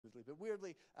safely. But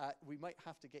weirdly, we might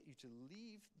have to get you to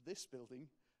leave this building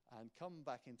and come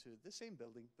back into the same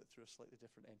building, but through a slightly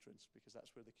different entrance, because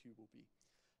that's where the queue will be.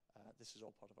 This is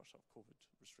all part of our sort of COVID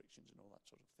restrictions and all that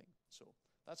sort of thing. So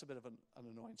that's a bit of an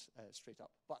annoyance straight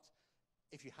up. But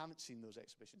if you haven't seen those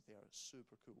exhibitions, they are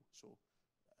super cool. So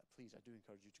please, I do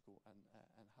encourage you to go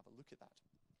and have a look at that.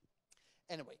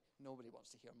 Anyway, nobody wants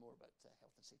to hear more about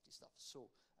health and safety stuff.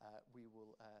 So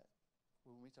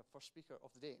we'll meet our first speaker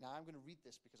of the day. Now, I'm going to read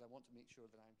this because I want to make sure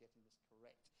that I'm getting this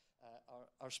correct.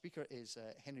 Our speaker is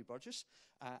Henry Burgess,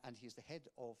 and he is the head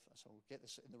of, so we'll get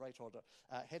this in the right order,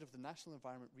 head of the National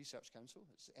Environment Research Council,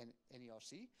 it's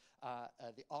NERC,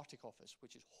 the Arctic Office,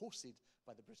 which is hosted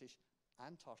by the British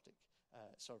Antarctic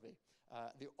Survey.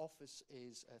 The office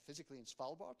is physically in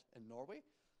Svalbard in Norway.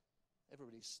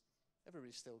 Everybody's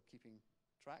still keeping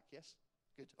track, yes?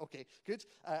 Good, okay, good.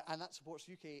 And that supports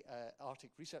UK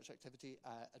Arctic research activity,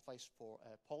 advice for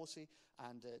policy,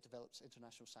 and develops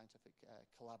international scientific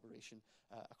collaboration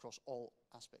across all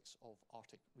aspects of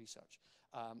Arctic research.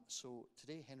 So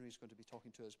today, Henry is going to be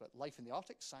talking to us about life in the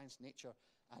Arctic, science, nature,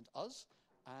 and us.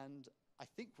 And I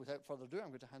think without further ado, I'm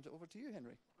going to hand it over to you,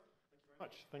 Henry. Thank you very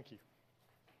much. Thank you.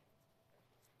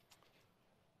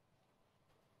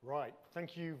 Right,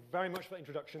 thank you very much for the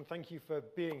introduction. Thank you for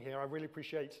being here. I really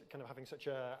appreciate kind of having such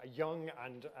a young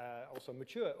and also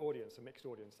mature audience, a mixed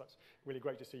audience. That's really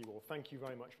great to see you all. Thank you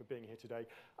very much for being here today.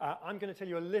 I'm going to tell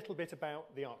you a little bit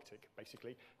about the Arctic,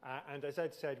 basically. And as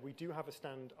Ed said, we do have a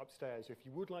stand upstairs. If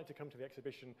you would like to come to the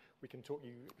exhibition, we can talk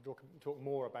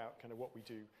more about kind of what we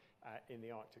do in the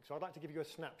Arctic. So I'd like to give you a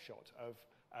snapshot of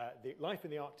the life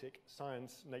in the Arctic,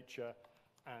 science, nature,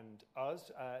 and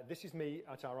us. This is me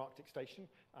at our Arctic station,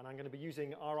 and I'm going to be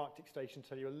using our Arctic station to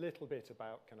tell you a little bit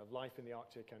about kind of life in the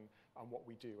Arctic and what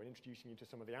we do, and introducing you to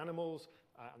some of the animals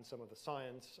and some of the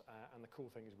science and the cool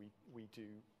things we do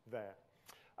there.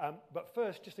 But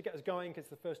first, just to get us going, because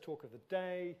it's the first talk of the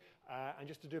day, and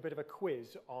just to do a bit of a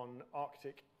quiz on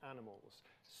Arctic animals.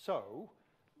 So,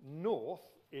 north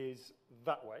is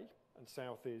that way, and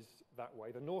south is that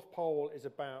way. The North Pole is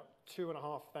about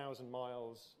 2,500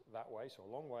 miles that way, so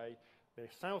a long way. The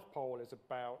South Pole is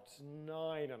about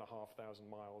 9,500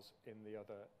 miles in the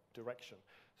other direction.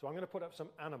 So I'm going to put up some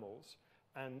animals,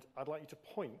 and I'd like you to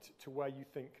point to where you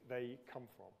think they come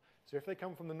from. So if they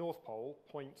come from the North Pole,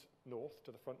 point north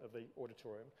to the front of the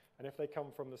auditorium, and if they come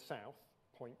from the south,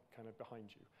 point kind of behind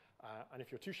you. And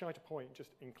if you're too shy to point,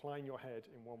 just incline your head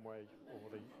in one way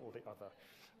or the other.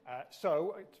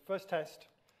 So, first test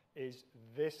is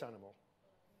this animal.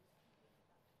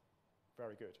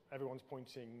 Very good. Everyone's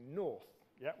pointing north.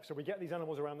 Yeah, so we get these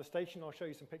animals around the station. I'll show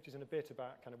you some pictures in a bit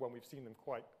about kind of when we've seen them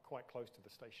quite close to the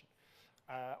station.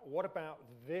 What about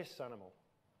this animal?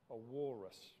 A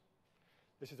walrus.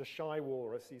 This is a shy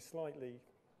walrus. He's slightly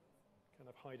kind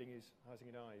of hiding his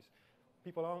eyes.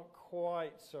 People aren't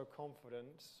quite so confident.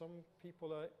 Some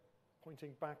people are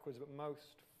pointing backwards, but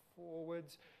most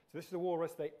forwards. So this is a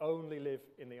walrus. They only live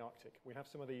in the Arctic. We have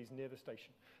some of these near the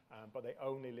station, but they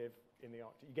only live in the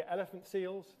Arctic. You get elephant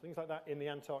seals, things like that, in the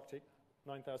Antarctic,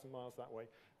 9,000 miles that way.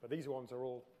 But these ones are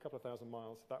all a couple of thousand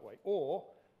miles that way. Or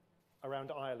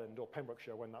around Ireland or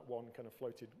Pembrokeshire, when that one kind of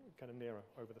floated kind of nearer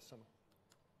over the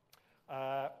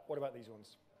summer. What about these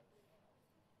ones?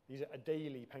 These are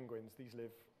Adelie penguins. These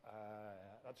live,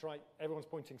 that's right, everyone's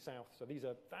pointing south. So these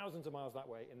are thousands of miles that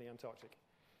way in the Antarctic.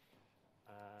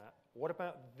 What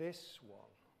about this one?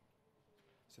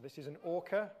 So this is an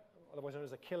orca, otherwise known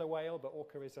as a killer whale, but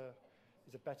orca is a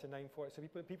better name for it. So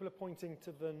people are pointing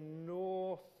to the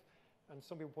north, and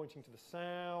some people pointing to the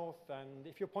south. And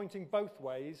if you're pointing both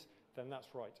ways, then that's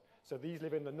right. So these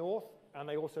live in the north, and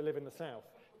they also live in the south.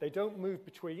 They don't move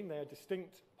between. They are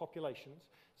distinct populations.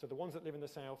 So the ones that live in the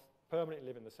south permanently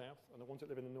live in the south, and the ones that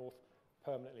live in the north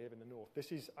permanently live in the north.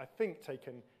 This is, I think,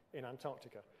 taken in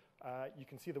Antarctica. You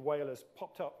can see the whale has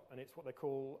popped up, and it's what they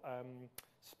call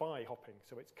spy hopping.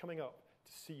 So it's coming up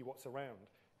to see what's around.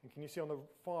 And can you see on the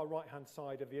far right-hand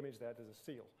side of the image there's a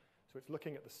seal. So it's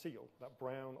looking at the seal, that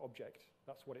brown object.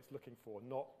 That's what it's looking for,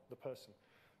 not the person.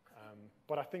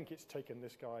 But I think it's taken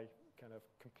this guy kind of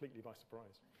completely by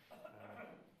surprise.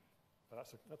 But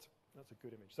that's a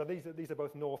good image. So these are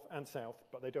both north and south,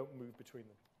 but they don't move between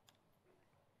them.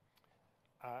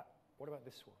 What about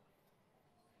this one?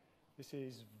 This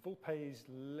is Vulpes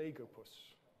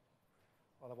lagopus,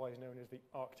 otherwise known as the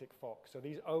Arctic fox. So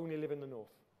these only live in the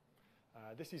north.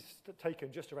 This is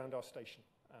taken just around our station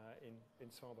in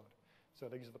Svalbard. So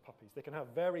these are the puppies. They can have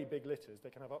very big litters. They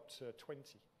can have up to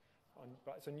 20.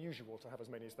 But it's unusual to have as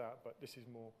many as that, but this is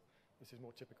more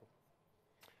typical.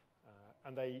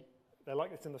 And they They're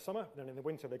like this in the summer, and then in the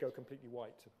winter they go completely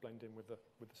white to blend in with the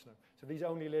snow. So these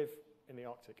only live in the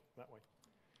Arctic that way.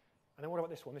 And then what about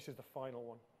this one? This is the final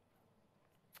one.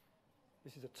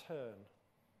 This is a tern.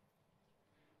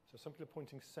 So some people are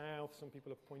pointing south, some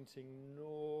people are pointing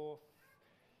north.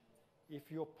 If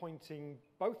you're pointing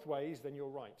both ways, then you're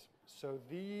right. So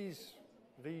these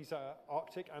are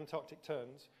Arctic, Antarctic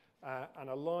terns, and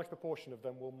a large proportion of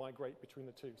them will migrate between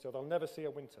the two. So they'll never see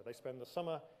a winter. They spend the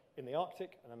summer in the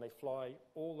Arctic, and then they fly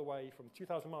all the way from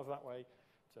 2,000 miles that way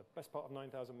to the best part of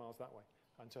 9,000 miles that way.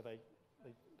 And so they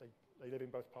live in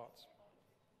both parts.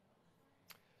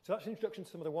 So that's an introduction to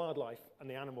some of the wildlife and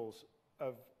the animals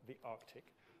of the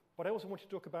Arctic. But I also want to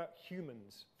talk about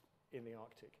humans in the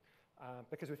Arctic.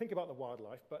 Because we think about the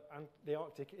wildlife, but the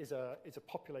Arctic is a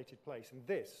populated place. And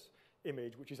this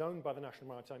image, which is owned by the National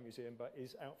Maritime Museum, but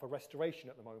is out for restoration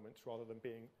at the moment rather than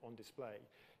being on display,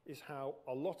 is how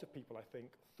a lot of people, I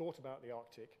think, thought about the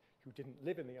Arctic who didn't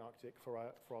live in the Arctic for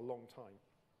a long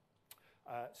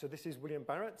time. So this is William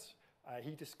Barrett.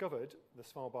 He discovered the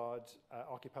Svalbard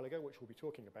archipelago, which we'll be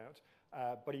talking about,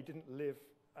 but he didn't live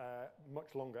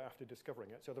much longer after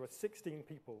discovering it. So there are 16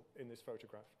 people in this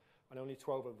photograph, and only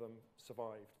 12 of them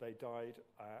survived. They died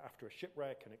after a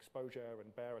shipwreck and exposure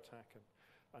and bear attack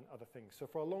and other things. So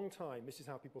for a long time, this is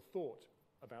how people thought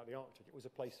about the Arctic. It was a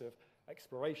place of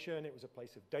exploration, it was a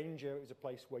place of danger, it was a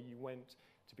place where you went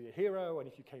to be a hero, and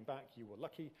if you came back, you were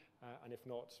lucky, and if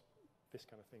not, this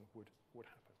kind of thing would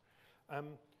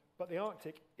happen. But the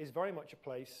Arctic is very much a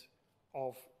place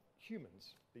of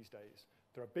humans these days.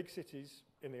 There are big cities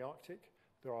in the Arctic.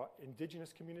 There are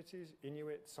indigenous communities,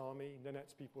 Inuit, Sami,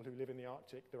 Nenets people who live in the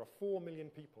Arctic. There are 4 million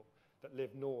people that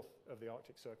live north of the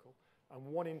Arctic Circle, and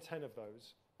 1 in 10 of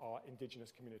those are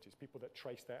indigenous communities, people that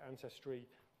trace their ancestry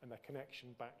and their connection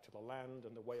back to the land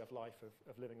and the way of life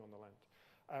of living on the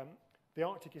land. The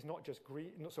Arctic is not just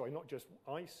not just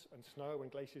ice and snow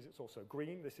and glaciers, it's also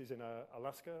green. This is in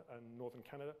Alaska and northern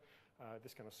Canada,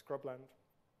 this kind of scrubland.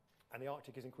 And the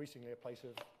Arctic is increasingly a place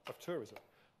of tourism.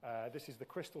 This is the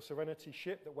Crystal Serenity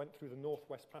ship that went through the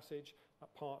Northwest Passage,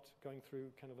 that part going through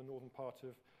kind of the northern part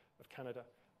of Canada.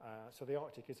 So the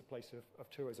Arctic is a place of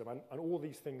tourism, and all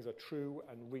these things are true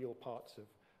and real parts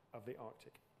of the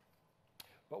Arctic.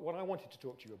 But what I wanted to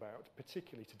talk to you about,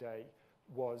 particularly today,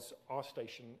 was our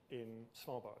station in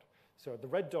Svalbard. So the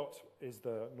red dot is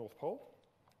the North Pole.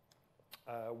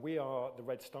 We are the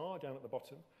red star down at the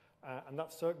bottom. And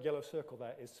that yellow circle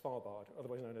there is Svalbard,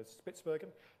 otherwise known as Spitsbergen,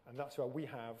 and that's where we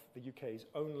have the UK's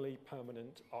only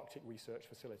permanent Arctic research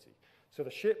facility. So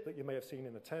the ship that you may have seen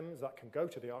in the Thames, that can go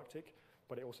to the Arctic,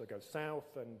 but it also goes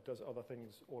south and does other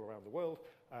things all around the world.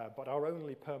 But our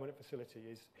only permanent facility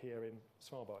is here in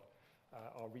Svalbard,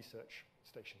 our research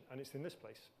station. And it's in this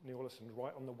place, Ny-Ålesund,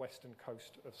 right on the western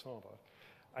coast of Svalbard.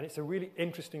 And it's a really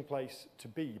interesting place to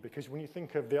be, because when you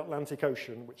think of the Atlantic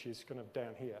Ocean, which is kind of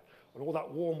down here, and all that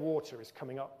warm water is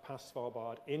coming up past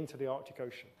Svalbard into the Arctic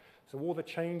Ocean. So all the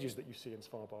changes that you see in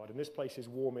Svalbard, and this place is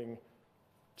warming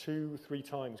 2-3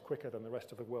 times quicker than the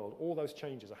rest of the world. All those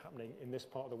changes are happening in this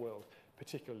part of the world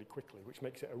particularly quickly, which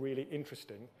makes it a really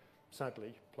interesting,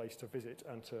 sadly, place to visit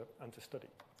and to study.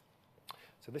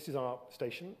 So this is our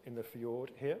station in the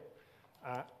fjord here,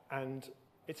 and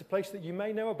it's a place that you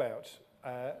may know about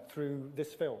through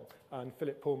this film and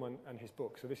Philip Pullman and his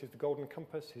book. So this is the Golden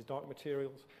Compass, his Dark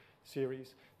Materials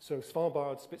series. So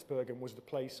Svalbard, Spitsbergen was the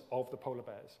place of the polar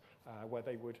bears where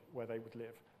they would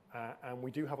live. And we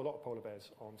do have a lot of polar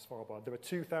bears on Svalbard. There are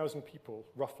 2,000 people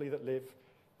roughly that live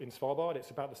in Svalbard.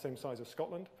 It's about the same size as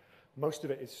Scotland. Most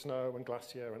of it is snow and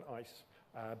glacier and ice,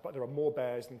 but there are more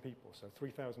bears than people. So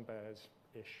 3,000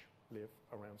 bears-ish live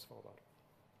around Svalbard.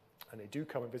 And they do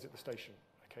come and visit the station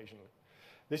occasionally.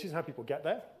 This is how people get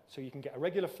there. So you can get a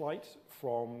regular flight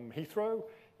from Heathrow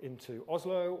into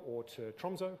Oslo or to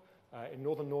Tromsø in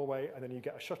northern Norway, and then you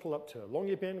get a shuttle up to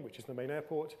Longyearbyen, which is the main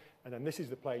airport, and then this is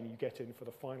the plane you get in for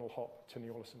the final hop to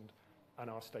Ny-Ålesund and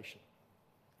our station.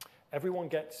 Everyone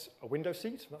gets a window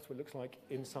seat. That's what it looks like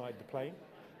inside the plane.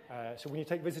 So when you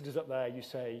take visitors up there, you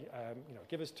say,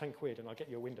 give us 10 quid and I'll get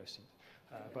you a window seat.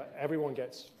 But everyone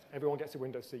gets a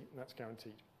window seat, and that's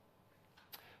guaranteed.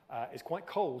 It's quite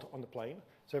cold on the plane,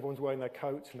 so everyone's wearing their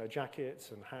coats and their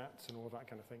jackets and hats and all of that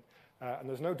kind of thing. And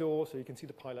there's no door, so you can see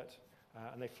the pilot,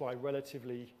 and they fly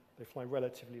relatively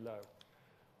low.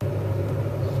 So,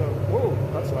 whoa,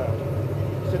 that's loud.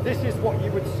 So this is what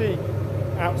you would see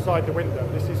outside the window.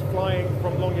 This is flying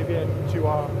from Longyearbyen to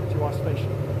our station.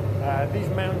 These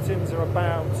mountains are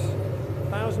about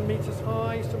 1,000 meters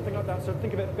high, something like that. So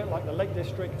think of it a bit like the Lake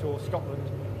District or Scotland,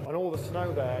 and all the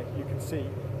snow there you can see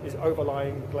is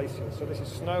overlying glaciers. So this is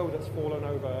snow that's fallen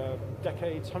over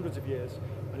decades, hundreds of years,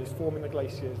 and is forming the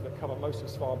glaciers that cover most of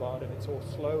Svalbard, and it's all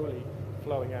slowly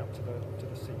flowing out to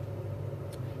the sea.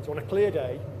 So on a clear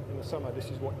day in the summer, this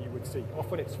is what you would see.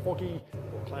 Often it's foggy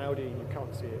or cloudy and you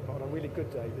can't see it, but on a really good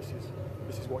day, this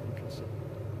is what you can see.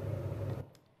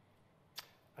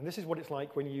 And this is what it's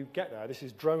like when you get there. This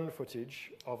is drone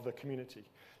footage of the community.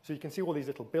 So you can see all these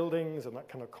little buildings and that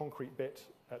kind of concrete bit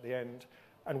at the end.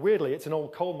 And weirdly, it's an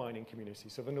old coal mining community.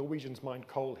 So the Norwegians mined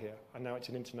coal here, and now it's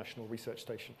an international research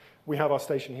station. We have our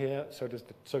station here, so do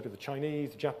the Chinese,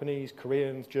 the Japanese,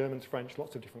 Koreans, Germans, French,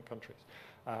 lots of different countries.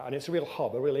 And it's a real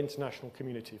hub, a real international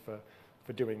community for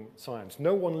doing science.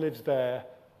 No one lives there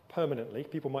permanently.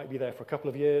 People might be there for a couple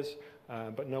of years,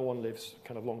 but no one lives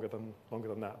kind of longer than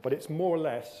that. But it's more or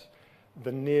less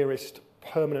the nearest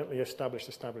permanently established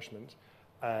establishment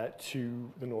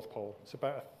to the North Pole. It's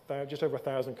about just over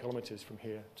 1,000 kilometers from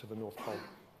here to the North Pole.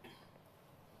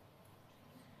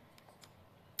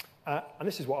 And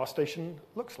this is what our station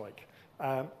looks like.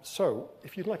 So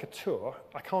if you'd like a tour,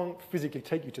 I can't physically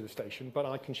take you to the station, but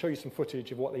I can show you some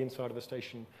footage of what the inside of the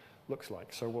station looks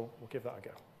like. So we'll give that a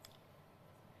go.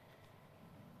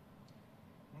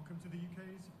 Welcome to the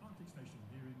UK's Arctic Station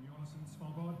here in Johannesson,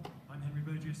 Svalbard. I'm Henry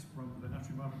Burgess from the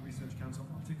Natural Environment Research Council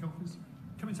Arctic Office.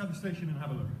 Come inside the station and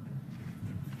have a look.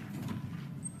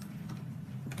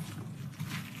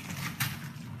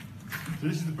 So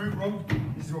this is the boot room.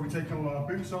 This is where we take all our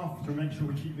boots off to make sure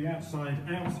we keep the outside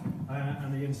out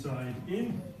and the inside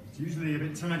in. It's usually a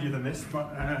bit tidier than this, but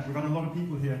we've had a lot of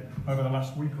people here over the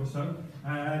last week or so.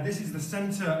 This is the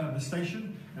centre of the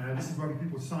station. This is where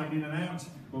people sign in and out,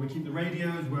 where we keep the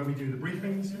radios, where we do the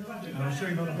briefings. And I'll show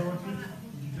you the laboratory,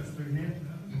 just through here.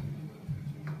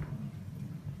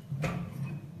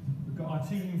 We've got our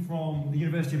team from the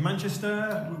University of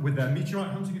Manchester with their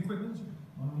meteorite hunting equipment.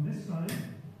 On this side,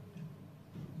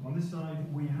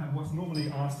 we have what's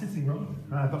normally our sitting room,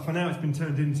 but for now it's been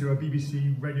turned into a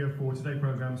BBC Radio 4 Today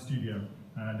programme studio.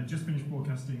 They just finished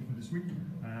broadcasting for this week,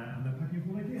 and they're packing up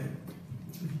all their gear.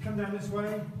 If you come down this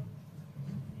way,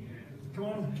 come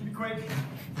on, keep it quick.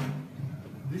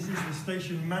 This is the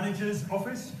station manager's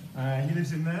office. He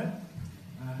lives in there.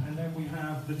 And then we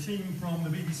have the team from the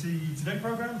BBC Today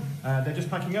programme. They're just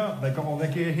packing up. They've got all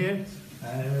their gear here.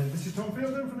 This is Tom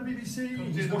Fielden from the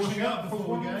BBC. He's washing up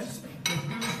before we go.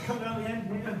 Come down the end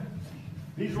here.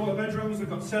 These are all the bedrooms. We've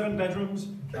got 7 bedrooms.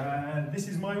 This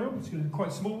is my room. It's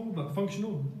quite small but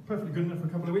functional, perfectly good enough for a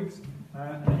couple of weeks.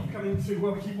 And then you come into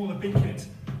where we keep all the big kit.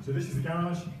 So this is the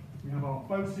garage. We have our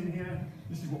boats in here.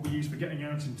 This is what we use for getting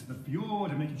out into the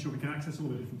fjord and making sure we can access all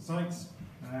the different sites.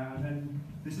 And then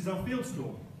this is our field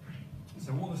store.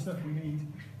 So all the stuff we need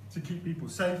to keep people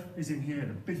safe is in here.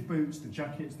 The big boots, the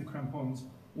jackets, the crampons,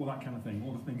 all that kind of thing.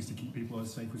 All the things to keep people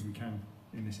as safe as we can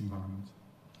in this environment.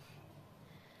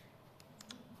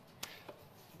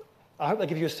 I hope that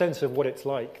gives you a sense of what it's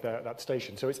like, that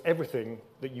station. So it's everything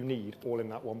that you need all in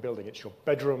that one building. It's your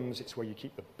bedrooms, it's where you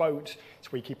keep the boat,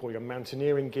 it's where you keep all your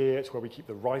mountaineering gear, it's where we keep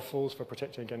the rifles for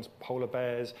protecting against polar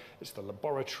bears, it's the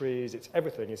laboratories, it's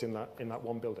everything is in that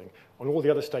one building. And all the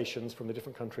other stations from the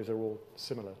different countries are all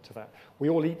similar to that. We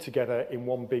all eat together in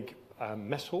one big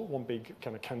mess hall, one big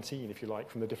kind of canteen, if you like,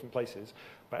 from the different places.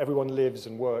 But everyone lives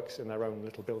and works in their own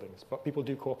little buildings. But people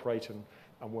do cooperate and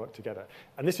work together.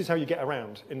 And this is how you get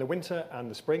around. In the winter and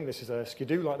the spring, this is a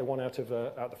skidoo like the one out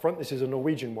the front. This is a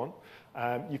Norwegian one.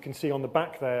 You can see on the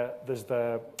back there's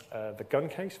the gun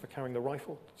case for carrying the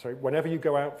rifle. So whenever you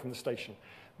go out from the station,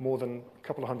 more than a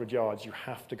couple of 100 yards, you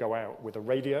have to go out with a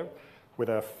radio, with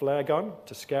a flare gun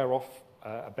to scare off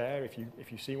a bear if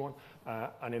you see one,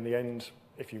 and in the end,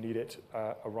 if you need it,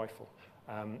 a rifle.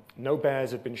 No bears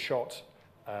have been shot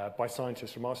by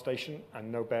scientists from our station,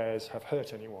 and no bears have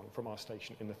hurt anyone from our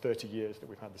station in the 30 years that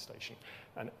we've had the station.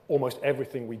 And almost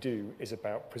everything we do is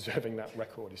about preserving that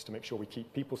record, is to make sure we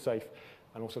keep people safe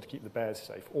and also to keep the bears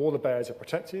safe. All the bears are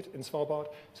protected in Svalbard,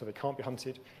 so they can't be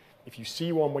hunted. If you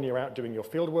see one when you're out doing your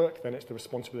field work, then it's the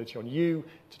responsibility on you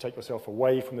to take yourself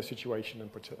away from the situation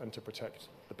and to protect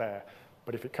the bear.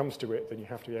 But if it comes to it, then you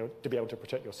have to be able to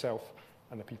protect yourself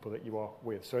and the people that you are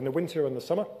with. So in the winter and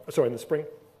in the spring,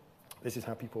 this is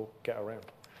how people get around.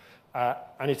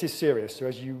 And it is serious. So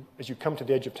as you come to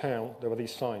the edge of town, there are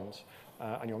these signs,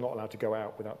 and you're not allowed to go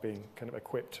out without being kind of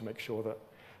equipped to make sure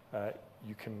that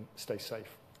you can stay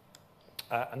safe.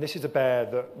 And this is a bear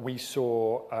that we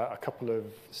saw a couple of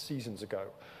seasons ago.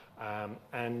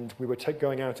 And we were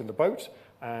going out in the boat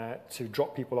to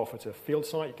drop people off at a field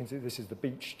site. You can see this is the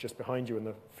beach just behind you in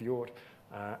the fjord.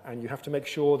 And you have to make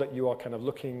sure that you are kind of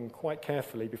looking quite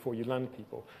carefully before you land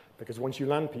people, because once you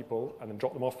land people and then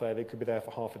drop them off there, they could be there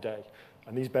for half a day.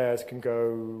 And these bears can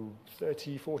go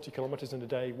 30, 40 kilometers in a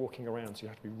day walking around, so you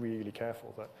have to be really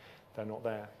careful that they're not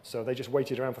there. So they just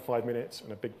waited around for 5 minutes,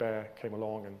 and a big bear came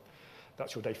along, and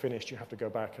that's your day finished. You have to go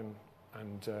back and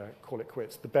call it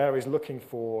quits. The bear is looking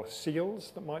for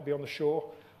seals that might be on the shore,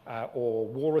 or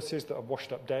walruses that are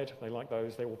washed up dead. They like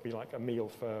those. They will be like a meal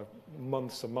for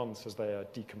months and months as they are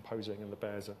decomposing and the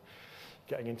bears are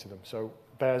getting into them. So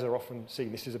bears are often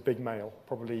seen. This is a big male,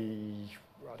 probably,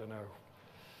 I don't know,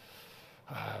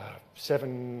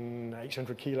 700,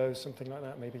 800 kilos, something like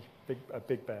that, maybe, a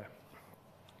big bear.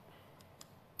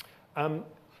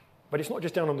 But it's not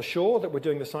just down on the shore that we're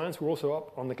doing the science, we're also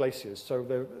up on the glaciers. So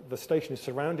the station is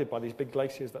surrounded by these big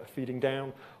glaciers that are feeding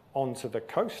down onto the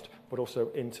coast, but also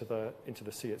into the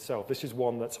sea itself. This is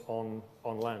one that's on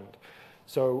land.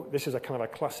 So this is a kind of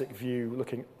a classic view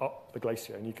looking up the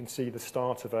glacier, and you can see the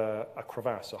start of a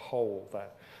crevasse, a hole there,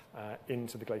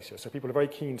 into the glacier. So people are very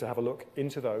keen to have a look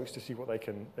into those to see what they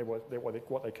can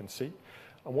see.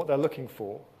 And what they're looking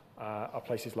for are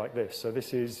places like this. So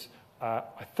this is,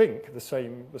 I think, the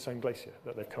same glacier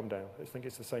that they've come down. I think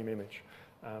it's the same image.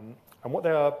 And what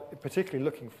they are particularly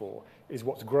looking for is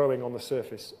what's growing on the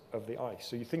surface of the ice.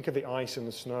 So you think of the ice and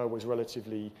the snow as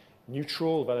relatively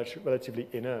neutral, relatively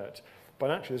inert,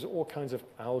 but actually there's all kinds of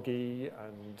algae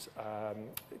and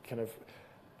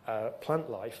plant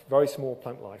life, very small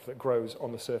plant life that grows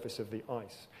on the surface of the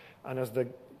ice. And as the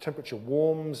temperature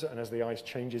warms and as the ice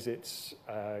changes its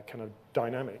kind of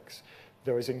dynamics,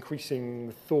 there is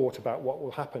increasing thought about what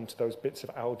will happen to those bits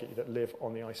of algae that live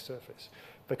on the ice surface.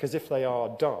 Because if they are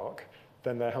dark,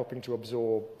 then they're helping to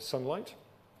absorb sunlight.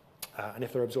 And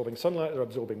if they're absorbing sunlight, they're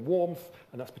absorbing warmth,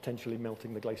 and that's potentially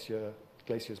melting the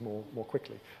glaciers more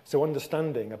quickly. So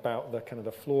understanding about the kind of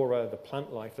the flora, the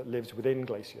plant life that lives within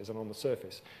glaciers and on the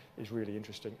surface is really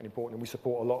interesting and important, and we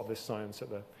support a lot of this science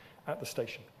at the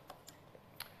station.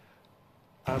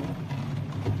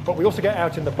 But we also get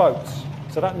out in the boats.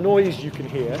 So that noise you can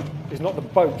hear is not the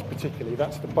boat particularly,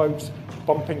 that's the boats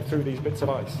bumping through these bits of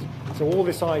ice. So all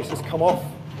this ice has come off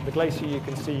the glacier you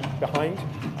can see behind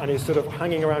and is sort of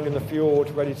hanging around in the fjord,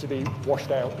 ready to be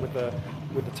washed out with the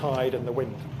tide and the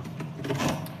wind.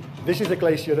 This is a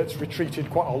glacier that's retreated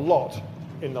quite a lot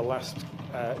in the last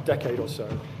decade or so.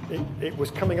 It was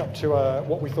coming up to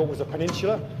what we thought was a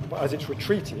peninsula, but as it's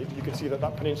retreated, you can see that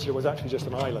that peninsula was actually just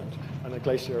an island, and the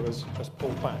glacier has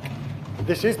pulled back.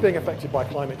 This is being affected by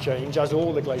climate change, as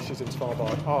all the glaciers in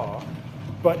Svalbard are,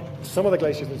 but some of the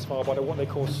glaciers in Svalbard are what they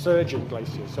call surging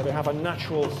glaciers, so they have a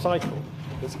natural cycle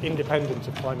that's independent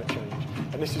of climate change.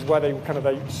 And this is where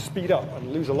they speed up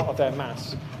and lose a lot of their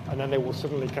mass, and then they will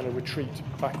suddenly kind of retreat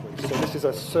backwards. So this is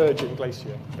a surging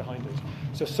glacier behind it.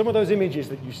 So some of those images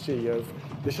that you see of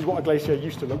this is what a glacier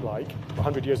used to look like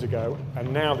 100 years ago,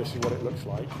 and now this is what it looks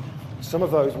like. Some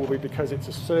of those will be because it's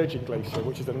a surging glacier,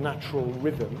 which is a natural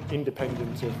rhythm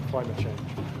independent of climate change.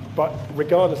 But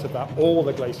regardless of that, all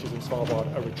the glaciers in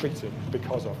Svalbard are retreating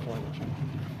because of climate change.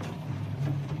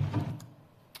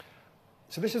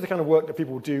 So this is the kind of work that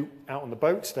people do out on the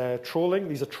boats. They're trawling.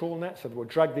 These are trawl nets, so we'll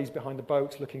drag these behind the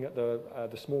boats, looking at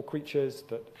the small creatures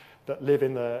that live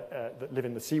in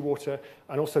the seawater,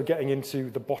 and also getting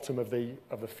into the bottom of the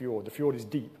fjord. The fjord is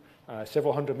deep,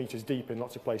 several hundred meters deep in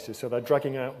lots of places. So they're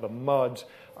dragging out the mud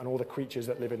and all the creatures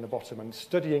that live in the bottom and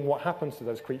studying what happens to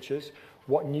those creatures,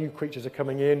 what new creatures are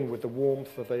coming in with the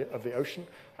warmth of the ocean,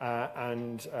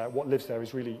 and what lives there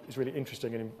is really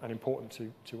interesting and important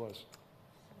to us.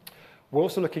 We're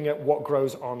also looking at what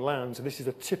grows on land. So this is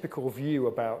a typical view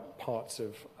about parts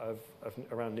of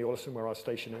around Ny-Ålesund, where our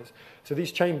station is. So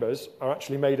these chambers are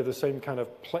actually made of the same kind of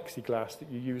plexiglass that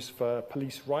you use for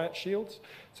police riot shields.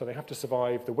 So they have to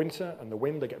survive the winter and the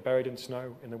wind. They get buried in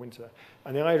snow in the winter.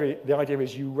 And the idea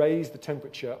is you raise the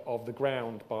temperature of the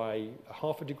ground by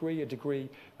a degree,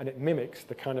 and it mimics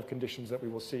the kind of conditions that we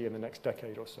will see in the next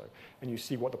decade or so. And you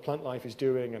see what the plant life is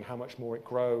doing and how much more it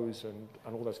grows and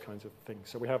all those kinds of things.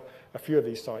 So we have a few of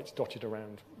these sites dotted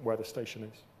around where the station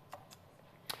is.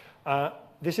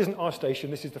 This isn't our station,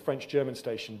 this is the French-German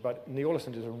station, but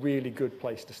Ny-Ålesund is a really good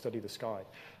place to study the sky.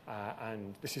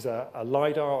 And this is a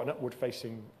LiDAR, an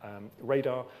upward-facing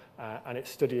radar, and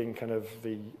it's studying kind of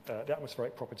the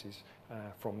atmospheric properties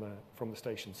from the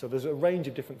station. So there's a range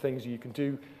of different things you can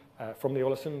do from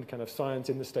Ny-Ålesund, kind of science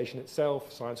in the station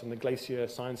itself, science on the glacier,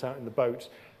 science out in the boat,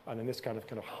 and then this kind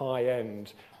of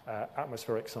high-end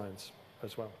atmospheric science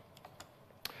as well.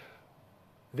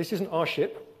 This isn't our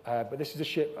ship, but this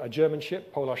is a German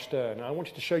ship, Polar Stern. And I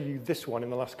wanted to show you this one in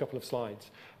the last couple of slides,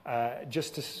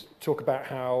 just to talk about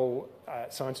how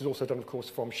science is also done, of course,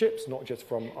 from ships, not just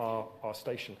from our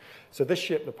station. So this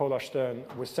ship, the Polar Stern,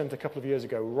 was sent a couple of years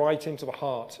ago right into the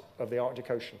heart of the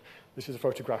Arctic Ocean. This is a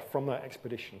photograph from that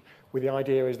expedition, where the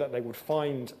idea is that they would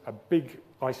find a big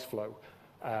ice flow,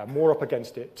 moor up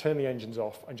against it, turn the engines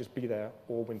off, and just be there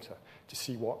all winter to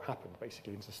see what happened,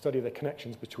 basically, and to study the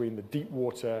connections between the deep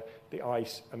water, the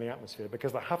ice, and the atmosphere,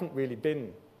 because there haven't really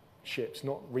been ships,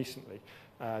 not recently,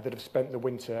 that have spent the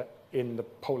winter in the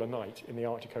polar night in the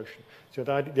Arctic Ocean. So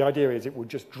the idea is it would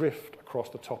just drift across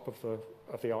the top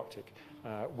of the Arctic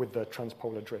with the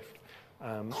transpolar drift.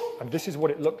 And this is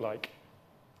what it looked like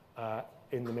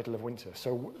in the middle of winter.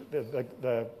 So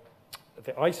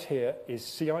the ice here is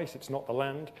sea ice, it's not the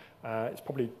land. It's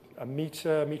probably a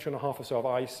meter and a half or so of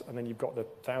ice, and then you've got the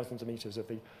thousands of meters of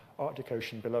the Arctic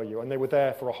Ocean below you. And they were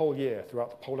there for a whole year,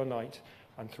 throughout the polar night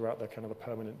and throughout the kind of the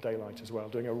permanent daylight as well,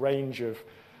 doing a range of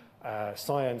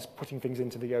science, putting things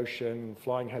into the ocean,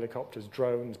 flying helicopters,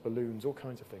 drones, balloons, all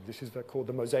kinds of things. This is called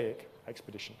the Mosaic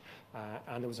expedition.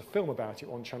 And there was a film about it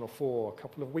on Channel 4 a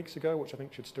couple of weeks ago, which I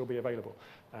think should still be available.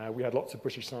 We had lots of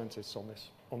British scientists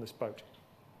on this boat.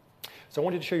 So I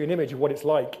wanted to show you an image of what it's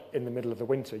like in the middle of the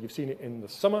winter. You've seen it in the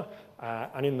summer,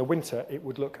 and in the winter it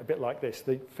would look a bit like this.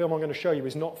 The film I'm going to show you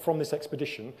is not from this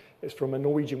expedition. It's from a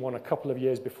Norwegian one a couple of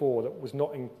years before that was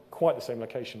not in quite the same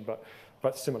location,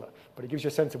 but similar. But it gives you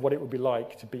a sense of what it would be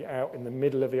like to be out in the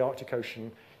middle of the Arctic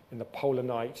Ocean in the polar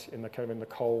night, in the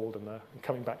cold, and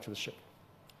coming back to the ship.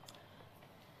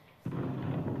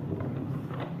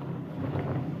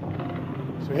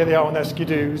 So here they are on their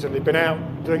skidoos, and they've been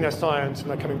out doing their science, and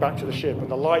they're coming back to the ship. And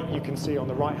the light you can see on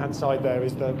the right-hand side there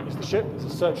is the ship. There's a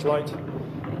searchlight,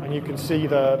 and you can see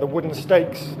the wooden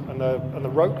stakes and the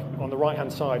rope on the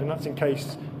right-hand side. And that's in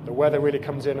case the weather really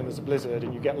comes in and there's a blizzard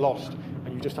and you get lost,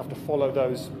 and you just have to follow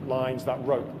those lines, that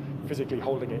rope, physically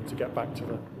holding it to get back to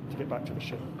the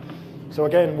ship. So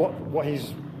again, what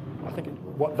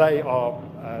they are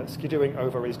skidooing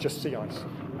over is just sea ice.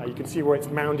 You can see where it's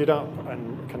mounded up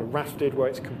and kind of rafted, where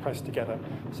it's compressed together.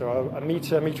 So a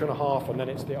meter and a half, and then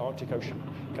it's the Arctic Ocean,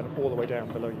 kind of all the way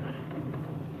down below you.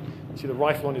 You see the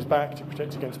rifle on his back to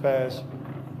protect against bears.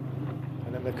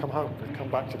 And then they've come home, they've come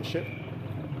back to the ship.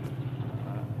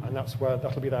 And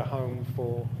that'll be their home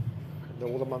for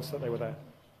all the months that they were there.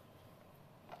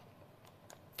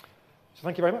 So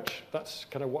thank you very much. That's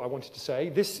kind of what I wanted to say.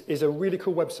 This is a really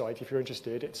cool website if you're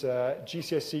interested. It's a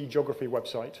GCSE geography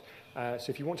website. So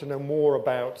if you want to know more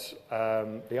about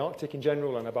the Arctic in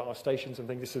general and about our stations and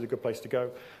things, this is a good place to go.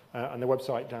 And the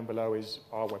website down below is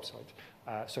our website.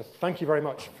 So thank you very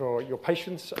much for your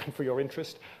patience and for your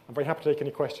interest. I'm very happy to take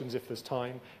any questions if there's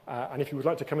time. And if you would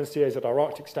like to come and see us at our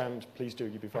Arctic stand, please do.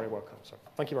 You'd be very welcome. So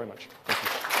thank you very much. Thank you.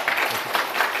 Thank you.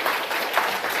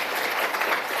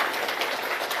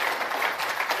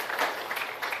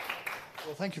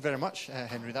 Well, thank you very much,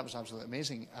 Henry. That was absolutely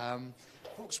amazing.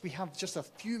 Folks, we have just a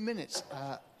few minutes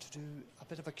to do a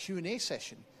bit of a Q&A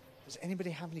session. Does anybody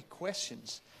have any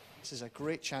questions? This is a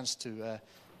great chance to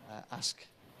ask.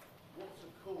 What's a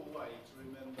cool way to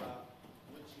remember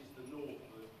which is the north of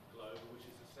the globe and which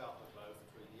is the south of the globe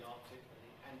between the Arctic and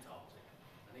the Antarctic?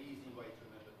 An easy way to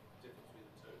remember the difference between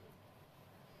the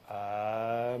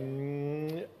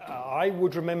two. I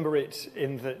would remember it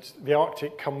in that the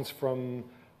Arctic comes from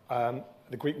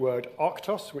the Greek word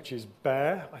arctos, which is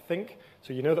bear, I think.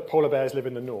 So you know that polar bears live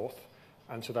in the north,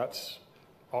 and so that's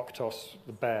arctos,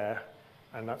 the bear,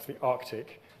 and that's the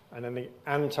Arctic. And then the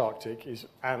Antarctic is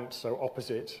ant, so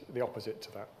the opposite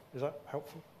to that. Is that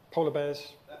helpful? Polar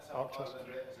bears, That's how arctos. I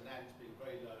remember it as an ant being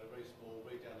very low, very small,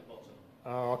 way down the bottom.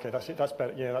 Oh, okay, that's it. That's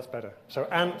better. Yeah, that's better. So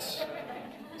ants,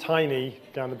 tiny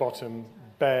down the bottom,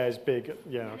 bears big.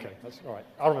 Yeah, okay, that's all right.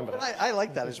 I'll remember that. I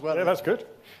like that as well. Yeah, that's good.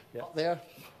 Yeah. Up there,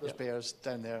 there's bears.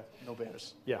 Down there, no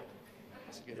bears. Yeah.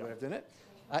 That's a good way of doing it.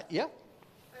 Yeah.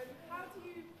 How do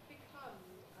you become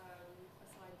a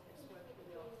scientist working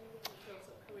in the Arctic? What's your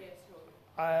sort of career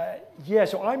story? Yeah,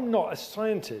 so I'm not a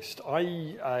scientist. I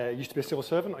used to be a civil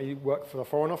servant. I worked for the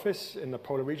Foreign Office in the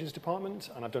Polar Regions Department,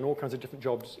 and I've done all kinds of different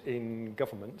jobs in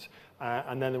government.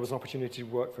 And then there was an opportunity to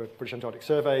work for British Antarctic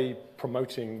Survey,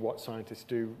 promoting what scientists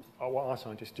do, or what our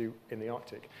scientists do in the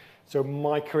Arctic. So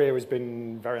my career has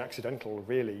been very accidental,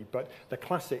 really. But the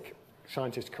classic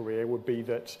scientist career would be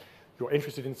that you're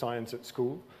interested in science at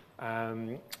school,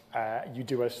 you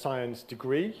do a science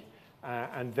degree,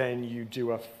 and then you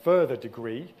do a further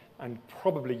degree, and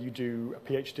probably you do a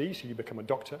PhD, so you become a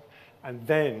doctor, and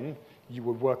then you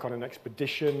would work on an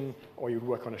expedition, or you would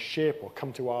work on a ship, or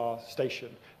come to our station,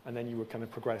 and then you would kind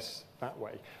of progress that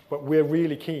way. But we're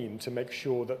really keen to make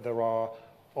sure that there are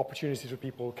opportunities for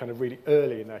people kind of really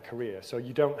early in their career. So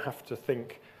you don't have to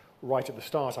think right at the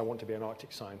start, I want to be an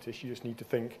Arctic scientist. You just need to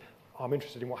think, I'm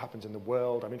interested in what happens in the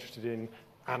world, I'm interested in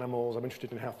animals, I'm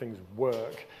interested in how things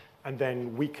work, and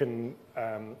then we can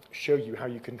show you how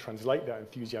you can translate that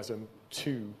enthusiasm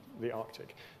to the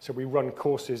Arctic. So we run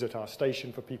courses at our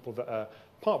station for people that are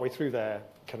partway through their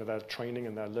training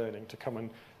and their learning to come and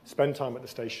spend time at the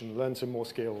station, learn some more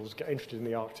skills, get interested in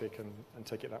the Arctic and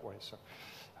take it that way. So,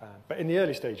 but in the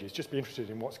early stages, just be interested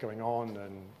in what's going on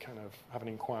and kind of have an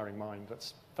inquiring mind.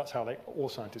 That's how all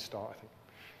scientists start, I think.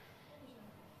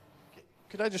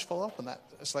 Could I just follow up on that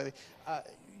slightly?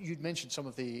 You'd mentioned some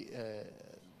of the,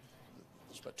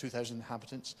 there's about 2,000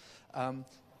 inhabitants.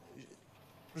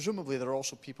 Presumably there are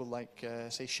also people like,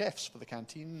 say, chefs for the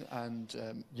canteen and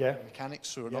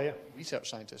mechanics who are not research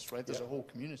scientists, right? There's a whole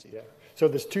community. Yeah. So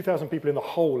there's 2,000 people in the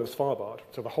whole of Svalbard,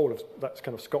 so the whole of, that's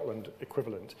kind of Scotland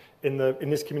equivalent. In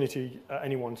this community at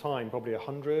any one time, probably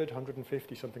 100,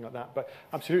 150, something like that. But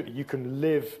absolutely, you can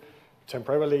live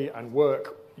temporarily and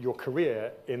work your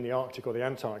career in the Arctic or the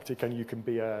Antarctic, and you can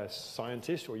be a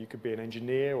scientist, or you could be an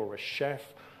engineer, or a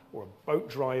chef, or a boat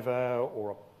driver,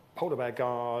 or a polar bear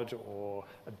guard, or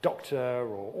a doctor,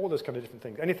 or all those kind of different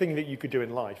things. Anything that you could do in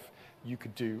life, you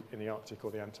could do in the Arctic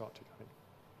or the Antarctic, I think.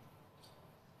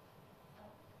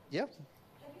 Yeah. Have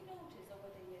you noticed over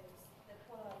the years that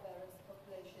polar bears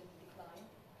population decline?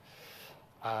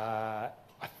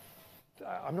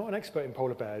 I'm not an expert in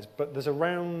polar bears, but there's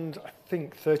around, I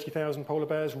think, 30,000 polar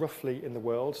bears roughly in the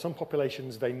world. Some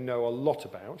populations they know a lot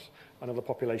about, and other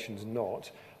populations not.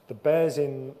 The bears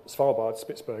in Svalbard,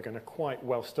 Spitsbergen, are quite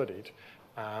well studied,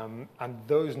 and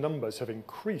those numbers have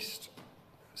increased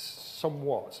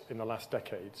somewhat in the last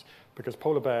decades because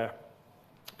polar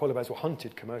bears were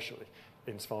hunted commercially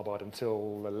in Svalbard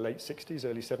until the late 60s,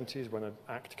 early 70s, when an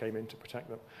act came in to protect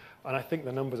them. And I think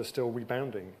the numbers are still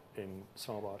rebounding in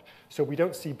Svalbard. So we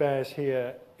don't see bears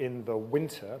here in the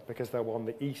winter because they're on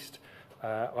the east,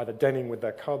 either denning with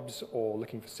their cubs or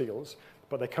looking for seals.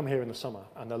 But they come here in the summer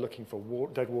and they're looking for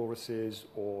dead walruses,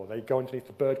 or they go underneath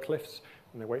the bird cliffs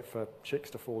and they wait for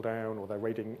chicks to fall down, or they're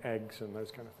raiding eggs and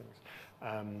those kind of things.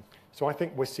 So I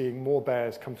think we're seeing more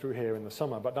bears come through here in the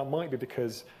summer, but that might be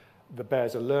because the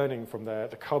bears are learning from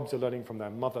the cubs are learning from their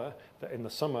mother that in the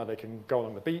summer they can go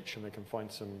along the beach and they can find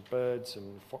some birds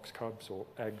and fox cubs or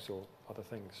eggs or other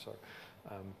things. So,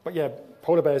 but yeah,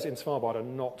 polar bears in Svalbard are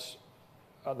not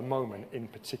at the moment in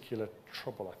particular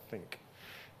trouble, I think.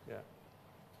 Yeah.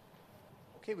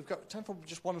 Okay, we've got time for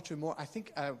just one or two more. I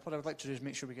think what I would like to do is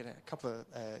make sure we get a couple of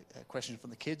questions from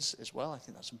the kids as well. I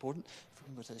think that's important. If we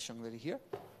can go to this young lady here.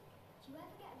 Do you ever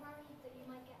get worried that you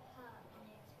might get hurt on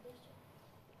the expedition?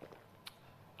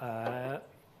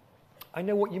 I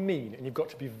know what you mean, and you've got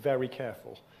to be very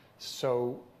careful.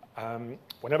 So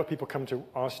whenever people come to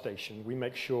our station, we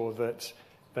make sure that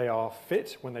they are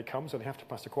fit when they come, so they have to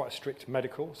pass quite a strict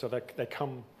medical, so they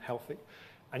come healthy.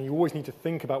 And you always need to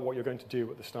think about what you're going to do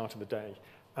at the start of the day.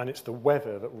 And it's the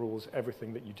weather that rules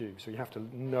everything that you do. So you have to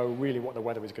know really what the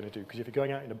weather is going to do. Because if you're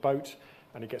going out in a boat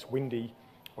and it gets windy,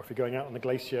 or if you're going out on the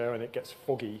glacier and it gets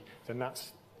foggy, then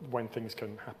that's when things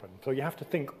can happen. So you have to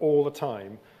think all the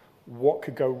time, what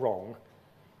could go wrong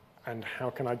and how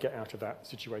can I get out of that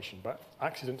situation? But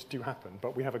accidents do happen,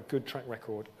 but we have a good track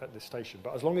record at this station.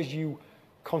 But as long as you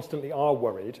constantly are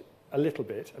worried a little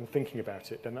bit and thinking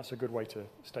about it, then that's a good way to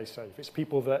stay safe. It's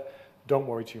people that don't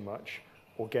worry too much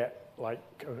or get like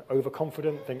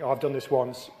overconfident, think, oh, I've done this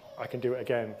once, I can do it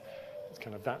again. It's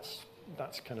kind of that's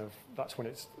when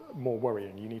it's more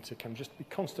worrying. You need to kind of just be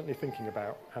constantly thinking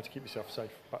about how to keep yourself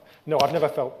safe. But no, I've never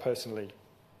felt personally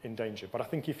in danger. But I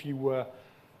think if you were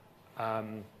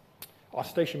our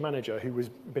station manager, who has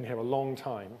been here a long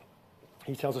time,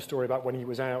 he tells a story about when he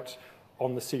was out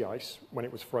on the sea ice when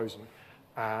it was frozen,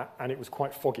 and it was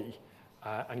quite foggy,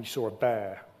 and he saw a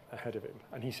bear ahead of him.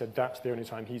 And he said that's the only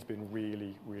time he's been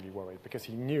really, really worried, because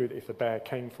he knew that if the bear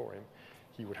came for him,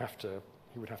 he would have to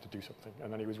do something.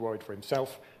 And then he was worried for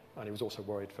himself, and he was also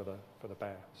worried for the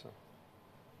bear. So,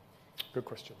 good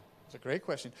question. It's a great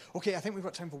question. Okay, I think we've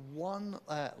got time for one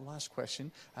last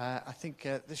question. I think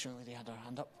this young lady had her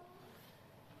hand up.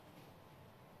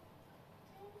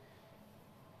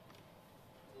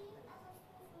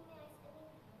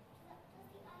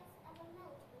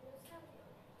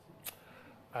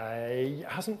 It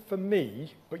hasn't for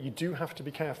me, but you do have to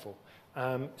be careful.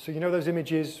 So you know those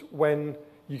images when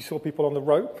you saw people on the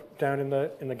rope down in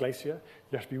the glacier?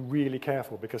 You have to be really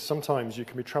careful, because sometimes you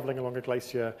can be traveling along a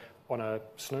glacier on a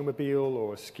snowmobile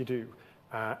or a skidoo,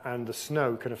 and the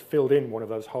snow kind of filled in one of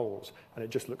those holes, and it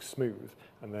just looks smooth,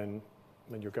 and then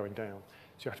you're going down.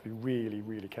 So you have to be really,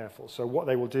 really careful. So what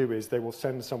they will do is they will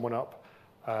send someone up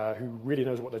who really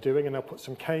knows what they're doing, and they'll put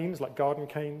some canes, like garden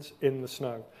canes, in the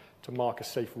snow to mark a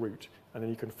safe route, and then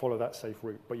you can follow that safe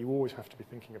route. But you always have to be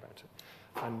thinking about it.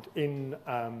 And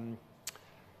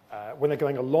when they're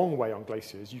going a long way on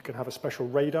glaciers, you can have a special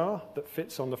radar that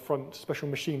fits on the front, special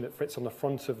machine that fits on the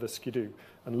front of the skidoo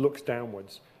and looks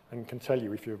downwards and can tell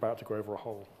you if you're about to go over a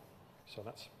hole. So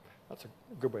that's a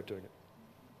good way of doing it.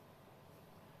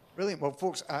 Brilliant. Well,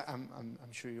 folks, I'm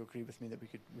sure you agree with me that we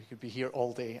could be here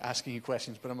all day asking you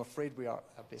questions, but I'm afraid we are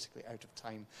basically out of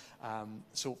time.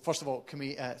 So first of all, can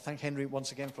we thank Henry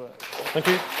once again for... Thank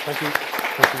you. Thank you.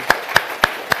 Thank you.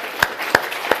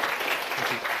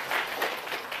 Thank you.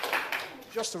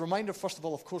 Just a reminder, first of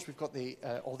all, of course, we've got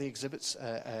all the exhibits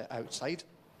outside.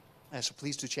 So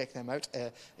please do check them out.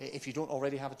 If you don't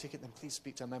already have a ticket, then please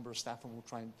speak to a member of staff and we'll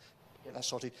try and get that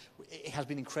sorted. It has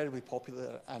been incredibly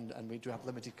popular and we do have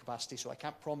limited capacity, so I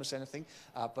can't promise anything,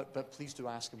 but please do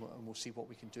ask and we'll see what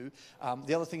we can do.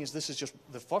 The other thing is this is just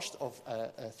the first of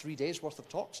 3 days worth of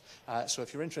talks, so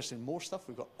if you're interested in more stuff,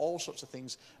 we've got all sorts of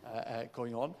things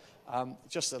going on.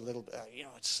 Just a little bit,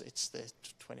 it's the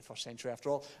 21st century after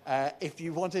all. If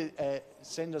you want to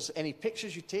send us any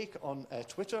pictures you take on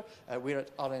Twitter, we're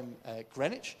at RM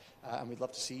Greenwich, and we'd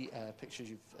love to see pictures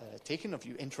you've taken of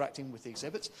you interacting with the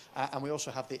exhibits. And we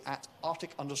also have the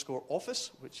 @Arctic_office,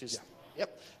 which is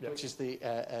which is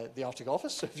the Arctic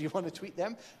office. So if you want to tweet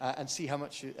them and see how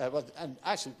much you, and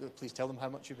actually please tell them how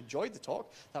much you've enjoyed the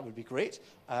talk, that would be great.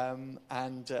 And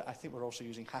I think we're also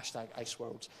using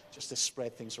 #IceWorlds just to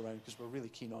spread things around because we're really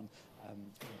keen on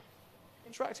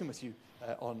interacting with you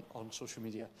on social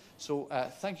media. So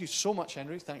thank you so much,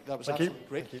 Henry. That was absolutely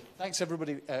great. Thanks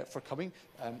everybody for coming.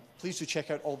 Please do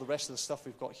check out all the rest of the stuff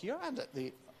we've got here and at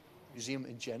the museum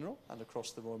in general and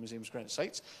across the Royal Museum's Greenwich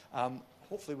sites.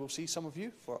 Hopefully we'll see some of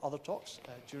you for other talks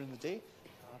during the day.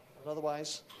 But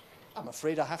otherwise, I'm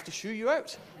afraid I have to shoo you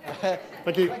out.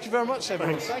 Thank you. Thank you very much,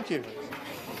 everyone. Thank you.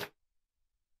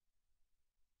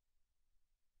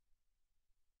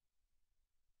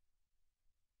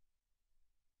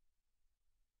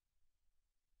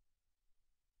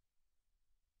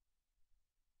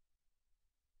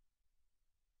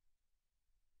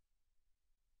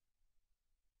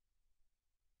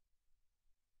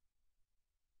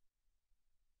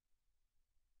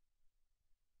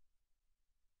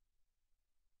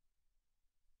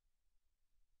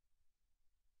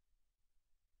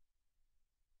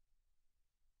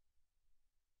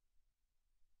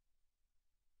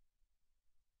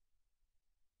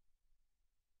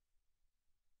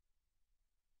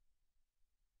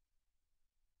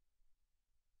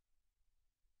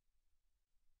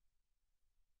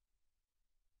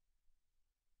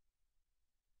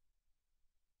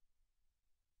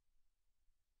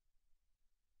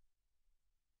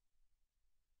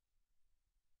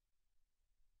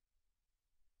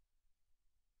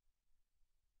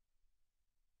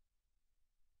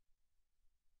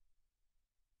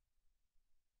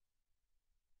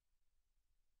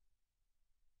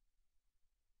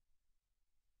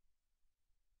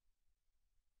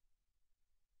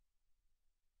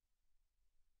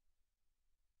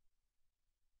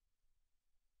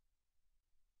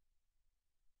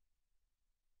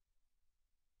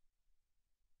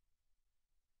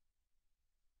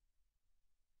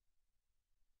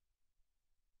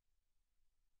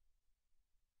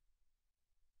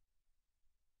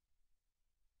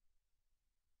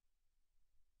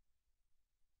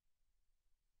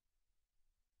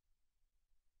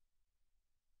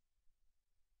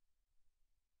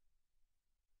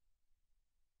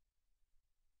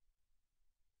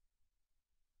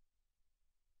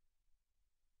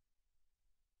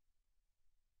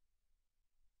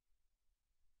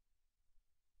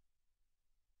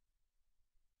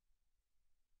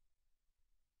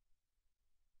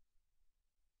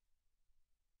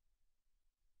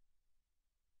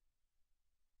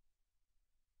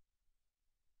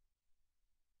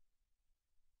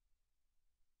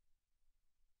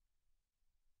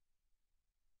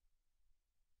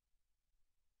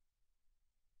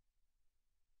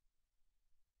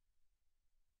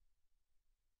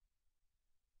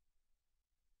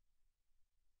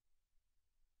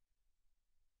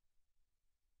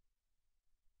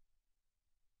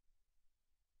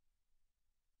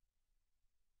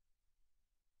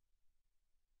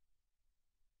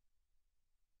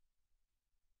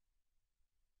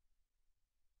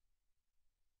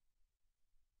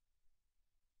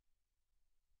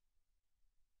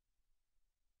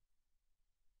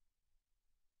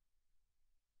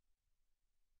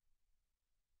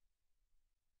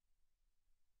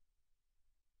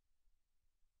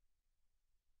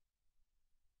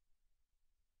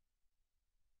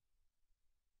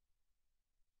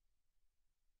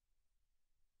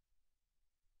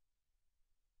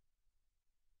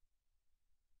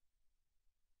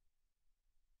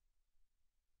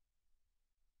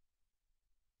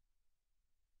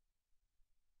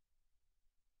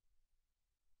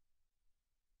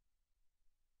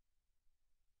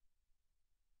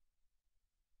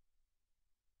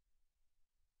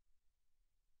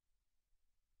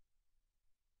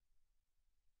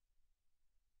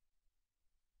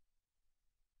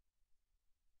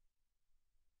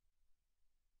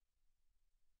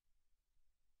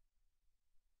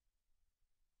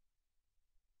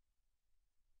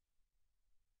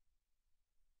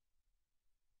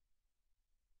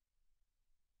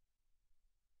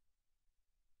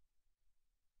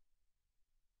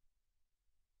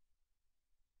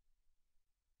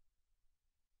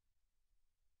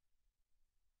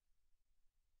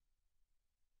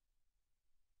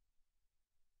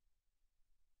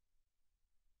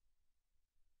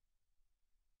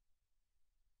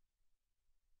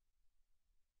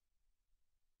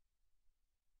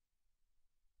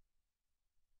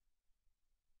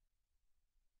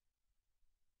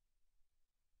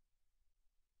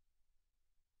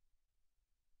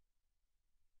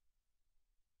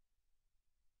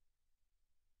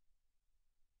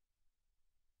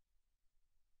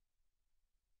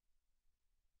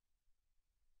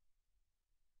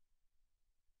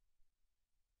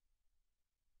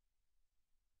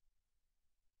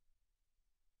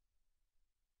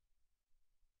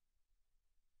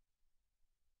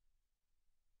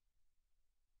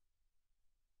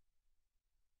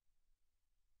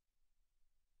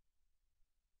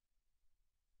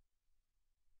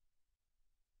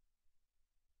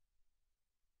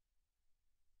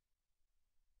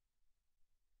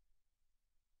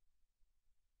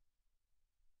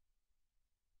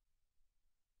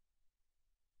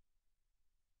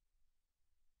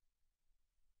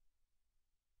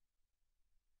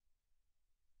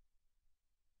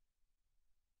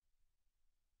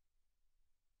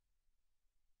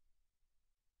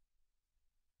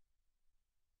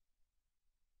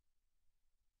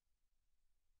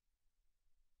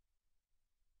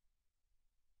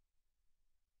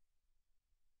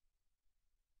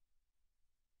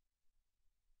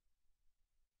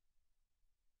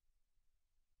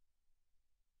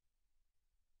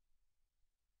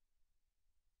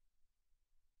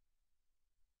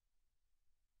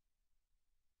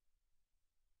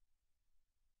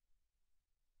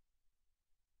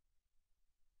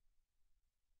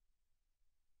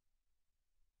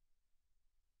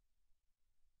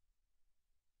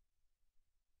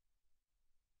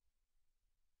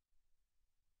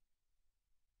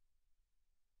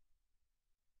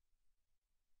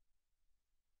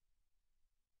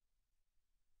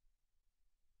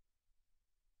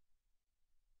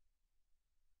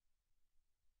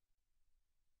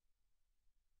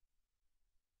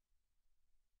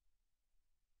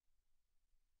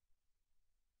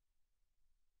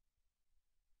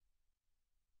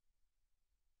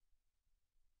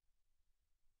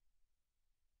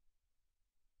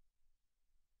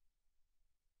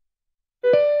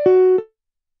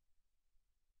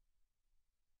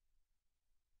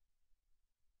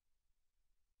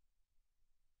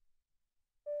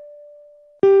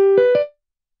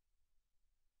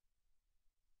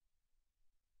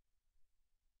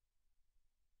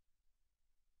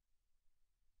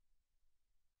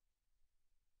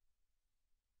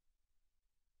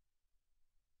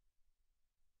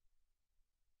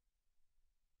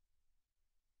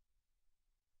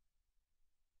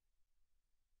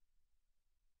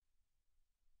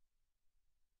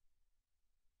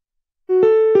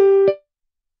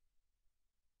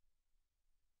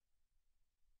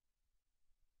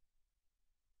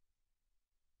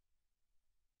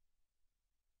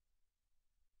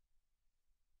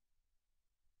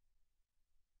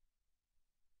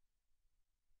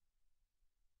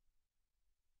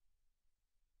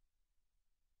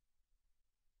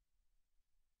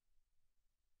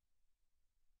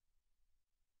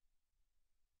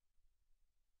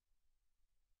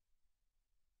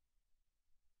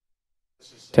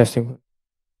 Testing.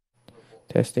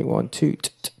 Testing 1, 2.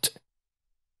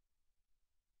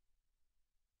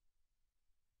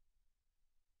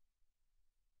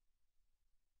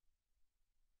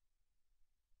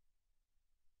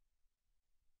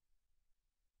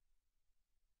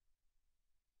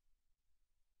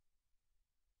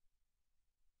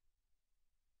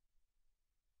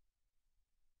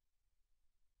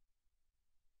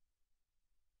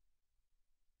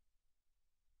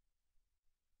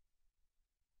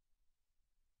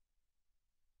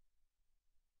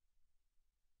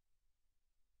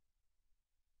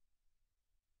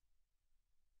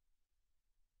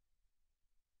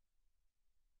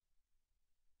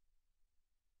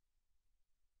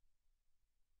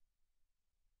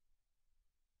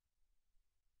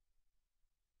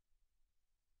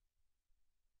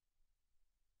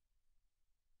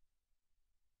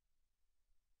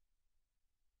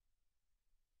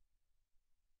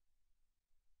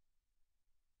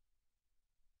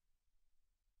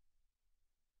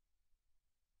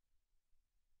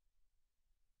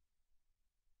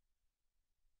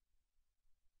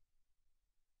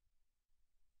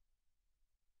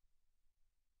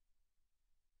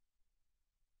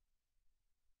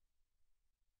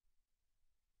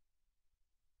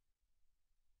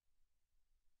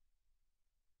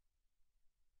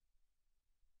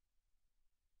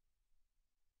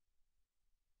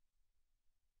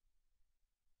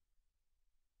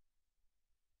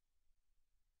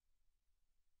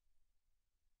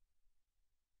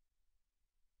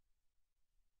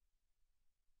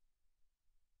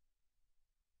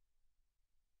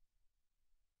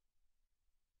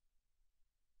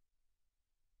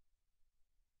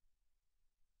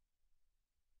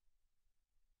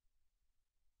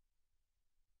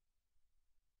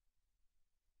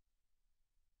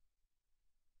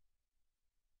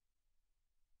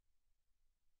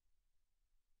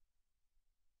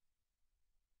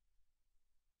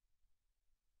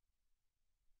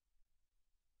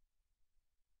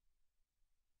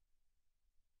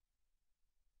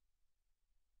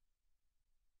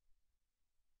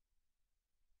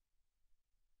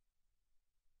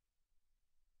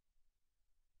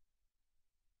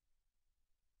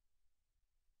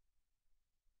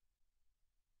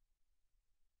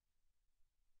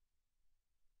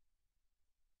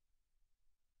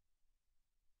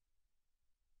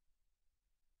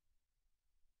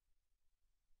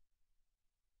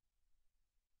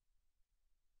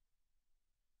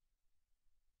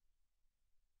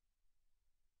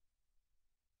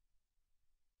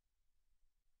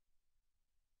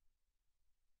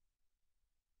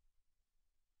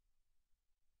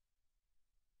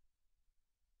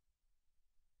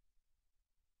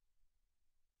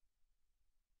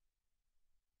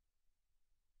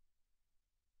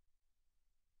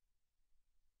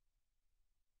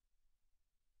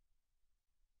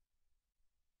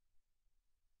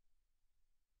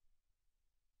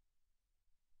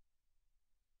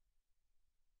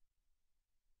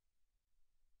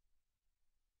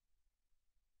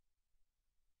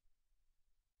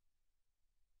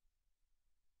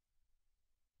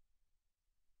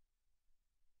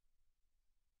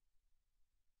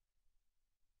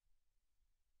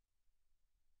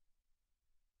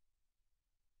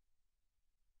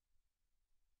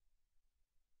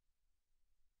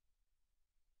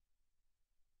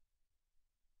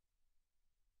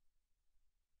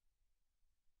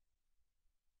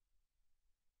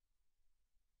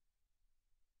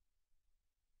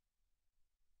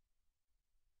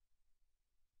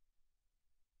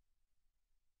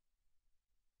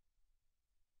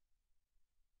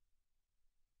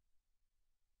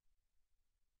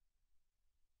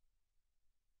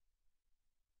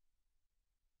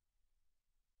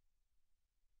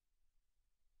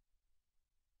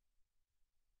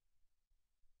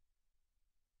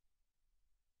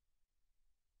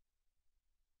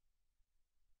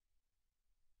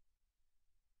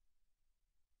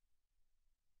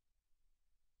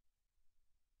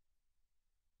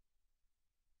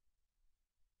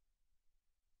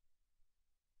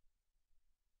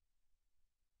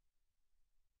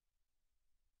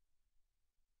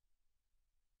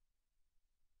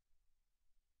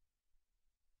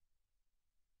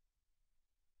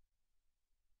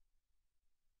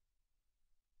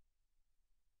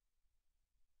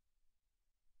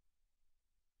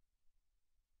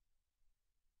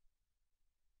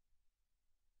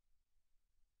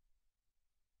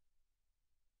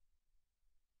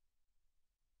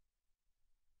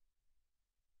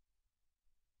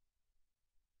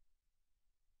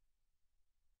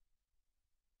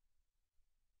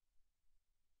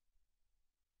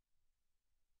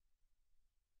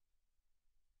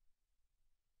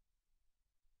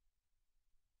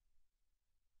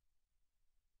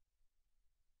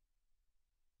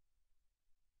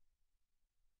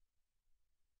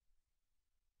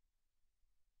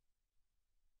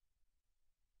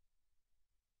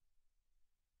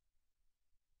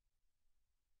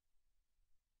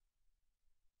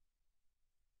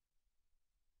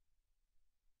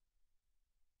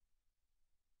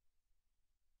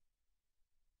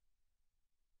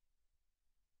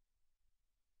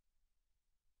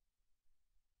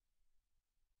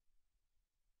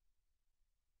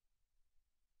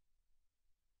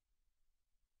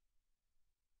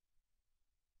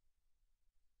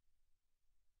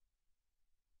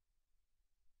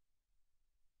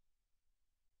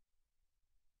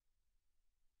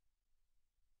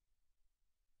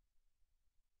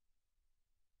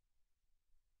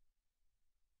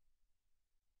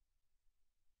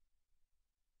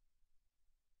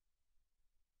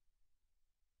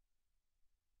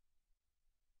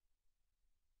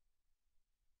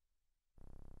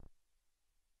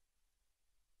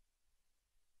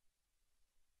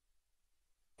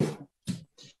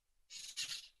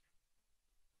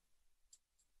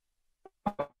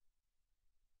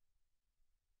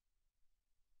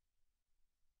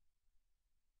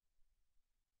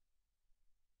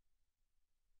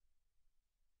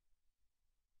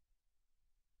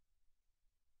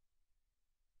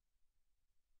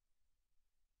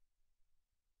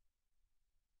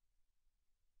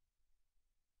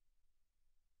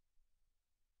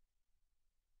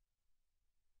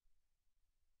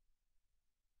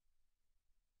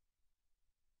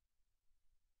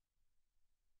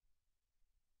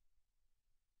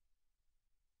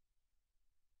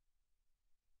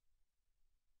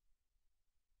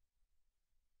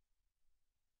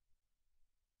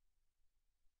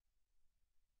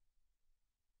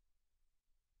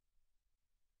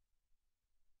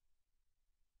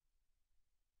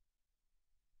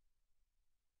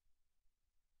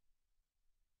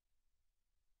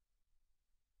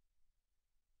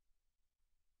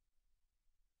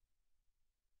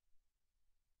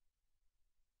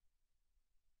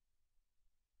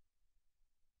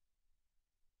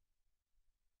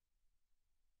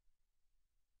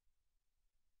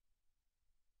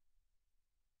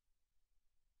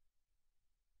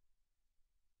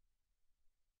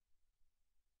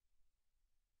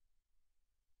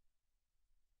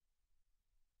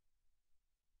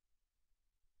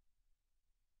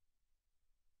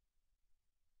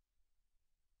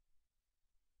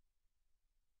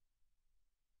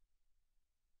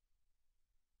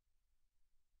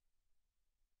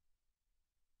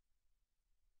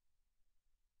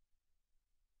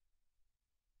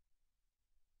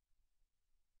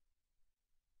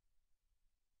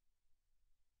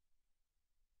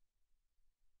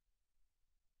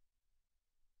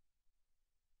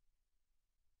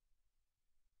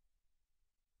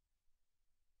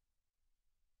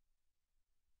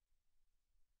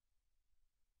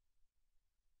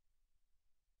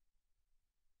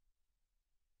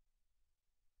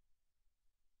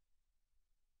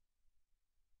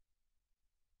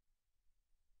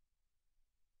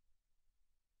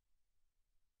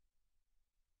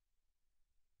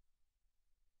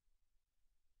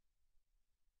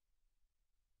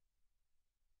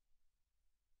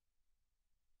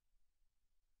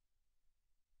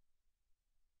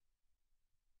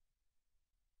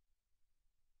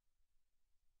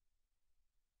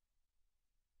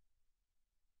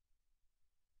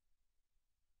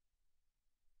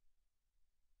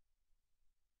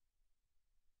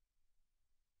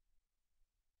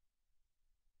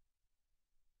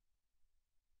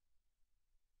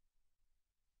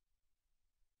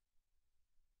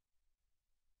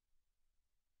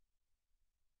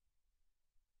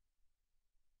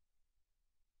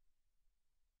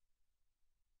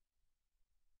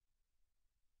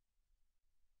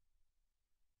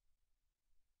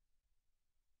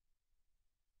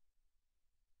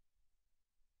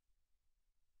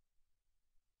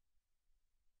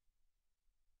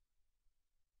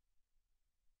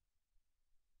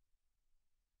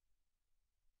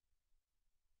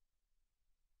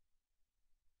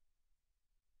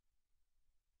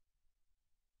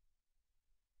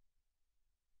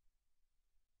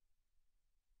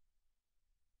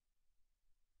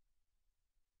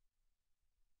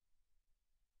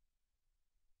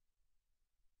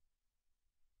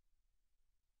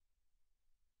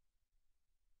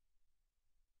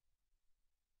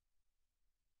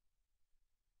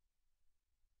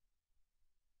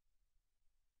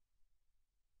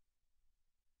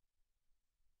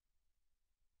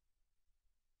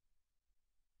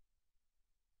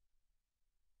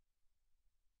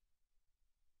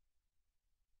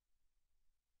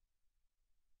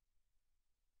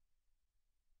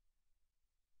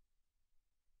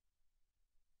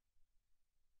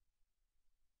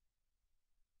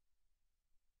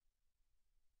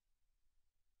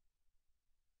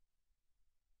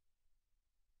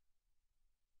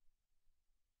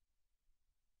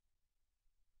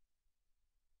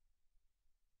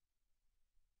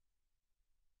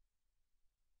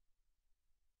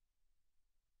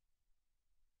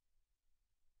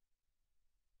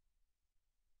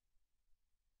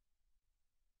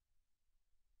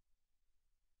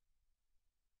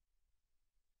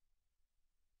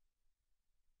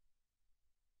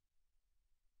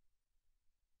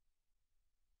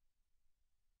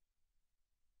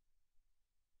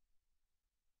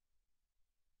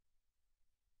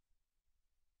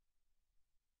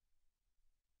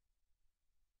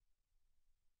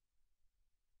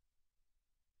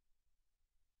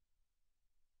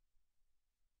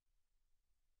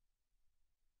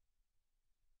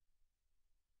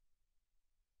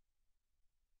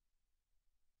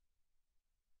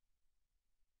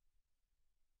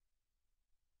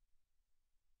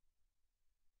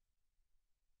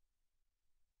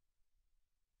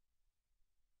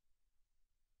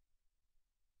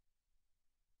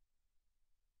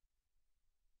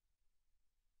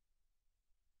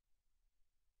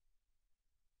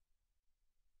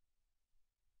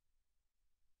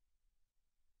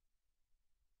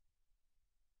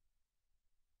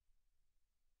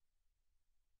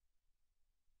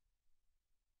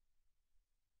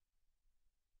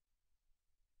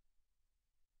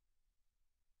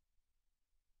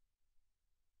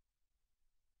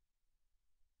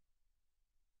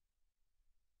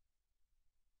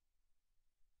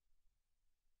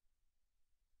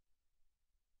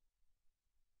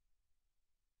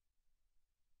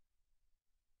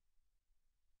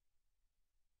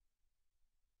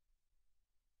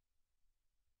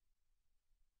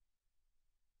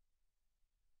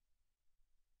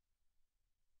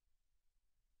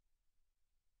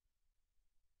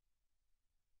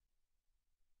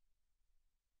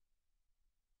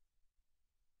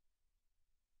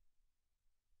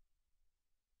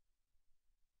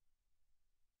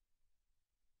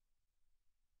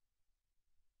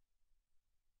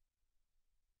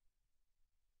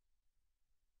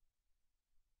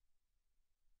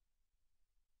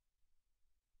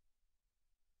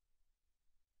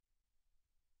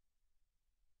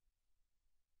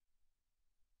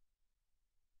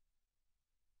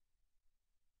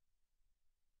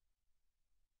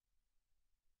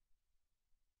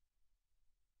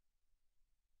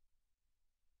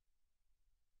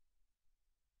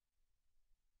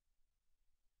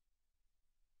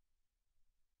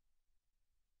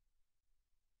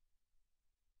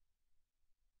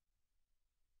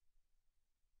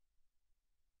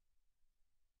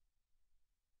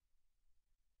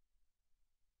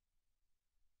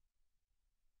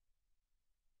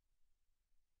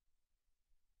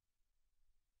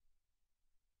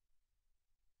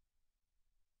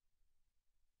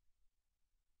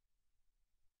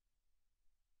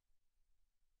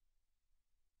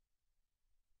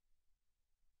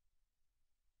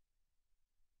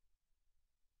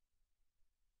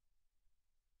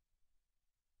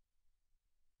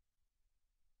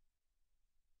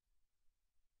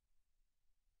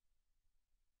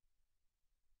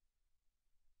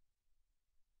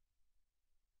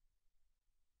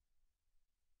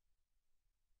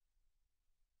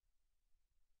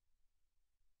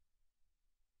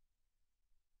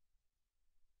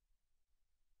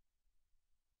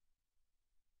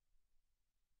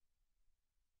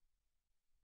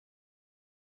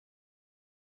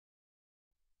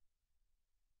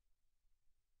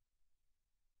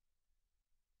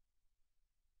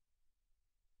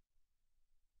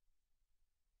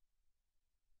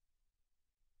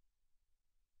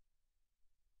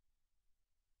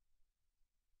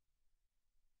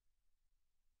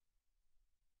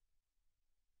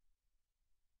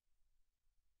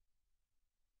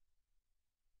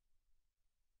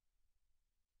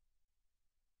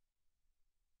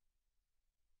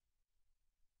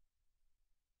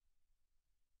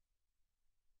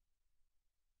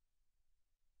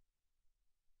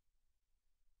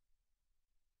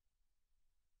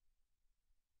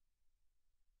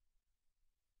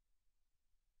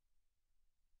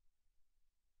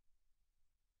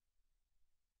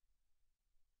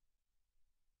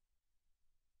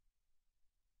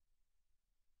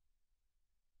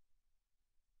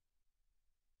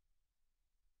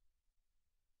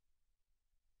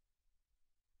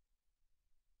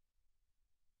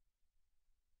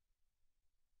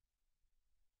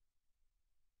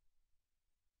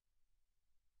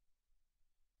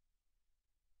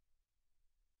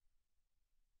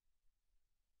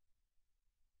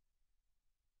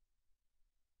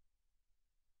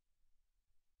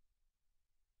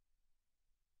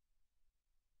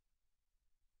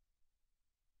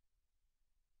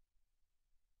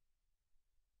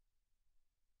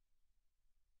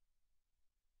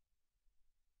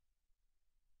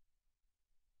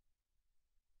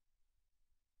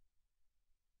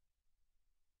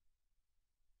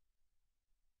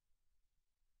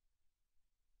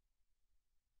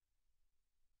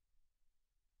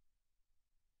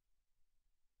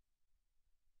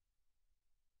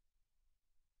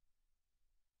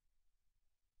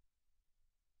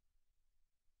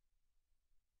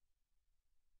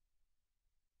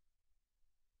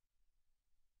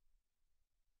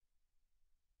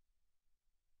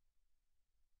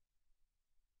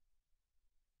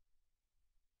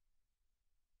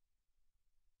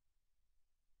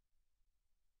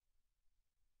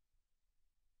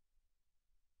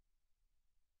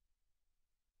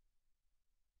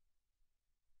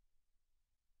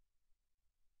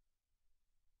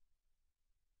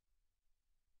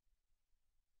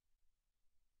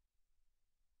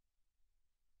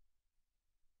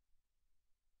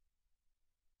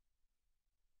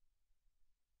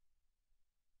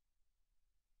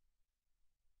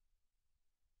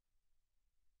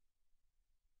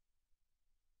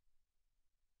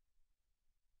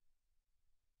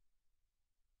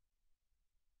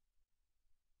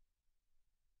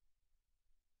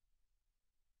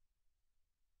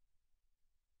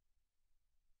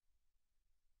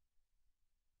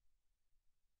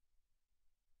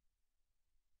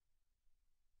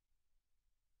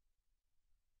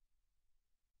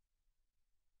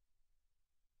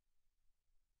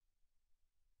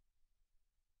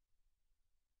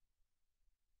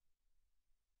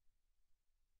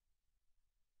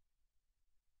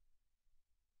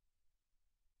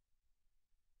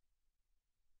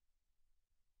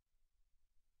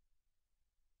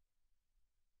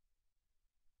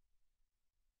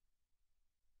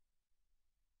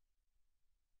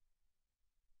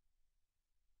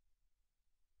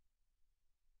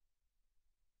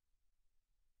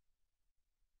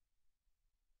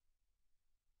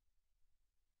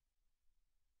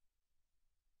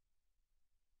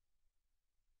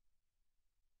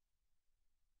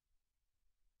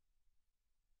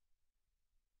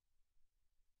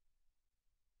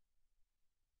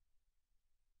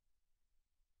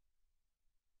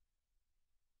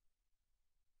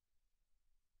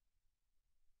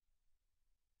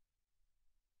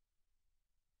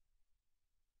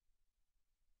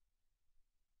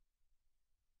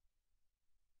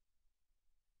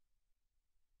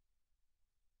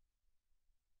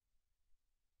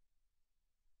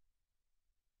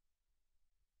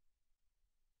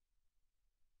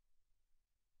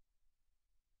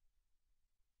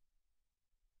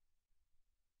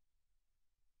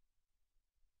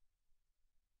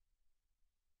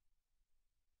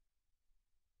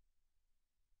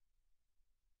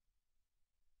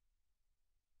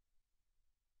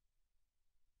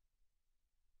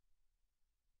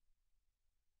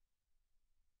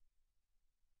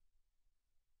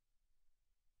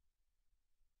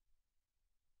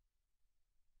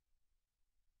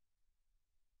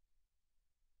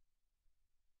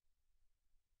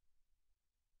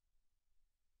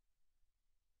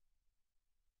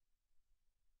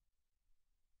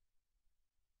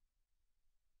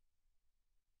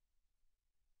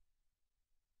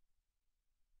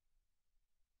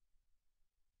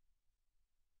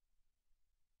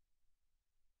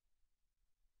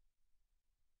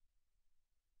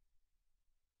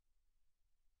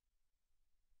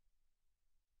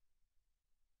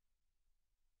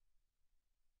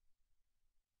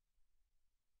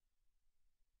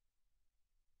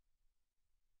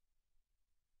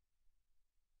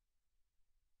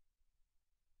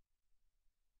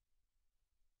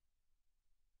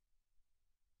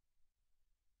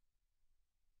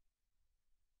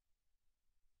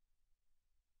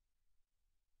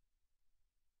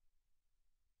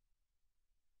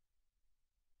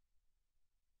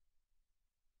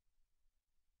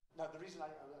 Now, the reason I've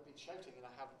been shouting and I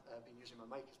haven't been using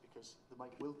my mic is because the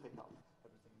mic will pick up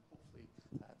everything. Hopefully,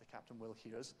 the captain will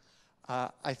hear us.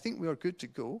 I think we are good to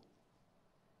go.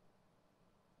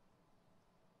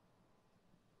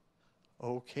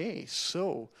 Okay,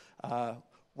 so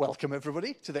welcome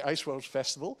everybody to the Ice Worlds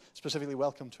Festival, specifically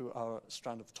welcome to our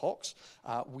strand of talks.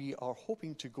 We are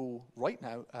hoping to go right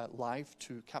now live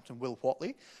to Captain Will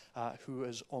Whatley, who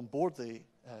is on board the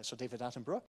Sir David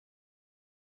Attenborough.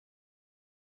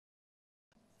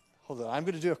 Hold on, I'm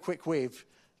going to do a quick wave.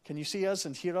 Can you see us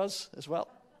and hear us as well?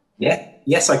 Yeah,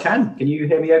 yes, I can. Can you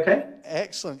hear me okay?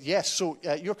 Excellent. Yes, so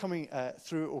you're coming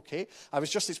through okay. I was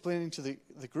just explaining to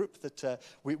the group that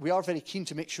we are very keen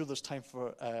to make sure there's time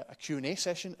for a Q&A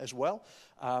session as well,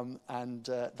 and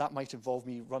that might involve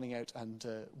me running out and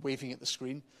waving at the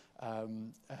screen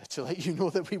to let you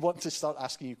know that we want to start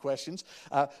asking you questions.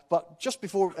 But just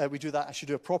before we do that, I should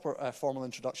do a proper formal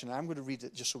introduction. I'm going to read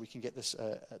it just so we can get this,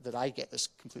 that I get this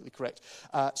completely correct.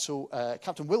 So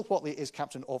Captain Will Whatley is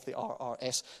captain of the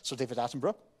RRS Sir David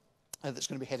Attenborough. That's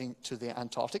going to be heading to the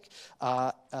Antarctic.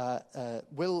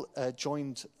 Will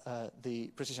joined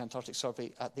the British Antarctic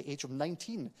Survey at the age of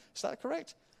 19. Is that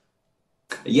correct?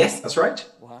 Yes, that's right.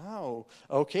 Wow.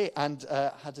 Okay, and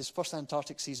had his first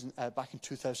Antarctic season back in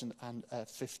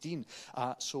 2015.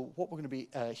 So what we're going to be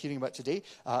hearing about today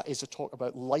is a talk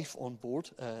about life on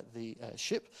board the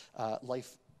ship,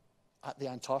 life at the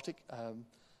Antarctic,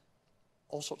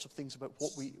 all sorts of things about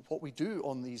what we do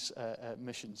on these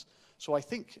missions. So I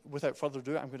think, without further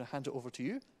ado, I'm going to hand it over to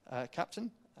you, Captain.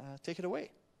 Take it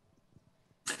away.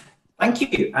 Thank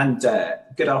you, and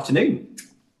good afternoon.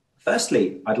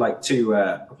 Firstly, I'd like to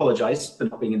apologise for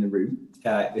not being in the room.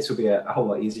 This would be a whole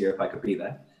lot easier if I could be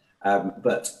there.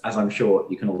 But as I'm sure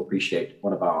you can all appreciate,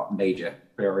 one of our major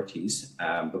priorities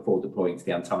before deploying to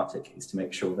the Antarctic is to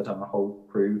make sure that our whole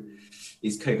crew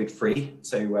is COVID-free.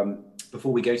 So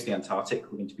before we go to the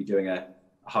Antarctic, we're going to be doing a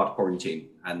hard quarantine,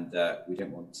 and we don't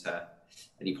want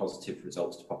any positive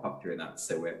results to pop up during that.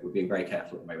 So we're being very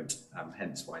careful at the moment,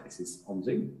 hence why this is on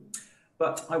Zoom.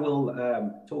 But I will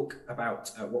talk about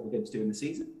what we're going to do in the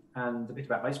season and a bit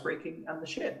about icebreaking and the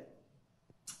ship.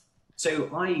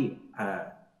 So I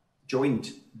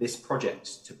joined this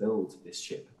project to build this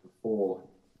ship before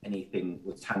anything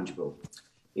was tangible.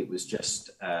 It was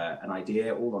just an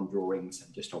idea, all on drawings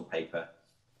and just on paper.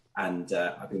 And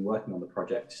I've been working on the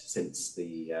project since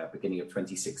the beginning of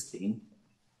 2016.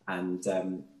 And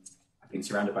I've been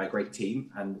surrounded by a great team,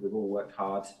 and we've all worked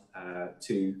hard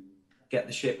to get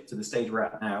the ship to the stage we're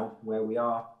at now, where we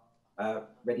are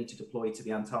ready to deploy to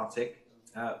the Antarctic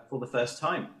for the first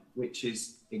time, which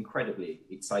is incredibly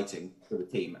exciting for the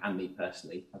team and me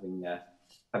personally,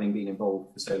 having been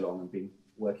involved for so long and been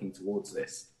working towards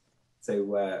this. So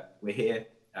we're here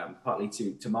partly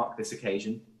to mark this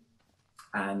occasion.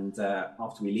 And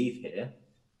after we leave here,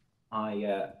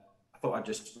 I thought I'd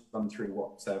just run through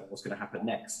what's going to happen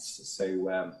next.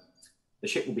 So the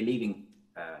ship will be leaving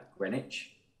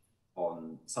Greenwich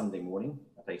on Sunday morning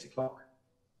at 8 o'clock.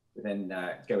 We're then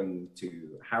going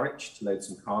to Harwich to load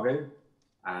some cargo,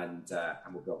 and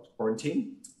we'll go up to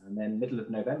quarantine. And then middle of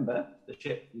November, the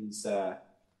ship is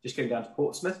just going down to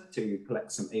Portsmouth to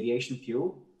collect some aviation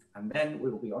fuel, and then we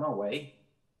will be on our way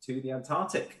to the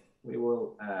Antarctic. We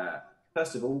will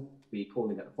first of all be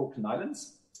calling at the Falkland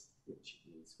Islands, which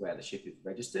is where the ship is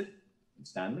registered in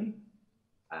Stanley,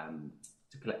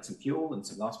 to collect some fuel and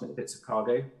some last minute bits of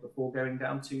cargo before going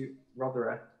down to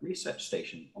Rothera Research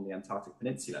Station on the Antarctic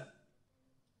Peninsula.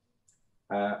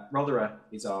 Rothera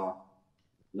is our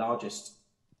largest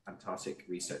Antarctic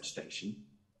research station,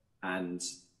 and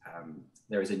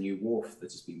there is a new wharf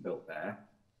that has been built there,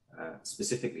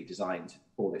 specifically designed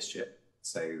for this ship.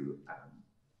 So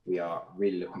we are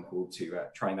really looking forward to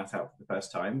trying that out for the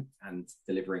first time and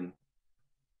delivering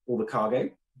all the cargo.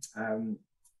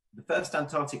 The first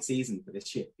Antarctic season for this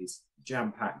ship is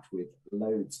jam-packed with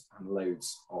loads and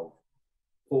loads of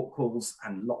port calls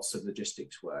and lots of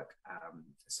logistics work.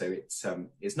 So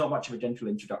it's not much of a gentle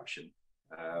introduction.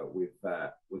 We're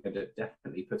going to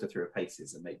definitely put her through her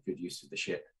paces and make good use of the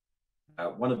ship.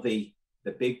 One of the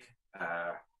big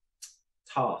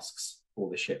tasks for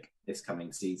the ship this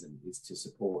coming season is to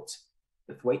support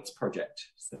the Thwaites project.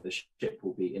 So the ship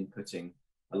will be inputting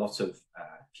a lot of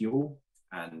fuel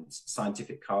and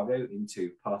scientific cargo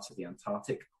into part of the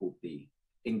Antarctic called the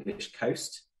English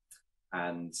coast.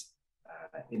 And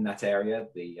in that area,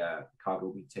 the cargo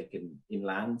will be taken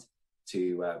inland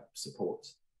to support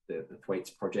the Thwaites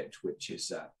project, which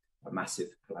is a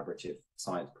massive collaborative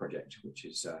science project, which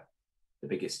is the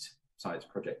biggest science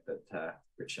project that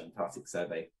British Antarctic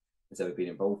Survey has ever been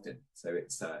involved in. So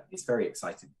it's very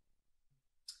exciting.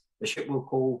 The ship will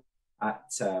call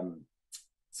at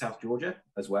South Georgia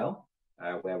as well,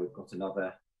 where we've got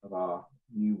another of our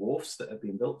new wharfs that have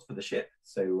been built for the ship.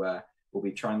 So we'll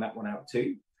be trying that one out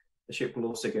too. The ship will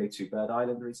also go to Bird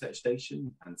Island Research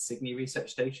Station and Sydney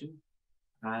Research Station,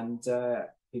 and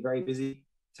be very busy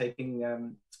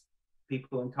taking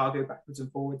people and cargo backwards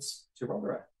and forwards to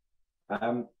Rothera.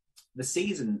 The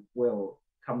season will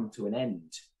come to an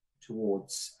end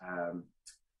towards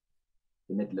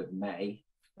the middle of May,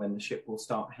 when the ship will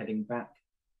start heading back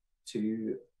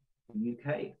to the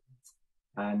UK.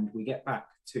 And we get back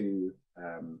to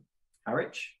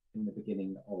Harwich in the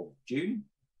beginning of June,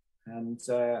 and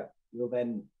we'll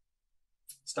then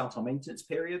start our maintenance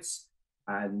periods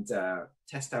and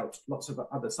test out lots of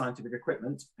other scientific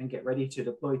equipment and get ready to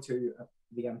deploy to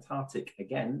the Antarctic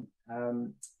again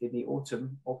in the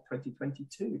autumn of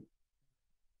 2022.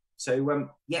 So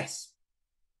yes,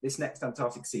 this next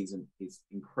Antarctic season is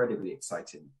incredibly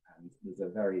exciting, and there's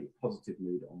a very positive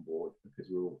mood on board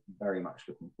because we're all very much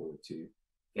looking forward to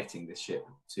getting this ship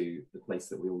to the place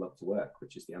that we all love to work,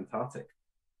 which is the Antarctic.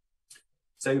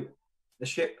 So the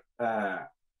ship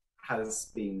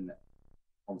has been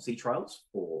on sea trials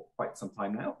for quite some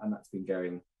time now, and that's been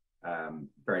going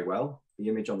very well. The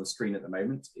image on the screen at the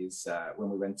moment is when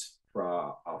we went for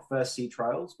our first sea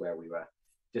trials, where we were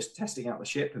just testing out the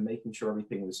ship and making sure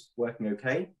everything was working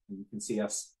okay. And you can see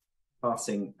us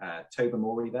passing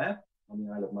Tobermory there on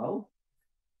the Isle of Mull.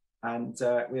 And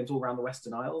we went all around the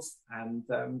Western Isles, and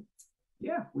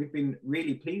yeah, we've been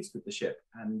really pleased with the ship,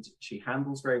 and she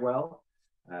handles very well.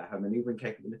 Her maneuvering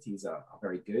capabilities are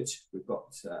very good. We've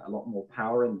got a lot more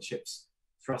power in the ship's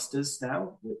thrusters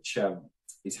now, which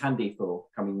is handy for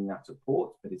coming out of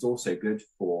port, but it's also good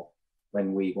for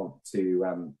when we want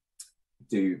to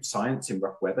do science in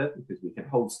rough weather, because we can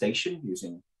hold station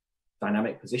using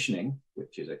dynamic positioning,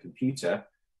 which is a computer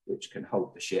which can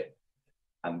hold the ship,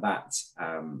 and that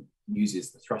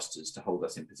uses the thrusters to hold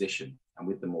us in position. And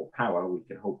with the more power, we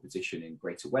can hold position in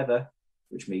greater weather,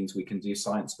 which means we can do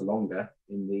science for longer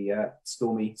in the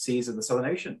stormy seas of the Southern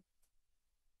Ocean.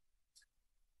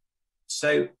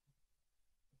 So,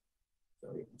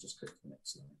 sorry, I'll just click to the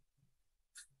next slide.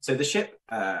 So the ship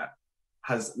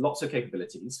has lots of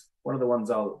capabilities. One of the ones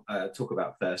I'll talk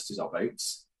about first is our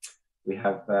boats. We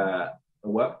have a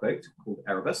workboat called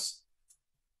Erebus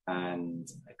and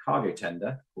a cargo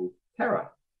tender called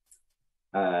Terra.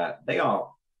 They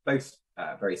are both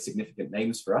very significant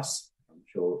names for us. I'm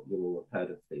sure you all have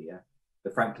heard of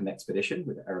the Franklin expedition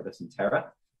with Erebus and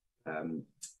Terra.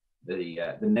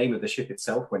 The name of the ship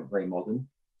itself went very modern,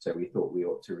 so we thought we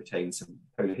ought to retain some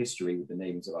polar history with the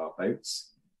names of our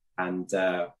boats. And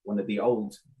one of the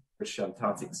old British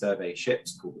Antarctic Survey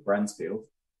ships called the Bransfield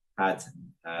had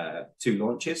two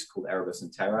launches called Erebus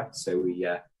and Terra. So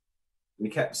we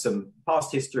kept some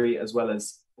past history as well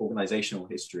as organizational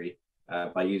history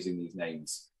by using these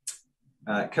names.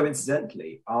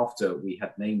 Coincidentally, after we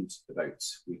had named the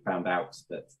boats, we found out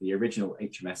that the original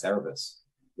HMS Erebus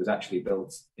was actually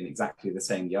built in exactly the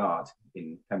same yard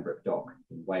in Pembroke Dock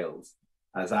in Wales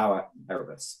as our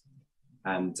Erebus.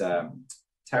 And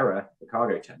Terra, the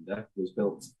cargo tender, was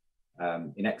built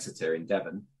in Exeter in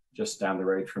Devon, just down the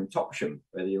road from Topsham,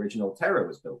 where the original Terra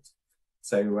was built.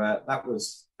 So that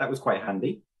was quite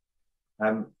handy.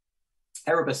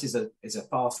 Erebus is a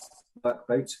fast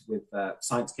workboat with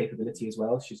science capability as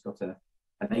well. She's got an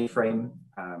A-frame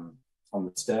on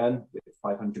the stern with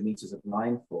 500 meters of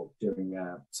line for doing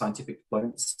scientific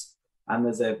deployments. And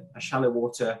there's a shallow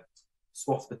water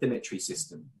swath bathymetry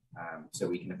system, so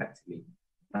we can effectively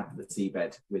map the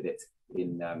seabed with it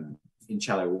in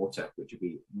shallow water, which would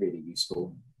be really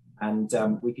useful. And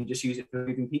we can just use it for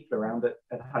moving people around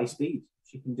at high speed.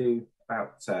 She can do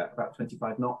about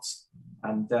 25 knots,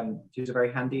 and she's a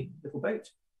very handy little boat.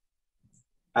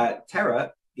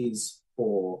 Terra is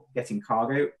for getting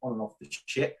cargo on and off the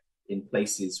ship in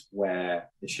places where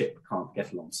the ship can't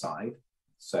get alongside.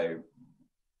 So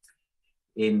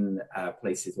in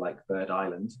places like Bird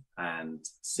Island and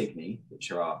Sydney,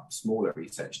 which are our smaller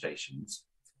research stations,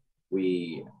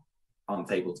 we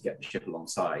aren't able to get the ship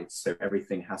alongside. So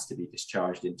everything has to be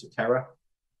discharged into Terra.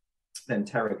 Then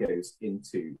Terra goes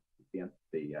into the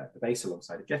base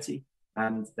alongside a jetty,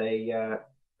 and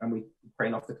we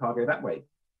crane off the cargo that way.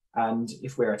 And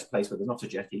if we're at a place where there's not a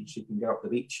jetty, she can go up the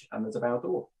beach and there's a bow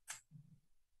door.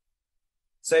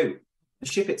 So the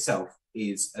ship itself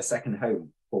is a second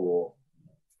home for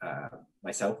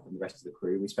myself and the rest of the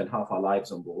crew. We spend half our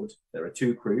lives on board. There are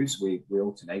two crews. We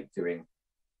alternate doing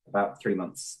about 3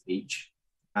 months each.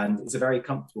 And it's a very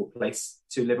comfortable place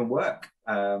to live and work.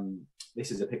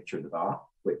 This is a picture of the bar,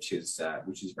 which is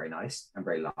very nice and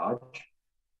very large.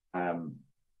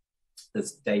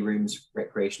 there's day rooms,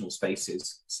 recreational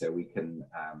spaces, so we can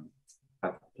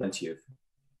have plenty of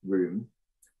room.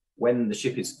 When the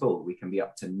ship is full, we can be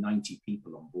up to 90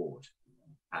 people on board.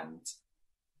 And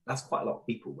that's quite a lot of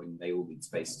people when they all need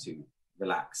space to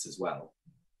relax as well.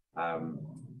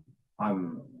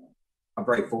 I'm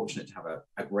very fortunate to have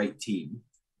a great team,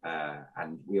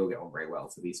 and we all get on very well.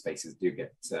 So these spaces do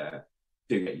get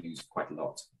used quite a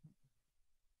lot.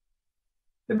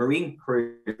 The marine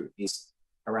crew is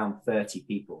around 30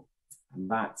 people, and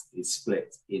that is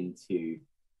split into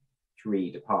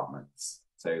 3 departments.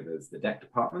 So there's the deck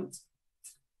department,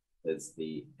 there's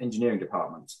the engineering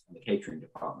department, and the catering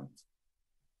department.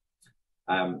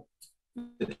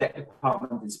 The deck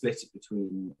department is split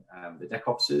between the deck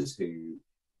officers who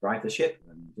drive the ship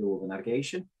and do all the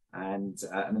navigation, and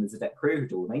then there's the deck crew who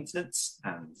do all the maintenance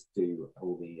and do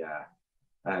all the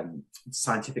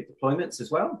scientific deployments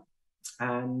as well.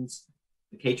 And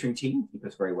the catering team keep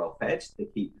us very well fed. They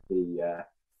keep the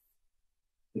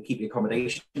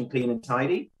accommodation clean and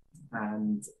tidy,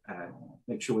 and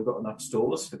make sure we've got enough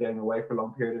stores for going away for a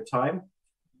long period of time.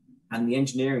 And the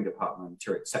engineering department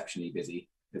are exceptionally busy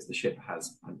because the ship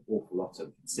has an awful lot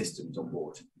of systems on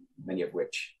board, many of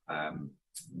which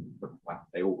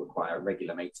they all require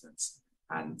regular maintenance.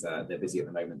 And they're busy at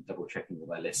the moment double checking all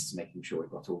their lists, making sure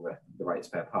we've got all the right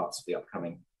spare parts for the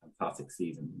upcoming Antarctic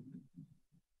season.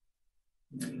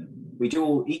 We do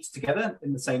all eat together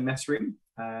in the same mess room,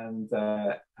 and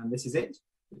this is it,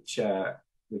 which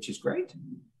is great.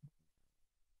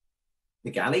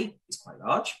 The galley is quite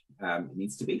large. It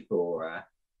needs to be for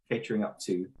catering up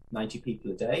to 90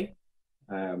 people a day.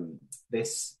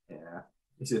 This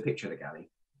is a picture of the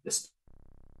galley, because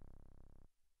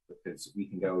we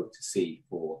can go to sea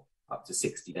for up to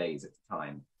 60 days at a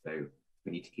time. So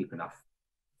we need to keep enough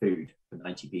food for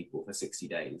 90 people for 60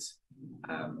 days.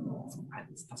 And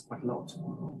that's quite a lot.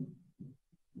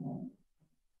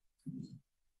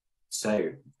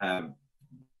 So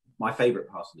my favorite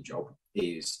part of the job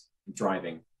is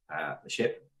driving the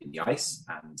ship in the ice,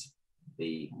 and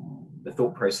the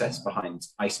thought process behind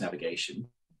ice navigation.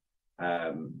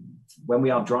 When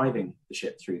we are driving the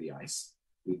ship through the ice,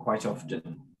 we quite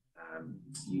often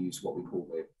use what we call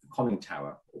the conning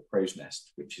tower or crow's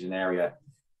nest, which is an area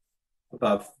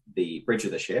above the bridge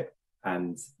of the ship,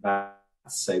 and that's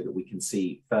so that we can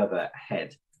see further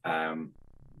ahead.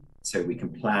 So we can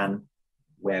plan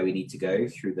where we need to go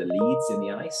through the leads in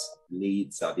the ice.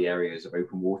 Leads are the areas of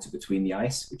open water between the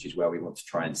ice, which is where we want to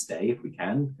try and stay if we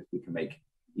can, because we can make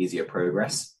easier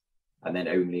progress, and then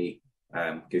only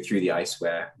go through the ice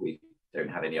where we don't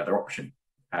have any other option.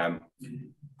 I'm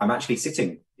actually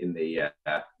sitting in the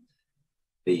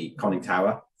conning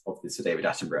tower of the Sir David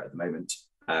Attenborough at the moment,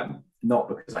 not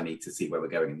because I need to see where we're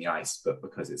going in the ice, but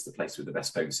because it's the place with the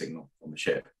best phone signal on the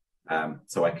ship.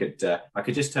 So I could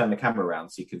just turn the camera around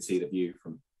so you can see the view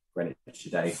from Greenwich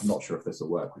today. I'm not sure if this will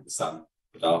work with the sun,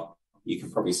 but you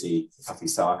can probably see Happy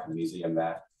Sark and the museum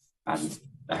there, and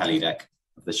the heli deck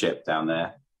of the ship down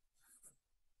there.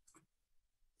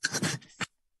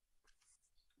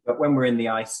 But when we're in the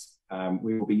ice,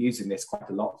 we will be using this quite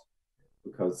a lot,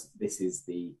 because this is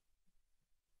the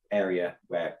area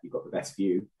where you've got the best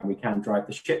view, and we can drive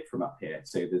the ship from up here.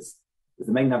 So there's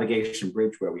the main navigation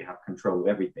bridge where we have control of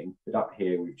everything, but up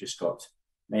here we've just got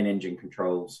main engine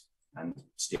controls and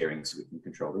steering, so we can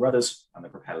control the rudders and the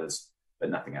propellers, but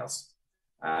nothing else.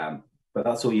 But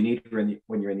that's all you need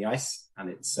when you're in the ice, and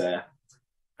it's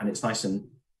nice and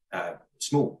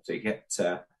small, so you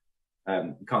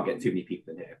can't get too many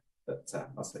people in here, but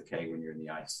that's okay when you're in the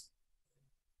ice.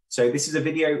 So this is a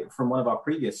video from one of our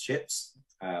previous ships.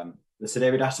 The Sir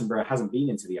David Attenborough hasn't been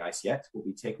into the ice yet. We'll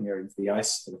be taking her into the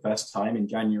ice for the first time in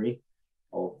January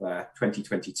of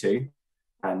 2022.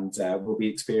 And we'll be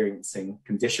experiencing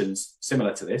conditions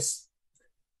similar to this.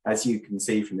 As you can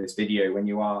see from this video, when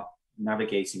you are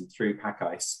navigating through pack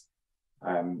ice,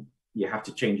 you have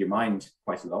to change your mind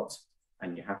quite a lot,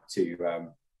 and you have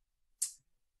to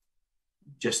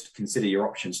just consider your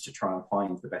options to try and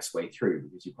find the best way through,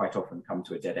 because you quite often come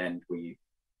to a dead end where you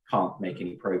can't make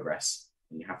any progress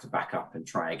and you have to back up and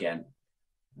try again.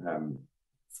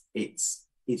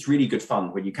 It's really good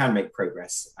fun when you can make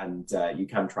progress and you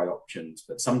can try options,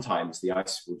 but sometimes the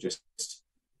ice will just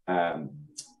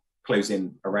close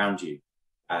in around you,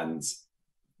 and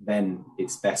then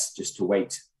it's best just to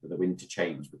wait for the wind to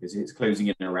change, because if it's closing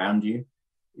in around you,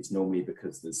 it's normally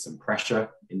because there's some pressure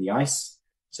in the ice,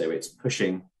 so it's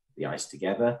pushing the ice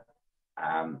together,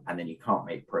 and then you can't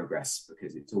make progress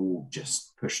because it's all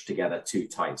just pushed together too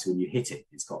tight. So when you hit it,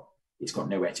 it's got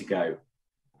nowhere to go,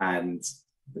 and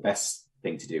the best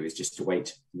thing to do is just to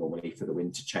wait normally for the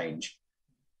wind to change.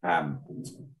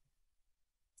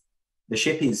 the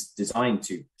ship is designed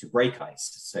to break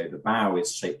ice. So the bow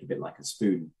is shaped a bit like a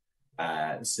spoon.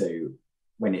 So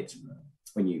when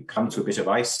you come to a bit of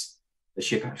ice, the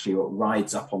ship actually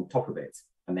rides up on top of it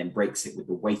and then breaks it with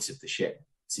the weight of the ship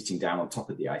sitting down on top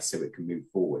of the ice so it can move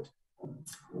forward.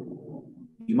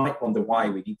 You might wonder why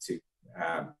we need to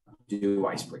do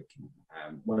ice breaking.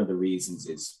 One of the reasons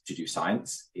is to do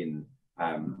science in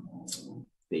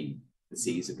the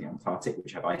seas of the Antarctic,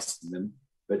 which have ice in them,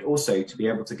 but also to be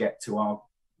able to get to our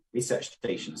research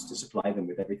stations to supply them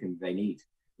with everything they need.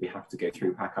 We have to go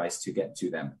through pack ice to get to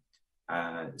them.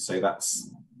 So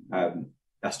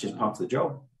that's just part of the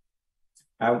job.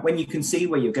 When you can see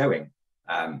where you're going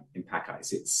in pack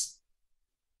ice, it's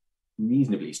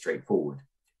reasonably straightforward.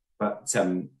 But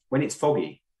when it's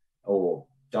foggy or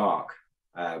dark,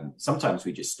 sometimes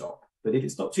we just stop. But if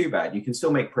it's not too bad, you can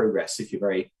still make progress if you're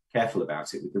very careful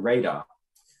about it with the radar.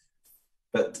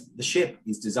 But the ship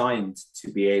is designed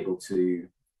to be able to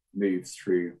move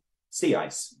through sea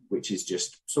ice, which is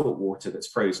just salt water that's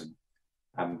frozen.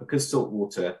 Because salt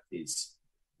water is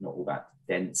not all that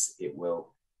dense,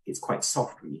 it's quite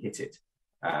soft when you hit it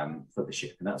for the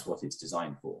ship, and that's what it's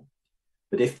designed for.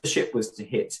 But if the ship was to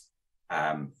hit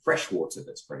fresh water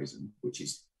that's frozen, which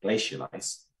is glacial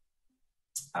ice,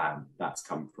 that's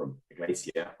come from a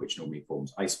glacier, which normally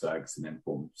forms icebergs and then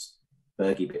forms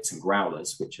bergy bits and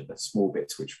growlers, which are the small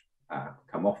bits which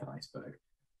come off an iceberg.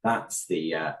 That's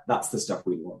the stuff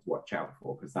we want to watch out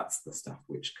for, because that's the stuff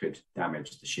which could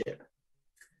damage the ship.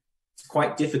 It's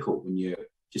quite difficult when you're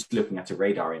just looking at a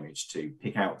radar image to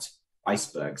pick out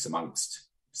icebergs amongst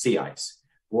sea ice.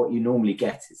 What you normally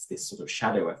get is this sort of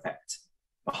shadow effect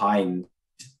behind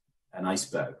an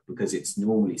iceberg, because it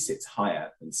normally sits higher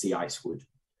than sea ice would.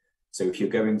 So if you're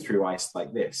going through ice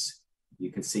like this,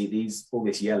 you can see all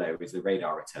this yellow is the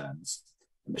radar returns,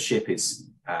 and the ship is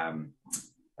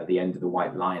at the end of the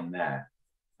white line there.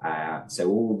 So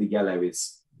all the yellow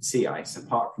is sea ice,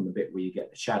 apart from the bit where you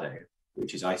get the shadow,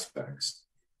 which is icebergs,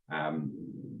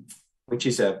 which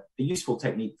is a useful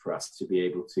technique for us to be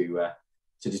able to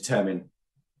determine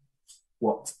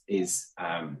what is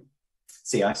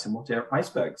sea ice and what are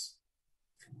icebergs.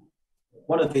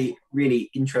 One of the really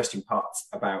interesting parts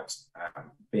about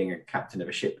being a captain of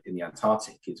a ship in the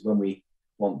Antarctic is when we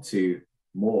want to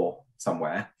moor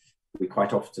somewhere, we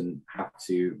quite often have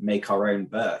to make our own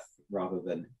berth rather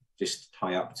than just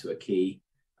tie up to a quay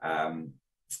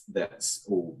that's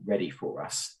all ready for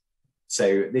us.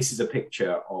 So this is a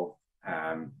picture of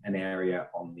an area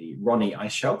on the Ronny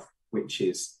ice shelf, which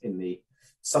is in the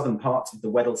southern part of the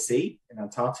Weddell Sea in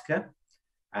Antarctica.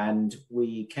 And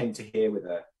we came to here with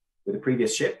a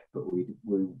previous ship, but we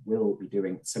will be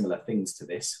doing similar things to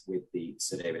this with the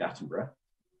Sir David Attenborough.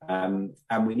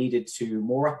 And we needed to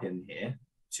moor up in here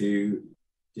to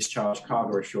discharge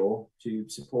cargo ashore to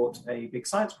support a big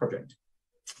science project.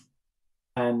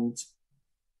 And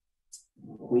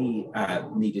we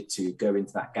needed to go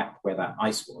into that gap where that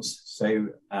ice was. So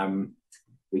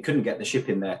we couldn't get the ship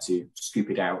in there to scoop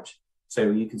it out. So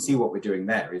you can see what we're doing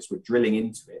there is we're drilling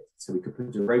into it so we could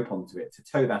put a rope onto it to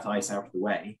tow that ice out of the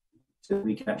way, so that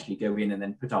we can actually go in and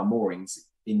then put our moorings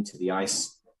into the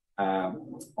ice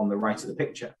on the right of the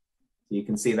picture. So you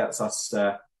can see that's us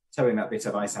towing that bit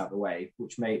of ice out the way,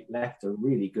 which left a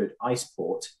really good ice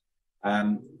port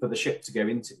for the ship to go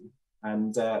into,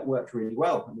 and worked really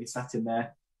well. And we sat in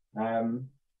there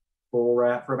for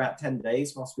about 10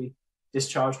 days whilst we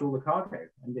discharged all the cargo,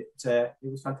 and it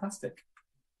was fantastic.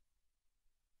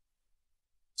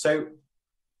 So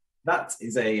that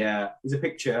is a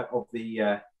picture of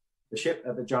the ship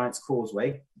at the Giant's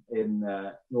Causeway in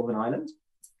Northern Ireland,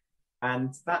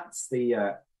 and that's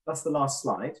the last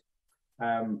slide.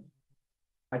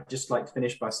 I'd just like to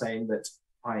finish by saying that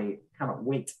I cannot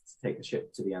wait to take the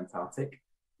ship to the Antarctic.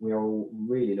 We are all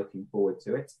really looking forward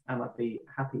to it, and I'd be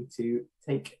happy to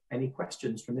take any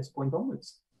questions from this point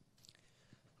onwards.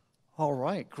 All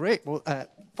right, great. Well,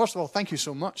 first of all, thank you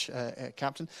so much,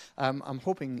 Captain. I'm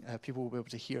hoping people will be able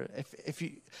to hear. If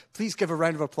you please give a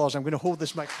round of applause. I'm going to hold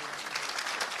this microphone.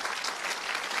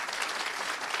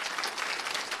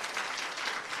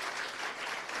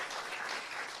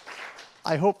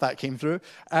 I hope that came through.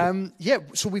 Yeah,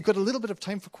 so we've got a little bit of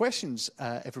time for questions,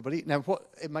 everybody. Now,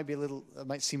 it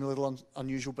might seem a little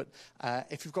unusual, but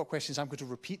if you've got questions, I'm going to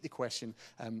repeat the question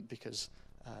because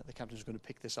the captain is going to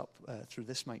pick this up through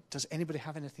this mic. Does anybody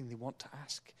have anything they want to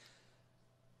ask?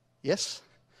 Yes?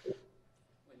 When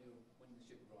the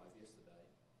ship arrived yesterday,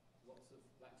 lots of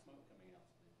black smoke coming out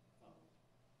of the funnel.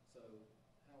 So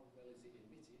how well is it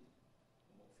emitted,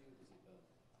 and what fuel does it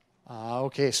burn?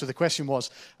 Okay, so the question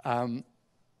was,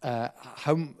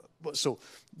 how so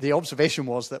the observation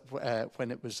was that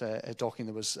when it was docking,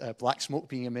 there was black smoke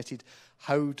being emitted.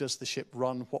 How does the ship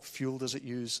run? What fuel does it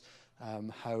use?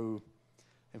 How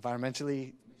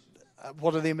environmentally,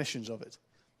 what are the emissions of it?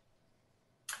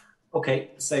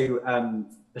 Okay, so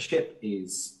the ship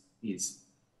is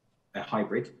a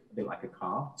hybrid, a bit like a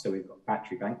car. So we've got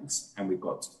battery banks and we've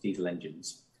got diesel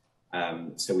engines.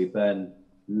 So we burn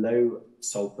low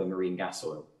sulfur marine gas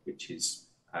oil, which is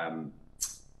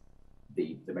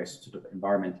the most sort of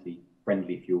environmentally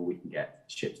friendly fuel we can get.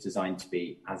 The ship's designed to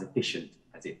be as efficient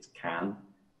as it can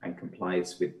and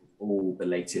complies with all the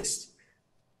latest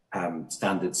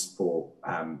standards for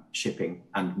shipping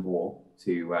and more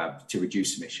to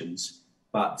reduce emissions.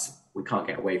 But we can't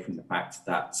get away from the fact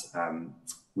that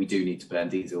we do need to burn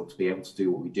diesel to be able to do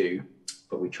what we do,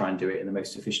 but we try and do it in the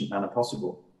most efficient manner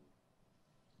possible.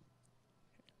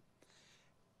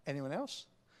 Anyone else?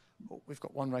 Oh, we've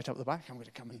got one right up the back. I'm going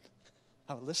to come and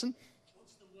have a listen.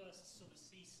 What's the worst sort of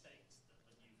sea state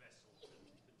that the new vessel could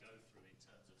go through in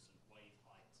terms of sort of wave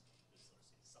height? Because obviously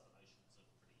the southern oceans are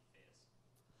pretty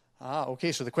fierce.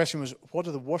 Okay, so the question was, what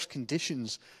are the worst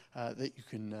conditions that you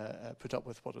can put up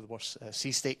with? What are the worst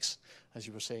sea stakes, as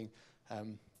you were saying?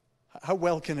 How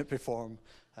well can it perform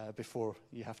before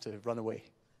you have to run away?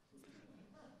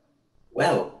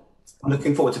 Well, I'm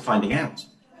looking forward to finding out.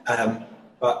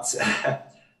 But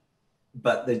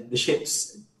the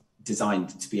ship's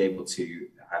designed to be able to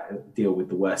deal with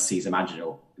the worst seas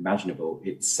imaginable.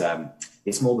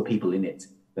 It's more the people in it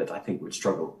that I think would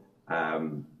struggle.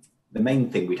 The main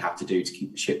thing we'd have to do to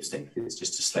keep the ship safe is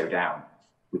just to slow down.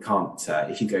 We can't,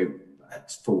 if you go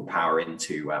at full power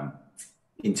into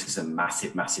some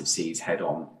massive seas head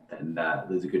on, then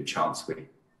there's a good chance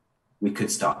we could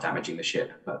start damaging the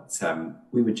ship. But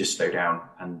we would just slow down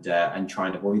and try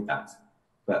and avoid that.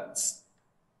 But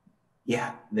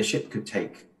yeah, the ship could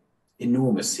take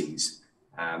enormous seas.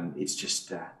 It's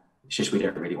just we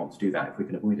don't really want to do that if we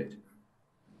can avoid it.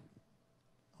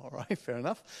 All right, fair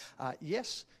enough.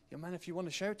 Yes, young man, if you want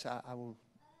to shout, I will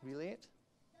relay it.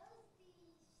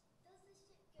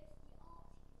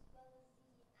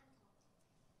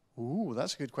 Ooh,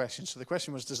 that's a good question. So the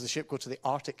question was, does the ship go to the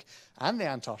Arctic and the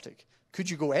Antarctic? Could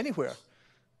you go anywhere?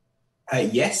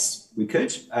 Yes, we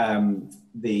could.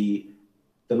 The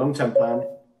long-term plan...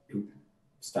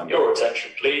 Your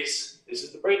attention, please. This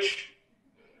is the bridge.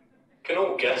 Can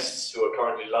all guests who are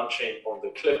currently lunching on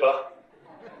the Clipper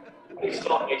please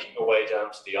start making your way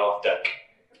down to the aft deck?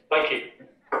 Thank you.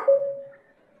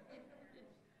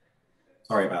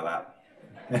 Sorry about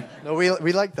that. No,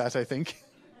 we like that, I think.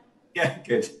 Yeah,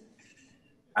 good.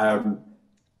 But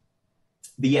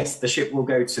yes, the ship will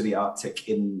go to the Arctic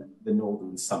in the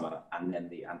northern summer and then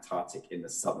the Antarctic in the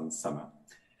southern summer.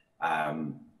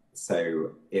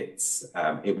 So it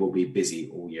will be busy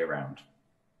all year round.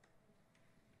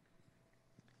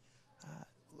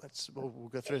 We'll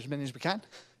go through as many as we can.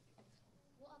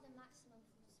 What are the maximum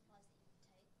food supplies that you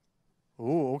can take?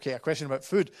 Oh, okay, a question about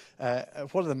food.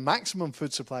 What are the maximum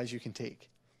food supplies you can take?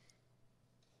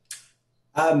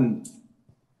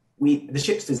 The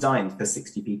ship's designed for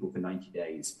 60 people for 90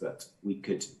 days, but we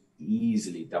could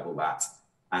easily double that.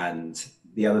 And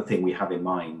the other thing we have in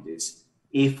mind is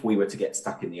if we were to get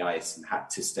stuck in the ice and had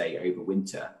to stay over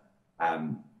winter,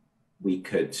 we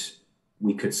could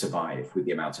survive with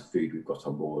the amount of food we've got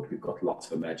on board. We've got lots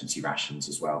of emergency rations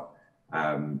as well.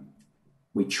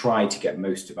 We try to get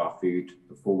most of our food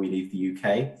before we leave the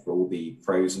UK for all the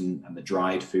frozen and the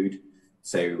dried food.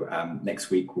 So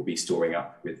next week we'll be storing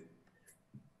up with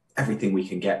everything we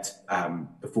can get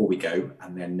before we go.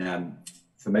 And then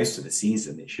for most of the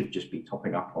season, it should just be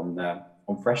topping up on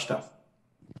fresh stuff.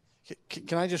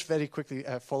 Can I just very quickly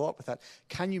follow up with that?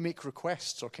 Can you make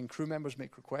requests, or can crew members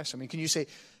make requests? I mean, can you say,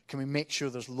 can we make sure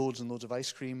there's loads and loads of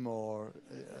ice cream, or?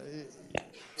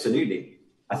 Absolutely.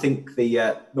 I think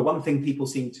the one thing people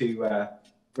seem to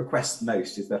request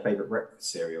most is their favourite breakfast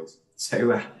cereals.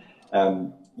 So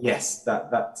yes,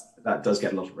 that does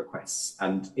get a lot of requests,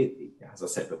 and as I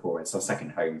said before, it's our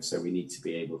second home, so we need to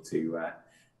be able to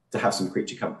have some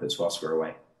creature comforts whilst we're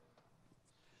away.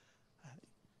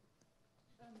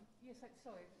 Yes,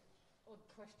 sorry, odd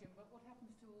question, but what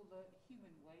happens to all the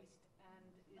human waste, and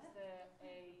is there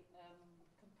a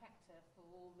compactor for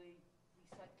all the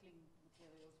recycling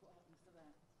materials? What happens to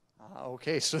that?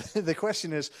 Okay, so the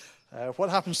question is, what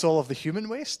happens to all of the human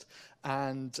waste,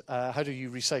 and how do you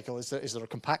recycle? Is there a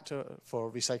compactor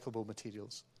for recyclable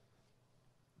materials?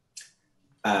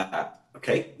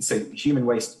 Okay, so human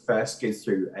waste first goes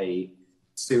through a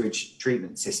sewage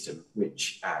treatment system,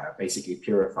 which basically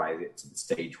purifies it to the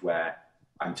stage where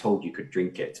I'm told you could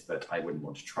drink it, but I wouldn't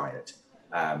want to try it.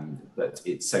 but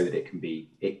it's so that it can be,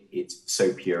 it's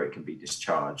so pure it can be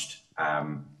discharged.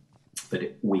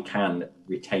 But we can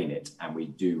retain it, and we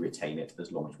do retain it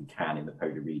as long as we can in the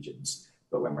polar regions.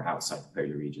 But when we're outside the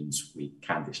polar regions, we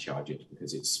can discharge it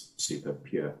because it's super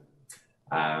pure.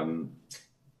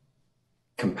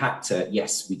 Compactor,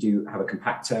 yes, we do have a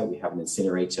compactor, we have an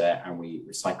incinerator, and we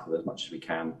recycle as much as we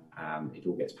can. It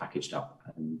all gets packaged up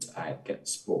and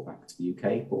gets brought back to the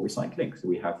UK for recycling. So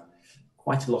we have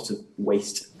quite a lot of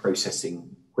waste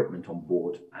processing equipment on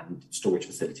board and storage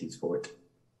facilities for it.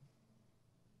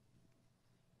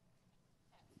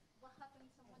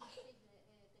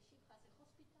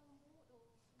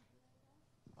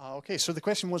 Okay, so the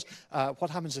question was, what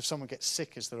happens if someone gets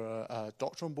sick? Is there a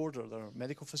doctor on board, or are there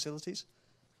medical facilities?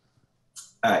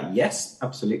 Yes,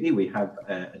 absolutely. We have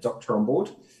a doctor on board,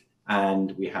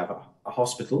 and we have a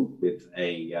hospital with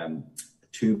a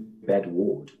 2-bed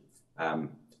ward. I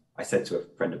said to a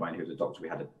friend of mine who was a doctor, we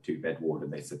had a 2-bed ward,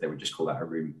 and they said they would just call that a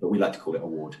room, but we like to call it a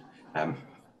ward.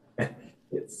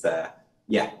 It's a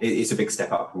big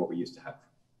step up from what we used to have.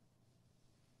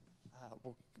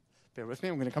 Well, bear with me,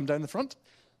 I'm going to come down the front.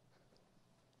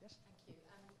 Yes. Thank you. Could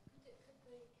the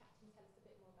captain tell us a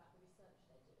bit more about the research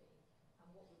they're doing and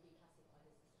what would be classified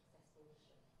as a successful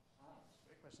mission?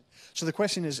 Great question. So the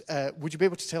question is, would you be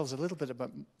able to tell us a little bit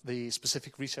about the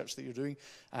specific research that you're doing,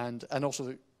 and also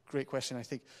the great question, I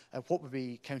think, what would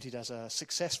be counted as a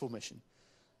successful mission?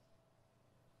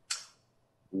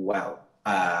 Well,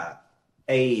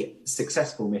 a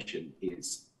successful mission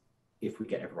is if we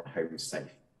get everyone home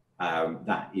safe.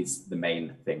 That is the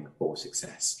main thing for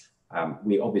success.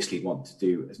 We obviously want to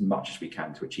do as much as we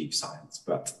can to achieve science,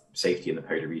 but safety in the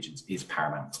polar regions is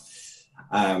paramount.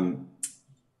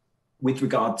 With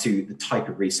regard to the type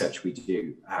of research we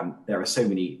do, there are so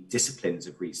many disciplines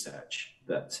of research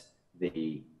that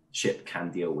the ship can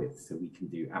deal with. So we can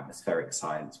do atmospheric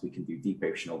science, we can do deep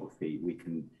oceanography, we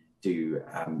can do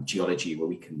geology, where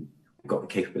we've got the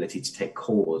capability to take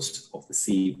cores of the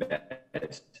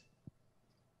seabed,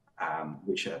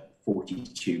 which are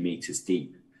 42 meters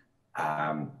deep.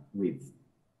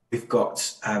 We've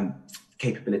got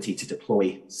capability to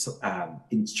deploy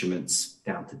instruments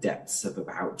down to depths of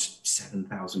about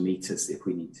 7,000 meters if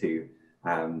we need to.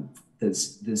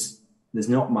 There's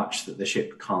not much that the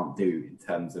ship can't do in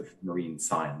terms of marine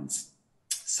science.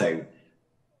 So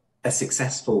a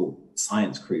successful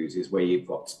science cruise is where you've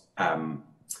got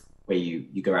where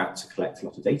you go out to collect a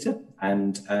lot of data,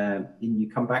 and you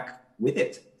come back with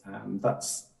it.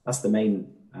 That's the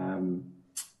main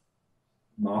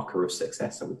marker of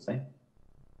success, I would say.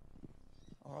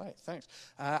 All right, thanks.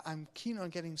 I'm keen on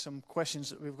getting some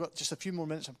questions. We've got just a few more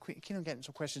minutes. I'm keen on getting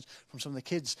some questions from some of the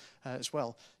kids as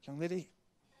well. Young lady? Do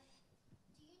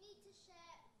you need to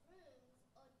share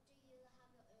rooms, or do you have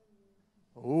your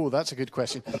own room? Oh, that's a good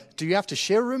question. Do you have to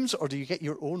share rooms, or do you get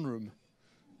your own room?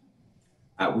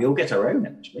 We all get our own,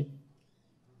 actually.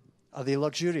 Are they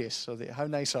luxurious? How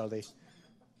nice are they?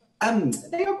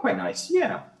 They are quite nice,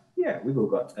 yeah. Yeah, we've all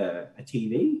got a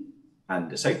TV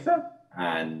and a sofa,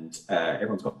 and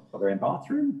everyone's got their own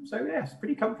bathroom. So, yeah, it's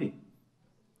pretty comfy.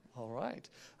 All right.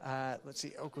 Let's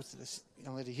see. I'll go to this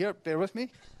young lady here. Bear with me.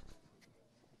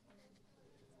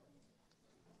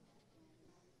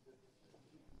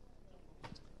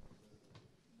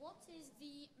 What is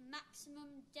the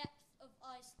maximum depth of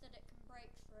ice that it can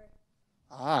break through?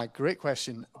 Ah, great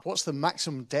question. What's the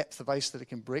maximum depth of ice that it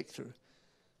can break through?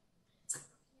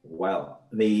 Well,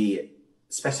 the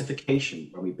specification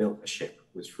when we built the ship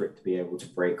was for it to be able to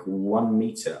break 1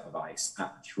 meter of ice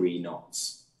at 3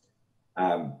 knots.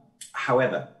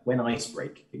 However, when ice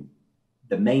breaking,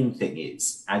 the main thing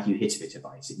is, as you hit a bit of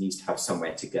ice, it needs to have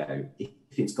somewhere to go. If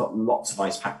it's got lots of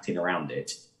ice packed in around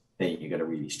it, then you're going to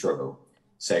really struggle.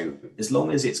 So as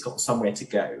long as it's got somewhere to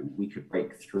go, we could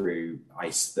break through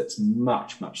ice that's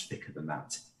much, much thicker than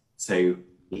that. So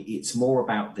it's more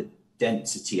about the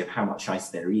density of how much ice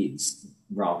there is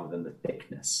rather than the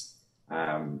thickness.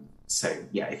 So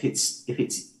yeah, if it's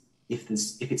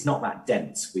not that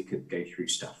dense, we could go through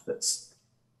stuff that's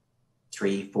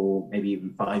 3, 4, maybe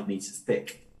even 5 meters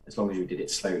thick, as long as we did it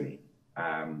slowly.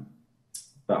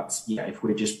 But yeah, if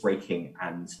we're just breaking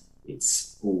and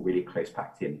it's all really close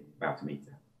packed in, about 1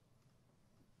 meter.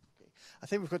 Okay. I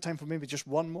think we've got time for maybe just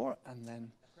one more, and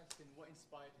then. What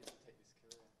inspired you to take this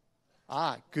career?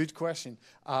 Ah, good question.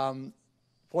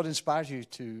 What inspired you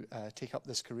to take up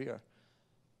this career?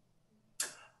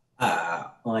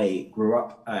 I grew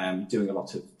up doing a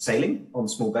lot of sailing on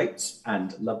small boats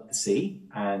and loved the sea,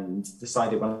 and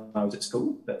decided when I was at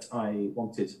school that I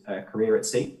wanted a career at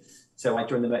sea. So I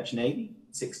joined the Merchant Navy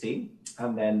at 16,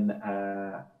 and then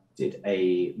did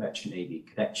a Merchant Navy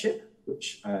cadetship,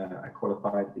 which I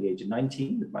qualified at the age of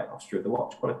 19 with my Austria of the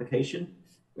Watch qualification,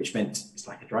 which meant it's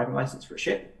like a driving license for a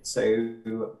ship.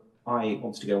 So I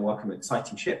wanted to go and work on an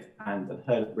exciting ship, and I'd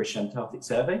heard of the British Antarctic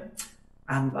Survey,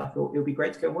 and I thought it would be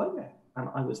great to go and work there. And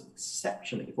I was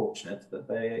exceptionally fortunate that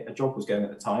a job was going at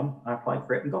the time. I applied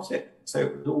for it and got it. So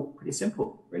it was all pretty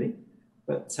simple, really.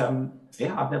 But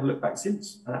yeah, I've never looked back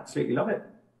since. I absolutely love it.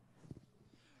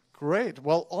 Great.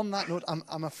 Well, on that note,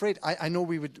 I'm afraid, I know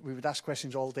we would ask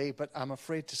questions all day, but I'm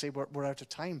afraid to say we're out of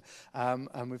time.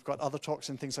 And we've got other talks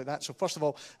and things like that. So first of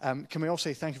all, can we all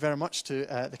say thank you very much to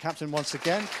the captain once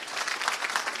again.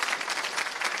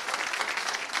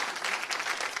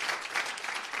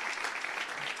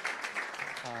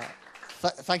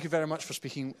 Thank you very much for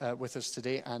speaking with us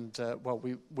today. And, well,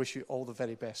 we wish you all the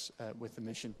very best with the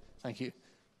mission. Thank you.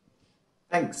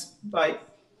 Thanks. Bye.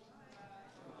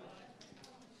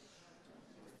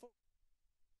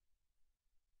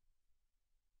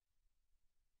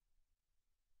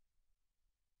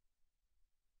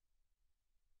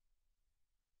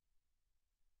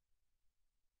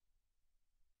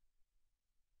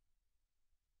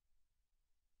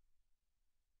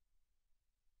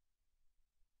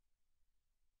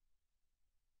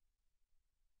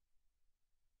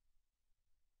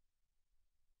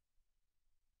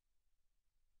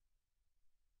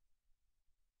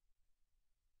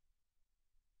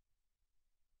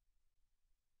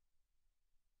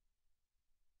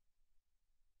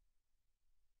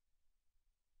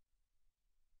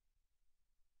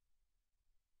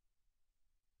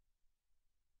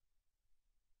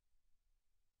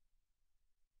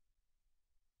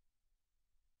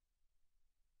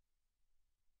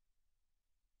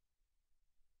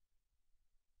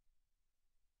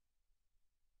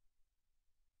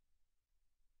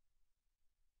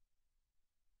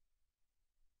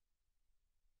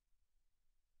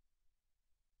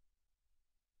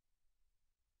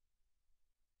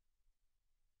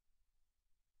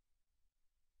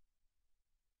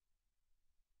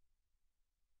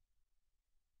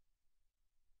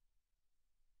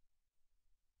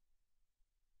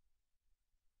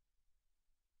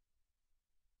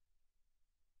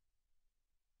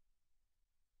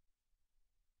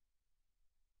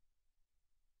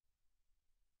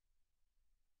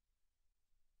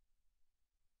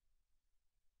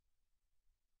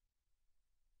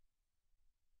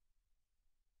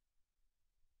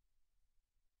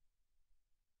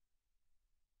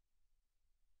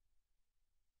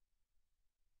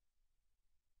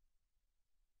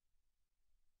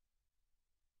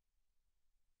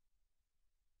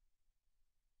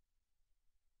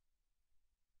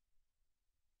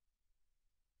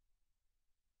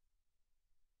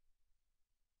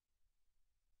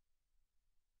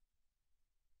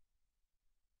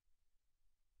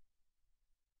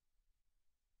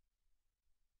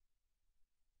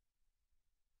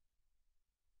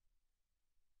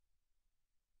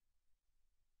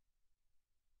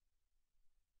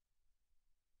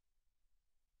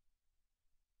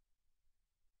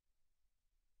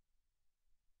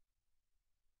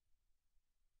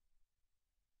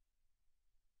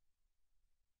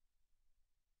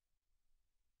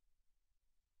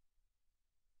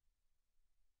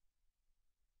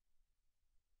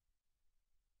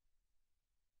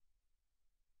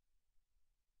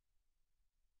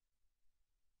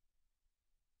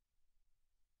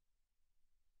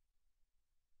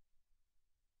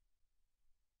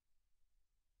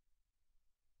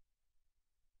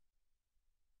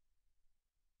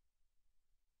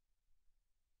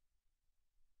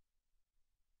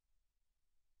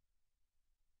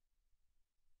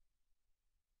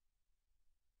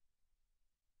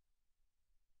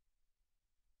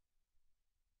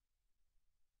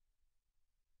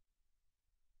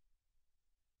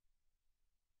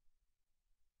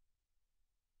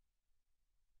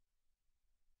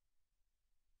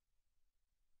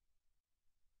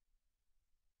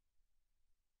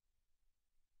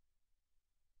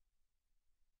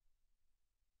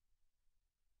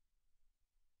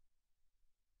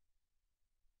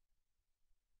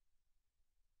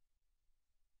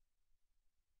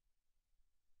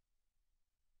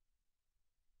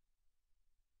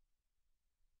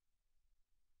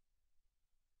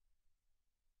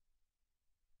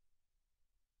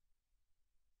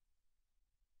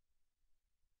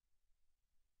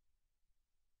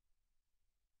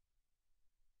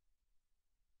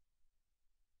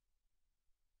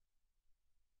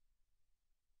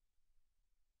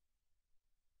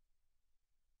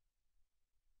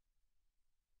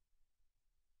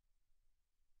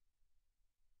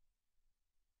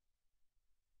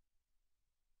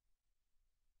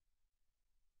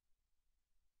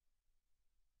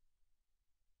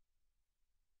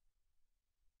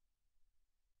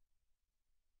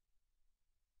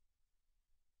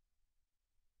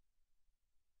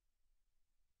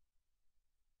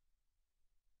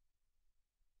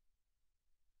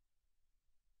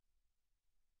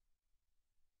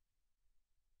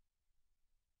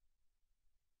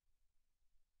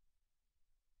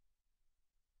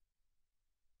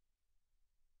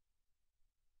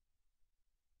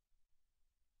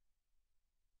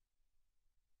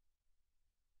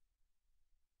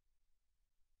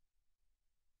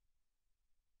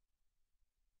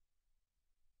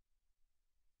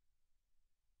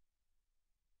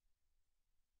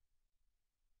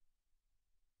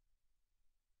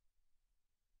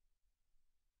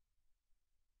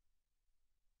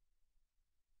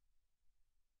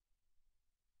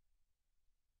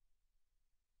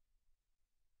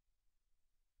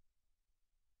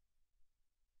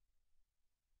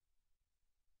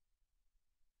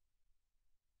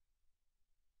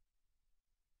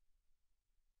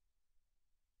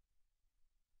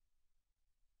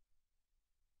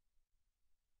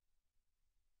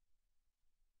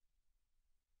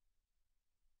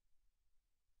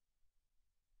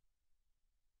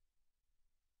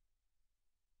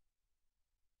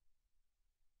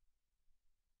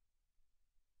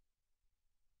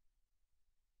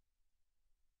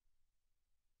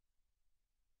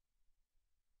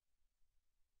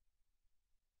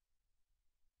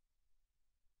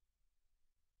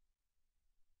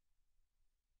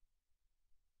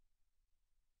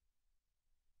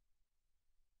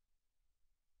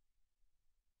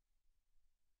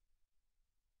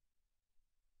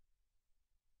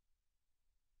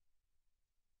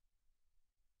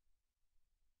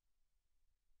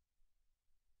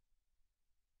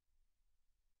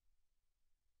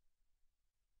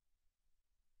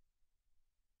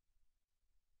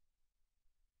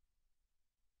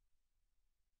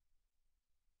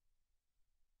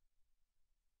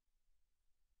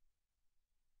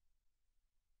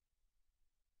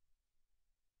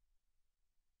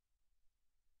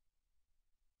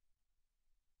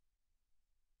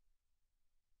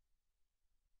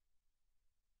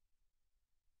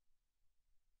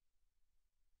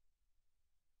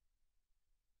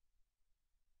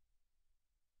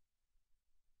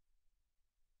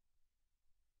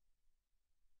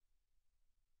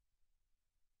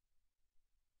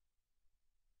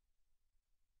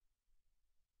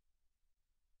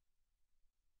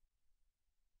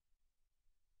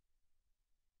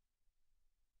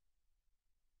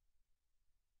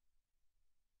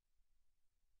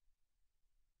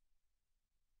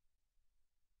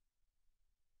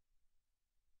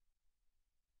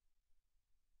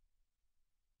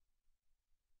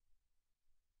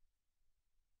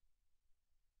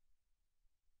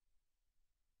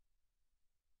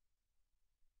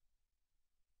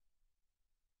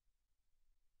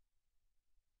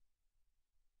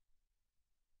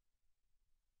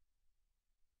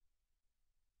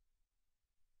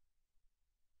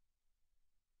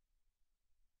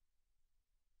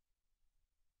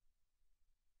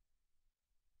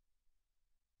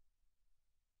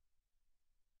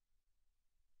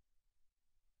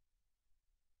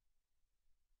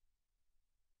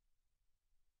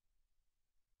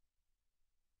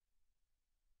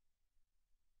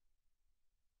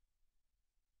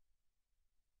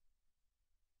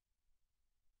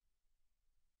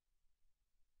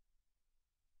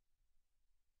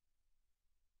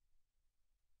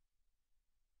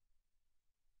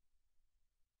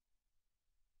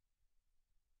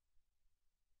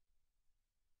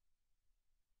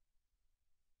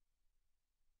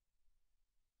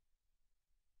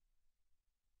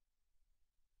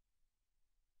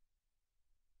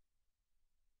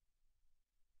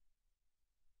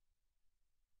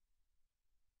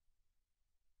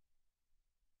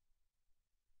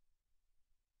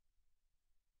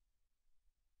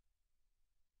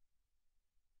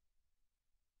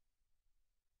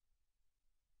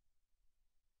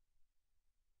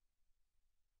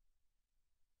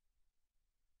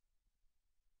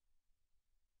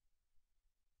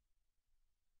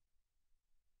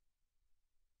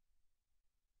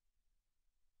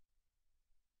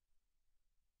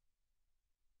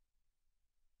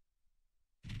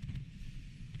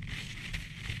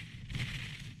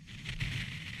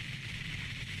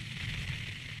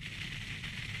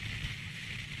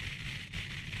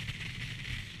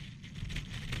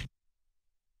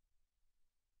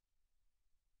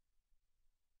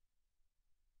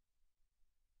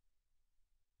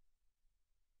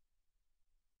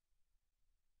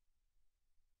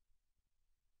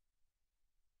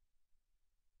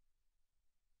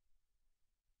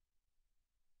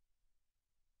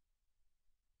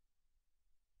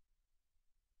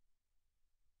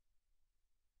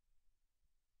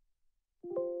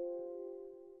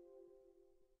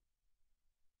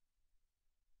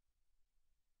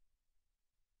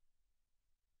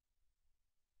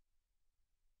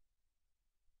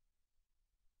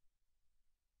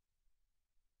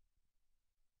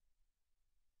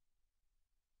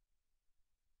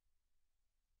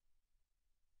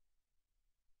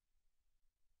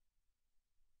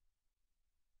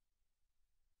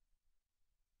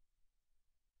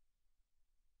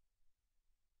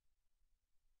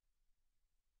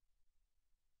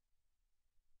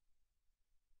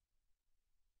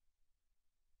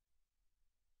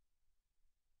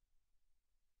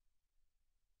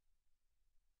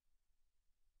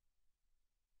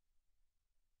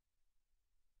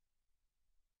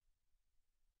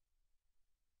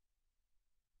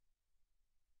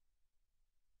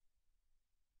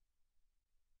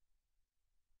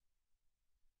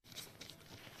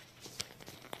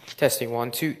 Testing 1,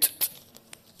 2.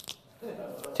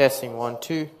 Testing 1,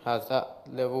 2. How's that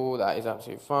level? That is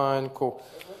absolutely fine. Cool.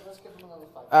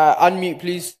 Unmute,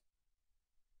 please.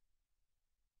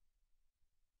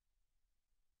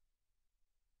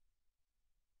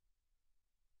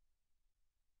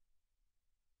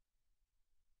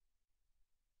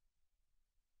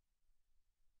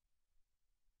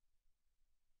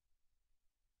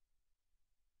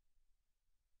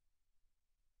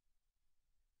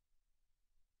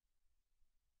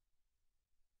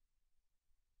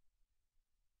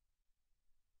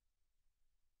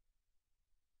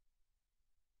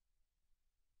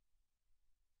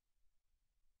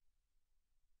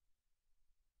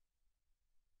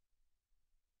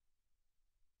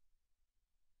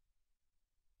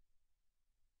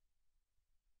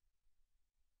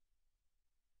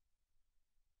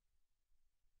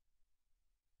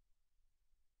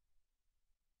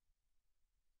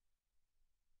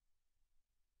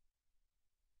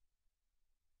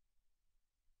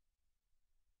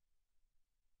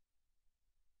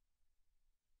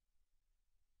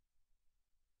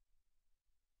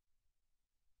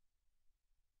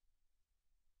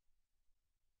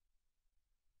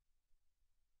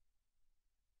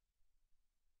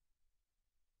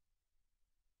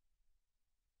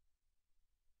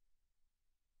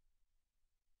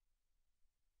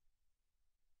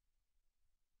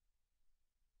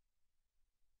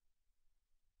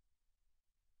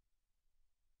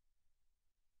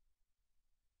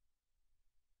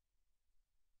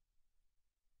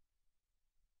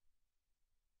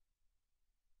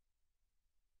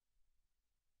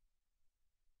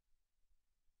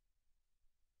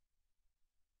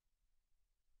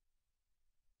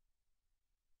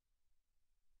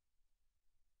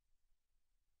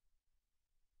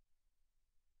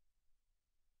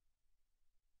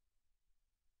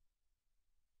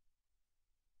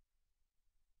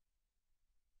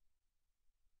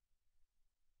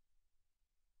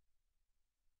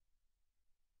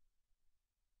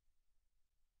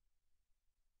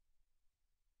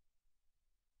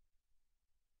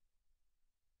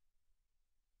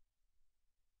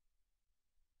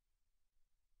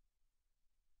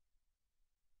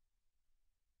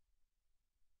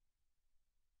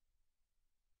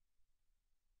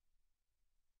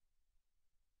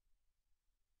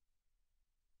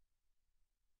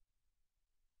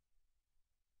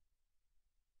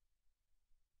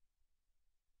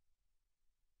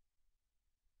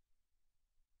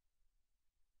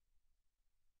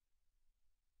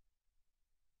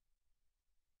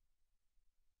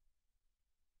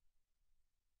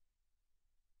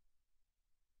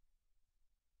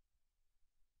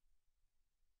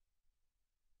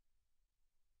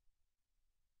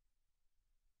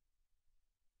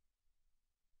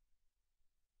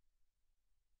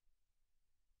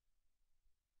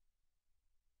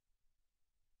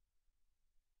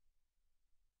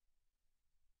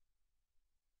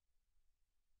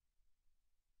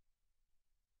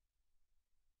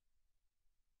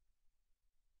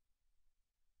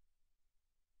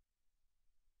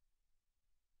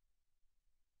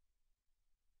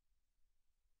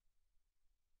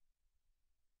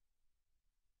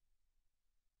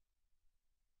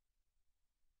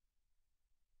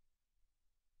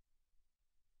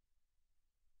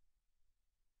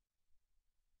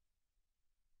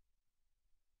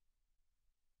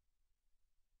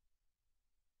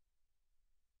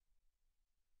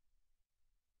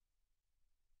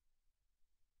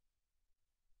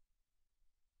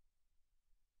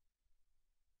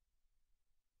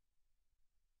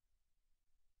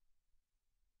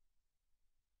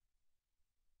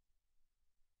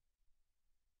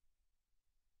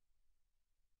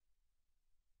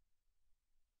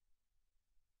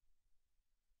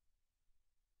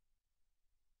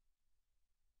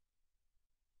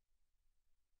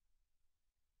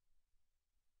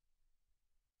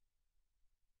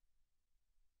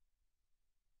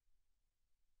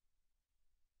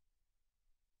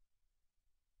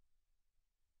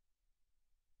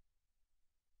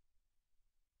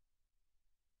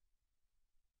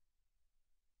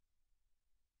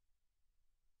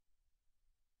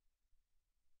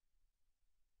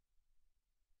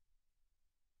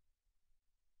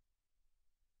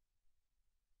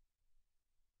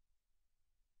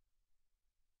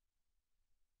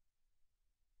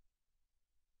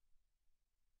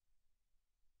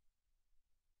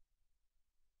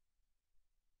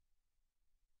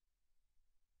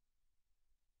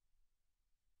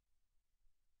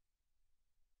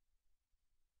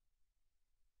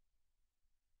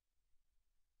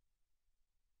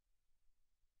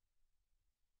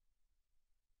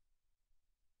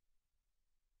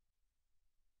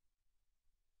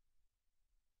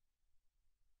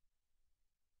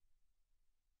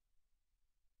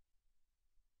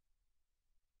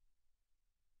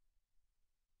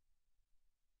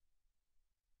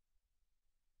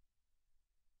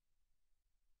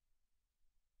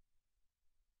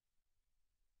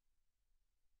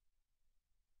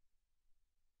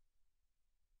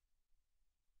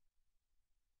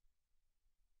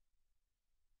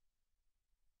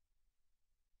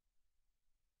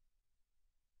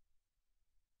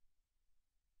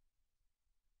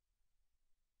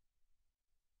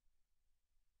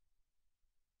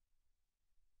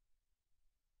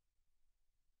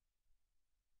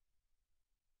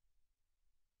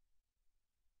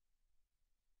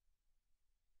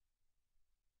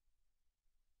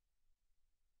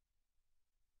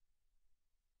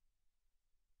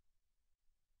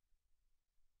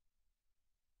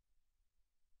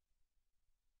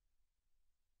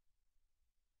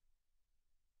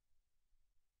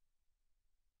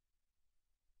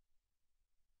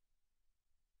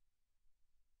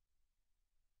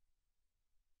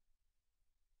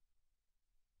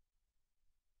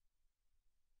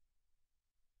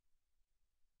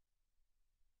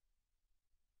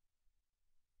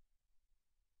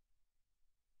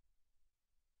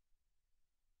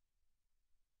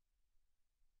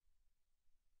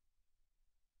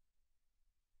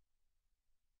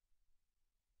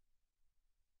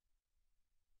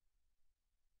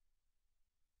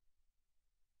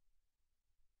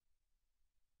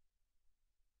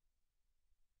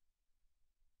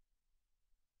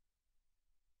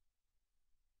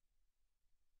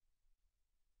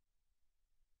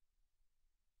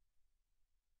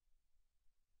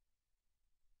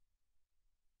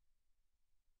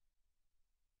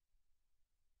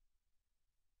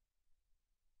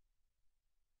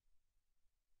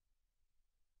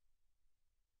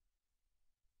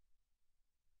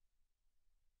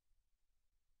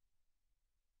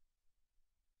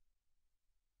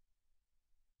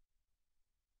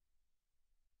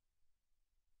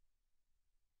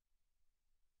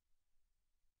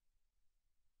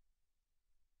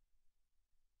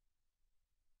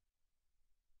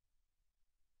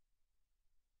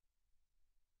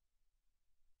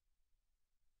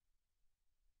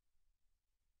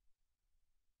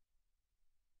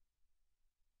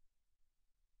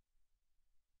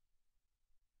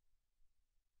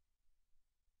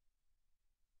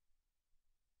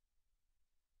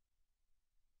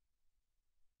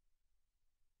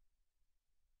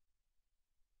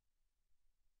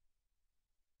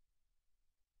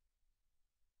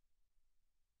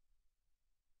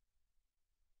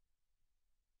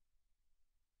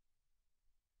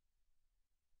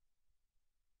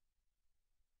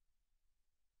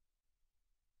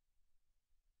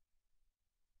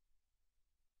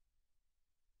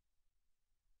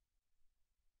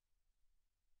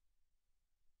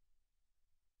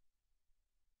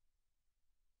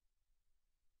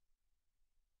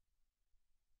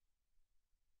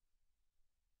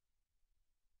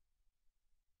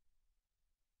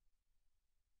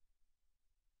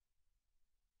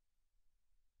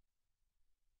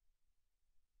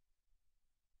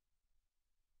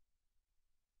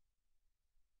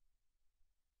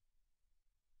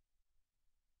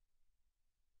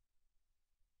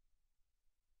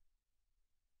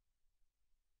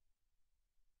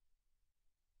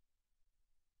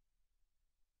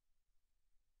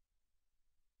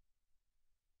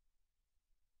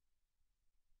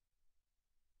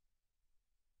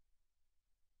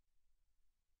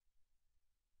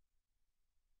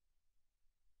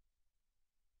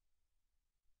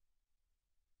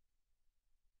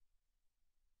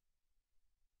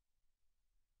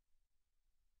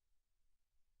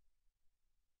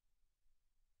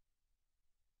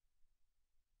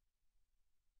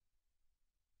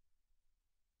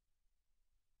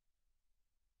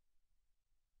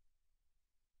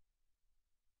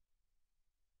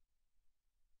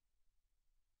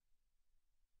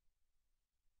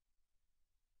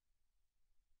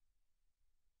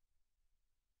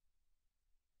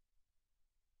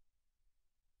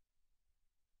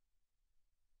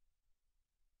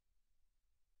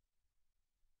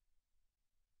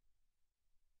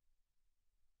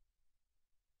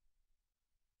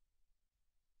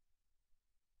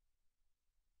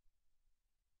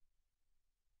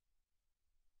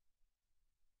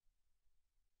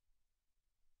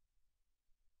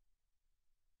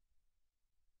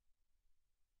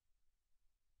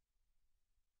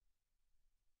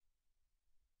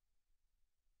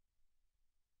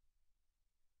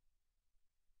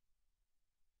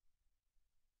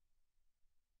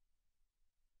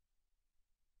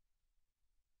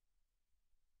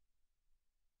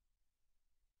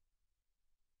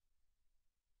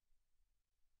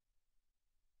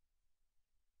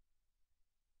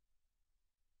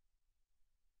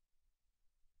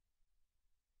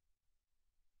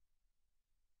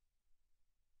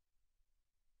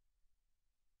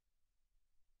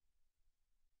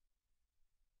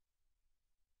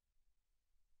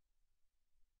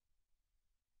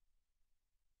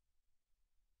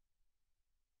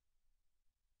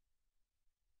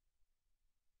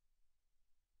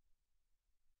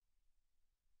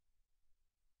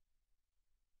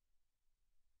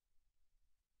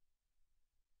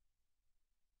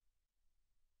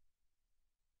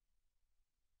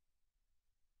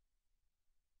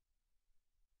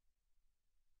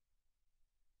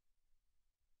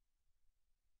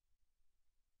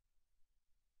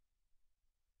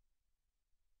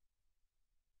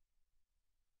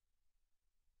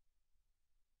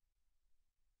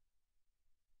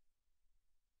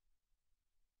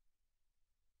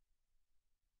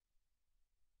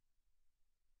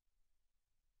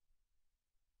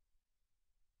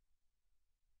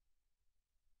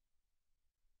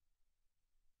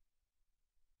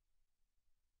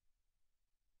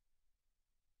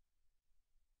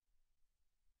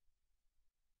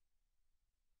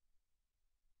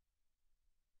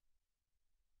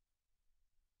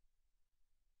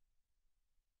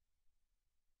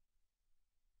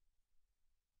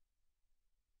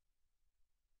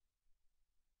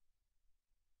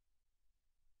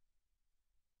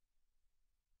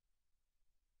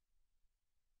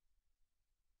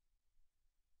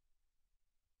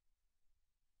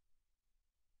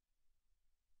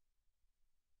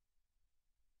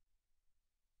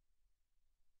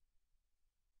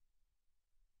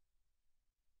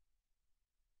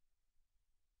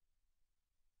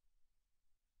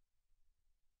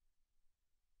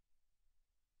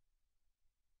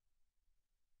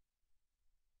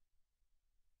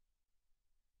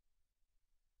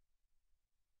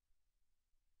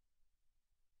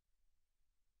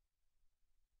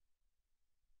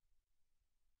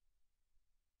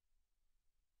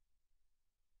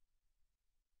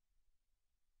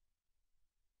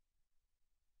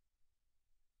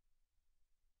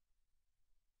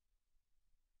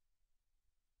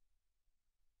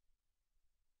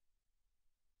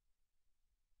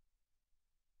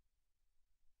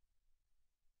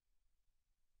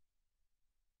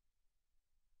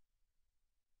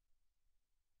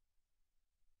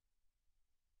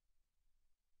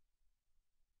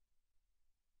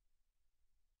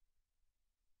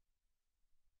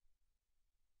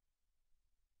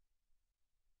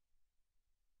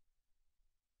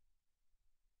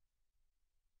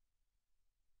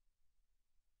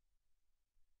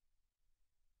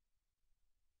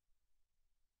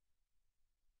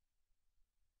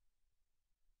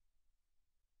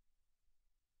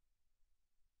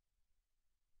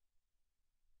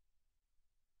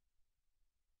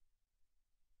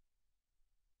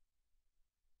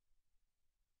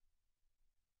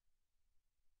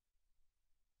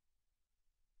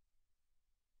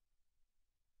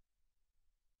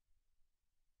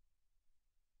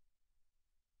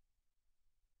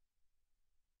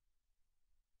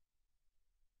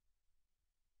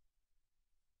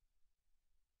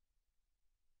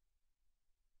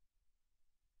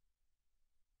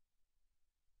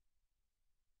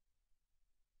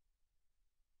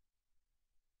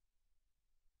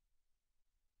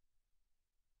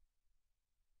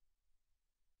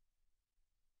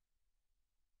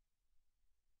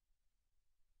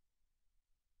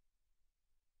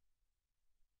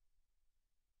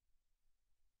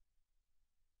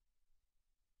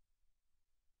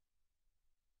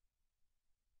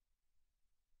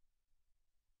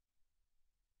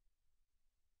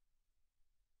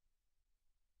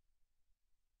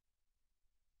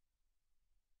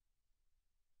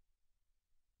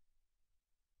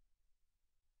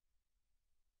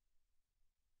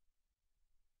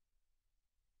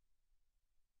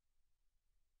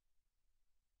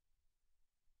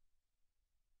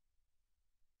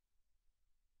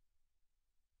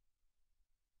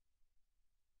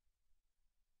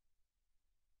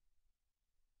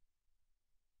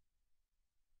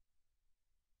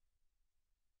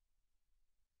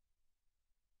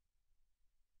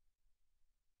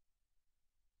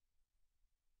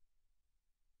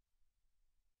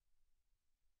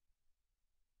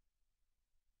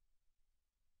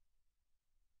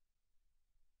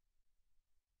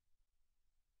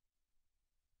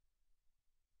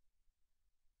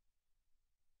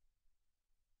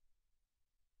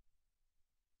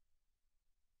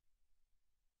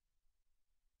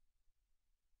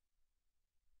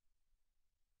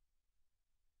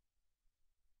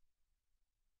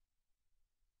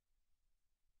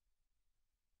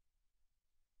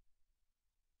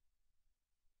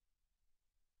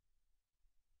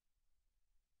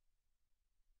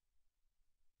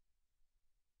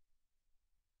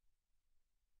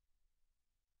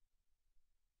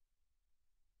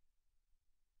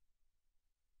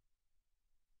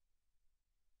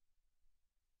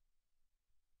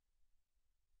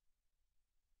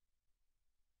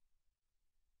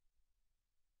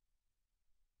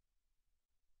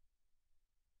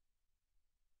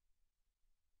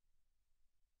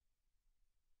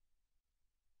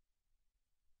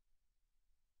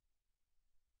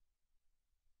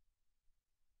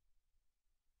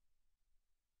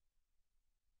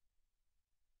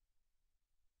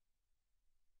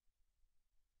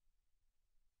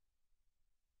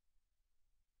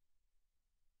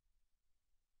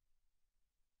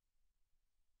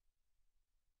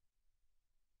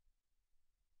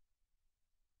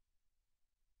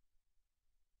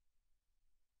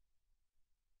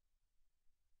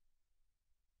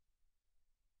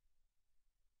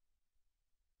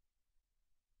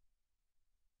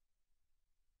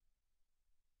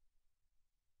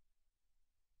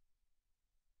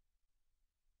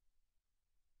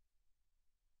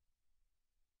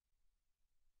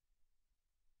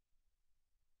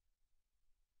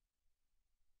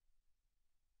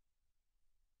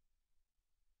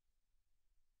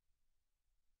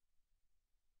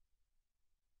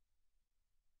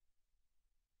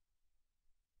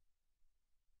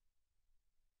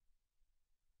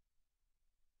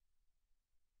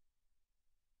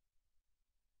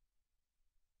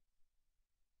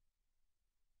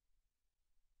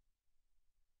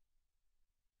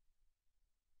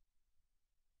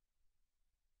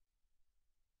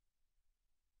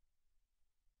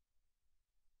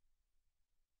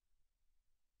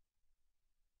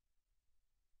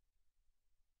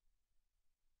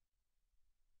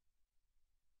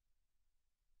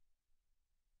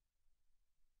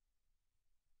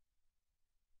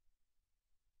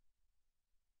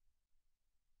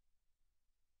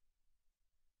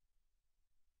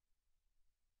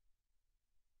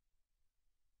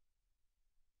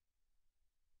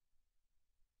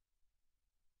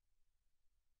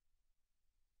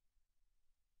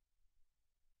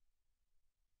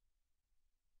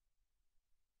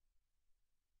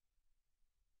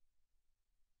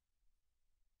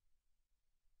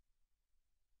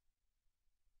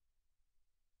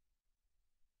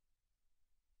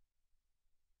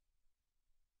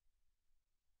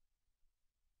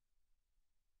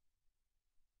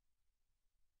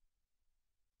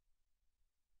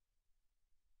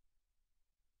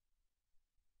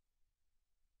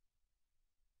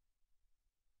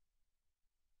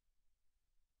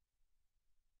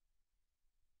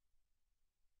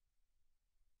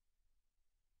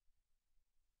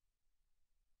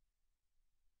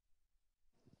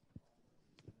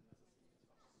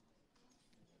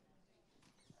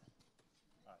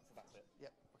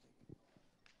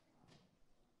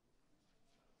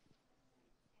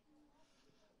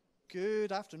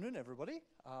 Good afternoon, everybody.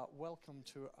 Welcome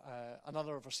to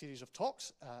another of our series of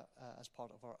talks as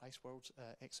part of our Ice Worlds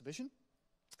exhibition.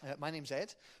 My name's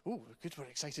Ed. Oh, good, we're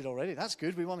excited already. That's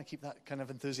good. We want to keep that kind of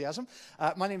enthusiasm.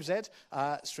 My name's Ed.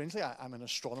 Strangely, I'm an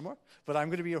astronomer, but I'm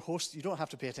going to be your host. You don't have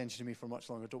to pay attention to me for much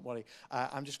longer, don't worry.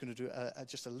 I'm just going to do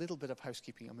just a little bit of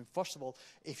housekeeping. I mean, first of all,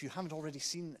 if you haven't already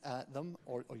seen them,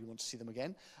 or you want to see them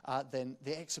again, then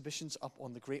the exhibition's up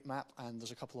on the Great Map, and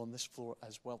there's a couple on this floor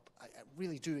as well. I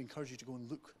really do encourage you to go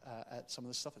and look at some of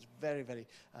this stuff. It's very, very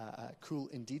cool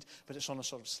indeed, but it's on a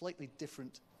sort of slightly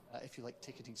different if you like,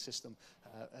 ticketing system.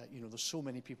 You know, there's so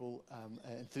many people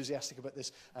enthusiastic about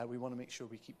this. We want to make sure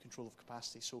we keep control of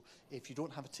capacity. So if you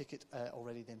don't have a ticket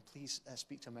already, then please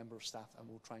speak to a member of staff and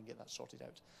we'll try and get that sorted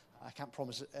out. I can't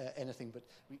promise anything, but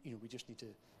we just need to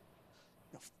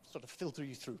sort of filter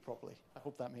you through properly. I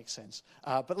hope that makes sense.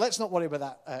 But let's not worry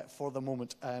about that for the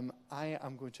moment. I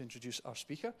am going to introduce our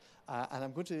speaker, and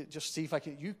I'm going to just see if I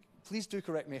can... Please do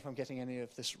correct me if I'm getting any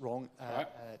of this wrong. Right.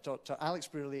 Dr. Alex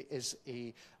Brearley is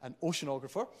an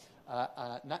oceanographer,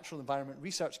 a Natural Environment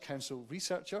Research Council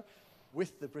researcher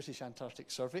with the British Antarctic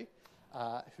Survey.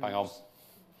 Hang on.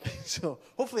 So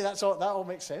hopefully that all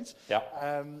makes sense. Yeah.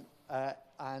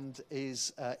 And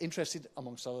is interested,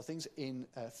 amongst other things, in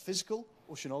physical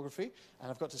oceanography.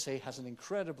 And I've got to say, has an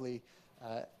incredibly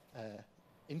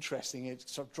interesting, it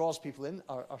sort of draws people in.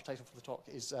 Our title for the talk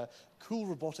is Cool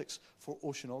Robotics for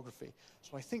Oceanography.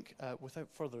 So I think, without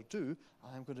further ado,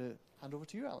 I'm going to hand over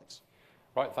to you, Alex.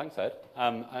 Right, thanks, Ed,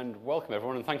 and welcome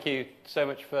everyone, and thank you so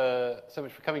much for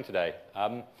coming today.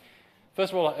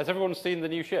 First of all, has everyone seen the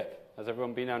new ship? Has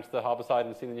everyone been down to the harbour side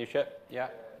and seen the new ship? Yeah.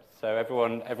 So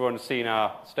everyone's seen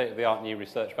our state-of-the-art new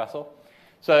research vessel.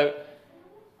 So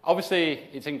obviously,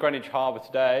 it's in Greenwich Harbour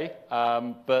today,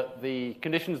 but the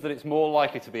conditions that it's more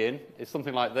likely to be in is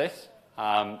something like this.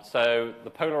 So the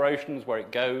polar oceans, where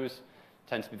it goes,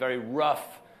 tend to be very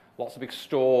rough, lots of big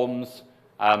storms.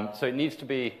 So it needs to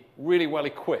be really well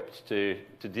equipped to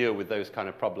deal with those kind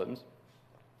of problems.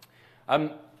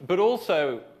 But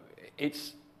also,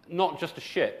 it's not just a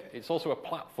ship. It's also a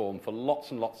platform for lots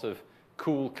and lots of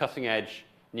cool, cutting-edge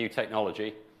new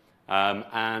technology.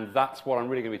 And that's what I'm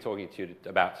really going to be talking to you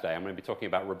about today. I'm going to be talking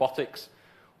about robotics,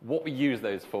 what we use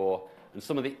those for, and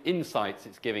some of the insights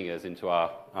it's giving us into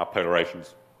our polar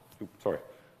oceans. Oops, sorry,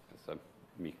 that's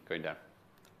me going down.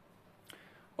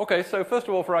 Okay, so first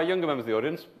of all, for our younger members of the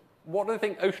audience, what do they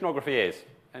think oceanography is?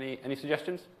 Any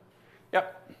suggestions?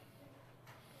 Yep.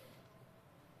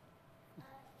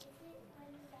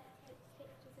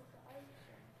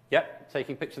 Yep,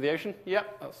 taking pictures of the ocean.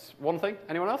 Yep, that's one thing.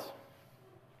 Anyone else?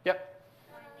 Yep.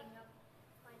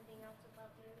 Finding out about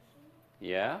the ocean.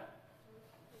 Yeah.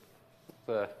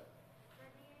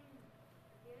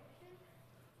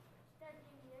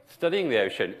 Studying the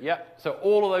ocean. Yep. So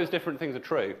all of those different things are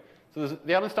true. So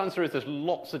the honest answer is there's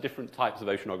lots of different types of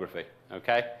oceanography.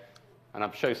 Okay, and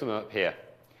I'll show some of them up here.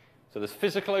 So there's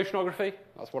physical oceanography.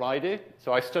 That's what I do.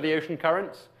 So I study ocean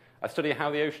currents. I study how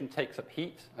the ocean takes up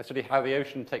heat. I study how the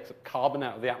ocean takes up carbon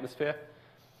out of the atmosphere.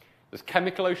 There's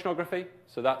chemical oceanography,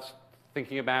 so that's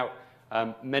thinking about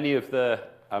many of the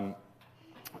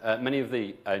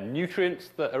nutrients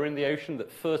that are in the ocean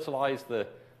that fertilize the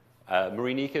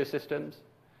marine ecosystems.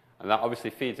 And that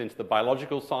obviously feeds into the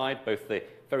biological side, both the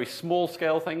very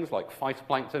small-scale things like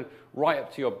phytoplankton, right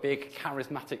up to your big,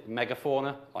 charismatic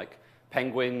megafauna like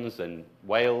penguins and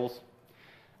whales.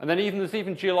 And then there's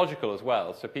even geological as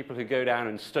well, so people who go down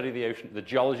and study the ocean, the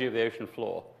geology of the ocean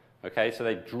floor. Okay, so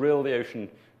they drill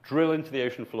into the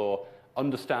ocean floor,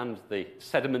 understand the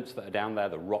sediments that are down there,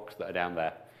 the rocks that are down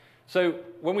there. So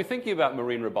when we're thinking about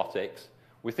marine robotics,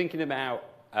 we're thinking about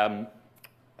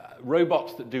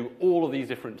robots that do all of these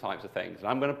different types of things. And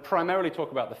I'm going to primarily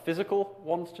talk about the physical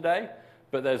ones today,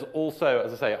 but there's also,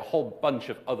 as I say, a whole bunch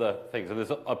of other things. And there's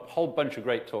a whole bunch of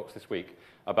great talks this week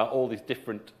about all these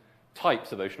different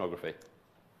types of oceanography.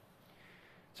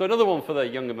 So another one for the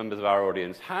younger members of our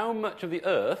audience. How much of the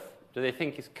Earth do they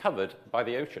think is covered by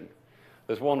the ocean?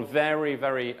 There's one very,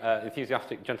 very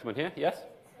enthusiastic gentleman here. Yes?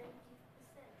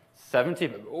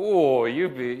 70%. Oh,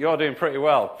 you're doing pretty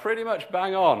well. Pretty much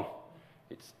bang on.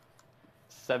 It's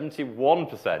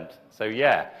 71%. So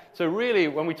yeah. So really,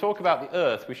 when we talk about the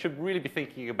Earth, we should really be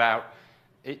thinking about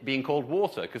it being called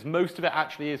water, because most of it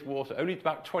actually is water. Only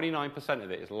about 29%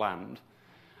 of it is land.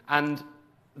 And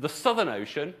the Southern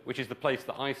Ocean, which is the place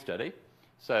that I study,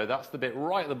 so that's the bit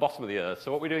right at the bottom of the Earth.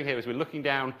 So what we're doing here is we're looking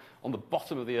down on the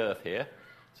bottom of the Earth here.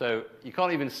 So you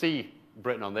can't even see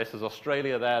Britain on this. There's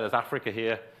Australia there, there's Africa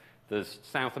here, there's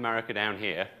South America down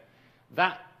here.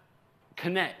 That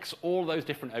connects all those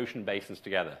different ocean basins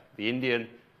together, the Indian,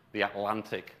 the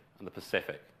Atlantic, and the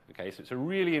Pacific. Okay, so it's a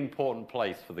really important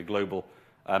place for the global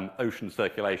ocean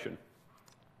circulation.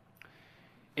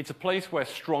 It's a place where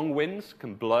strong winds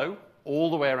can blow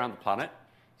all the way around the planet.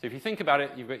 So if you think about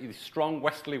it, you've got these strong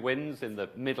westerly winds in the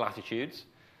mid-latitudes.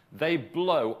 They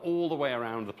blow all the way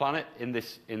around the planet in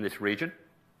this region.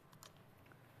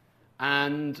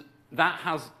 And that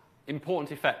has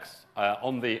important effects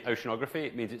on the oceanography.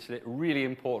 It means it's a really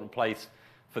important place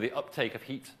for the uptake of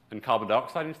heat and carbon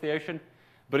dioxide into the ocean.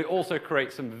 But it also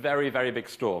creates some very, very big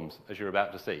storms, as you're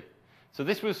about to see. So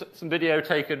this was some video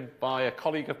taken by a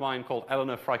colleague of mine called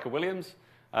Eleanor Fryker-Williams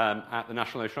at the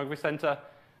National Oceanography Centre.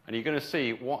 And you're going to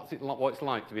see what it's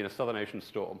like to be in a Southern Ocean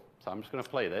storm. So I'm just going to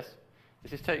play this.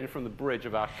 This is taken from the bridge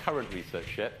of our current research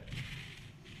ship.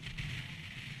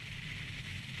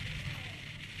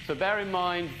 So bear in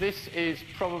mind, this is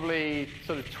probably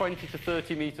sort of 20 to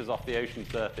 30 meters off the ocean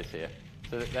surface here.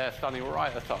 So that they're standing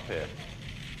right at the top here.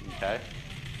 Okay.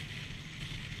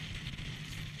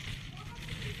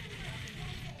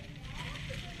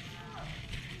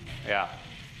 Yeah.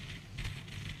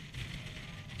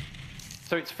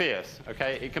 So it's fierce,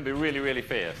 okay? It can be really, really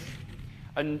fierce.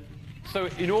 And so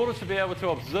in order to be able to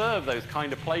observe those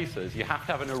kind of places, you have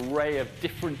to have an array of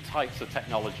different types of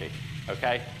technology,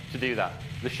 okay, to do that.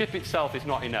 The ship itself is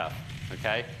not enough,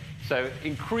 okay? So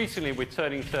increasingly we're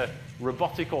turning to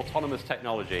robotic autonomous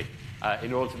technology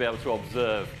in order to be able to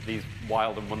observe these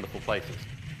wild and wonderful places.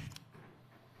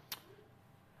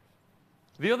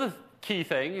 The other key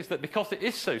thing is that because it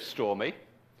is so stormy,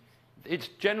 it's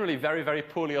generally very, very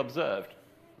poorly observed.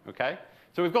 Okay?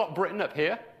 So we've got Britain up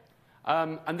here,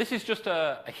 and this is just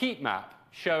a heat map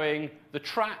showing the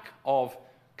track of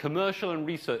commercial and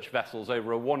research vessels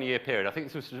over a one-year period. I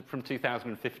think this was from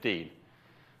 2015.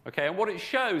 Okay, and what it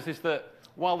shows is that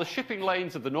while the shipping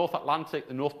lanes of the North Atlantic,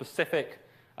 the North Pacific,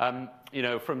 you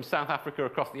know, from South Africa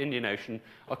across the Indian Ocean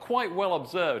are quite well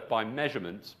observed by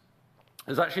measurements,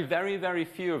 there's actually very, very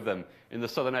few of them in the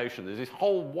Southern Ocean. There's these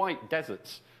whole white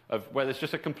deserts where there's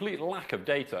just a complete lack of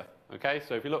data. Okay,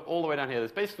 so if you look all the way down here,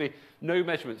 there's basically no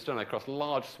measurements done across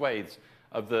large swathes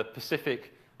of the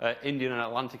Pacific, Indian, and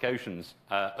Atlantic Oceans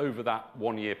over that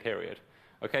one-year period.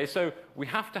 Okay, so we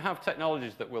have to have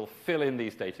technologies that will fill in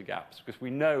these data gaps because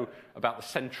we know about the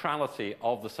centrality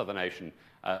of the Southern Ocean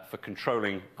for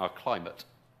controlling our climate.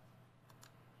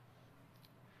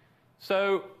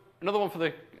 So another one for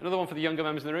the younger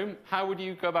members in the room. How would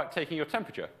you go about taking your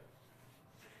temperature?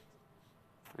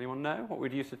 Anyone know what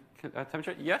we'd use for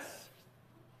temperature? Yes?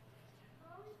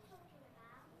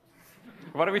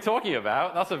 What are we talking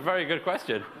about? That's a very good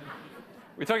question.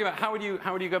 We're talking about how would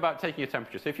you go about taking your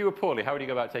temperature? So if you were poorly, how would you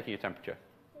go about taking your temperature?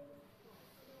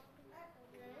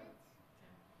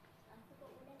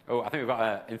 Oh, I think we've got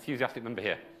an enthusiastic member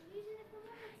here.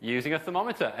 Using a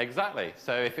thermometer, exactly.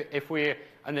 So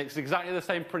and it's exactly the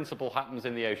same principle happens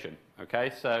in the ocean.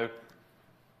 Okay, so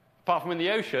apart from in the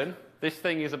ocean, this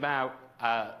thing is about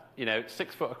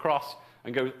 6 foot across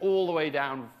and goes all the way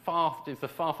down into the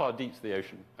far deeps of the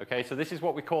ocean. Okay, so this is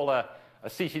what we call a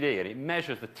CTD, and it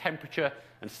measures the temperature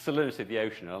and salinity of the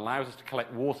ocean and allows us to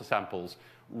collect water samples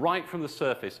right from the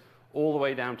surface all the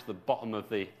way down to the bottom of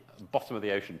the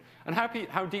ocean. And how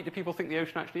deep do people think the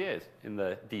ocean actually is in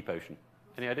the deep ocean?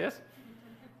 Any ideas?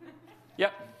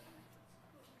 Yep.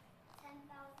 10,000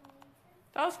 meters.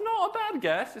 That's not a bad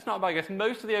guess. It's not a bad guess.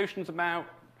 Most of the ocean's about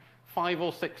 5,000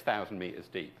 or 6,000 meters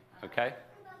deep. Okay.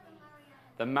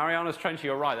 The Marianas Trench,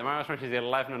 you're right. The Marianas Trench is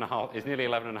nearly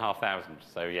 11,500.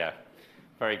 So yeah,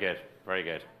 very good, very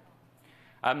good.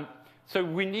 So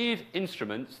we need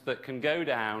instruments that can go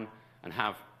down and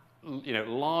have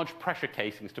large pressure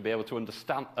casings to be able to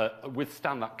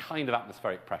withstand that kind of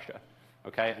atmospheric pressure.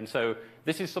 Okay, and so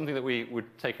this is something that we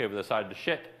would take over the side of the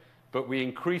ship, but we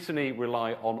increasingly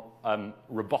rely on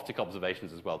robotic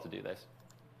observations as well to do this.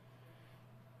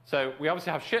 So we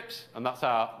obviously have ships, and that's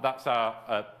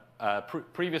our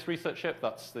previous research ship.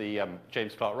 That's the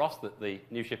James Clark Ross that the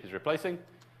new ship is replacing.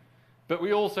 But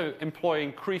we also employ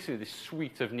increasingly this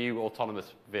suite of new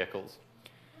autonomous vehicles.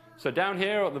 So down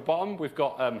here at the bottom, we've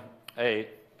got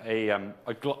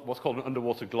what's called an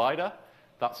underwater glider.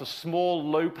 That's a small,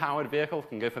 low-powered vehicle. It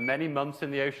can go for many months in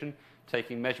the ocean,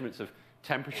 taking measurements of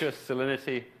temperature,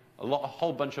 salinity, a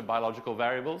whole bunch of biological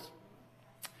variables.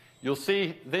 You'll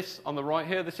see this on the right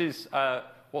here. This is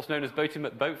what's known as Boating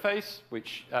Boat Face,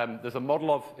 which there's a model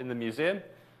of in the museum.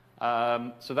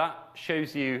 So that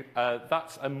shows you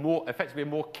that's effectively a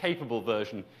more capable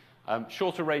version,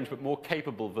 shorter range but more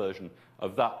capable version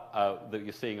of that that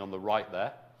you're seeing on the right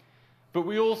there. But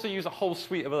we also use a whole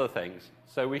suite of other things.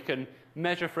 So we can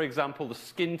measure, for example, the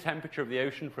skin temperature of the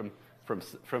ocean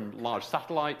from large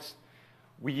satellites.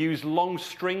 We use long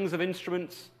strings of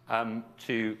instruments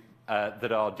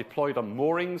that are deployed on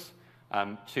moorings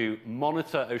to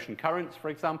monitor ocean currents, for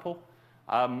example.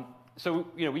 So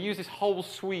we use this whole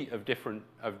suite of different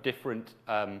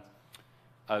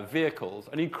vehicles,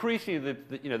 and increasingly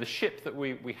the ship that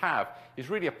we have is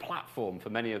really a platform for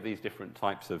many of these different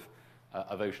types of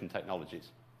ocean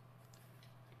technologies.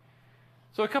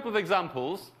 So a couple of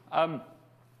examples.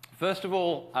 First of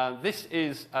all, this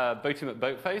is Boating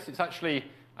Boatface. It's actually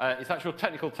its actual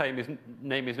technical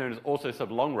name is known as AutoSub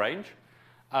Long Range,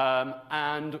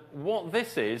 and what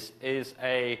this is it's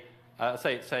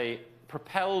a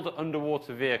propelled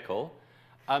underwater vehicle,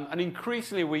 and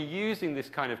increasingly we're using this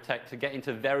kind of tech to get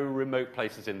into very remote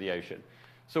places in the ocean.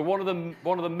 So one of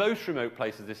the most remote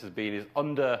places this has been is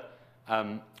under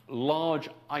large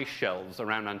ice shelves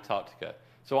around Antarctica.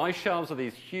 So ice shelves are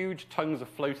these huge tongues of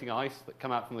floating ice that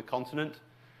come out from the continent.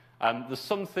 There's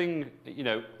something,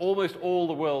 almost all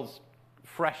the world's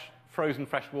frozen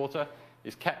fresh water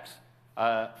is kept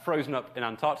frozen up in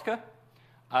Antarctica,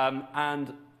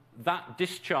 and that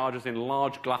discharges in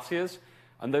large glaciers,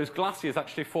 and those glaciers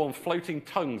actually form floating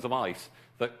tongues of ice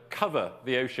that cover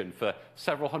the ocean for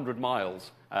several hundred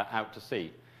miles out to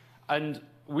sea. And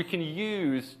we can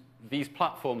use these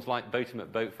platforms like Boating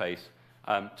Boatface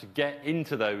to get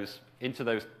into those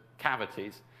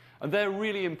cavities. And they're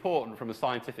really important from a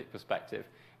scientific perspective,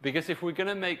 because if we're going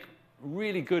to make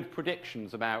really good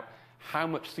predictions about how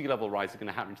much sea level rise is going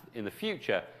to happen in the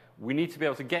future, we need to be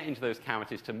able to get into those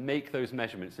cavities to make those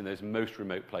measurements in those most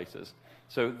remote places.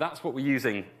 So that's what we're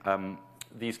using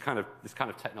this kind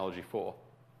of technology for.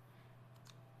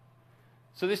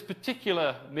 So this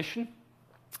particular mission,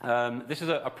 this is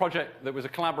a project that was a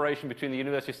collaboration between the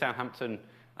University of Southampton,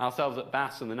 ourselves at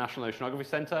BASS, and the National Oceanography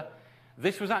Centre.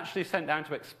 This was actually sent down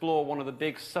to explore one of the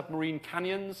big submarine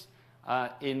canyons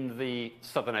in the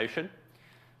Southern Ocean.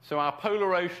 So our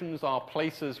polar oceans are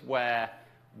places where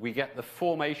we get the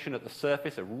formation at the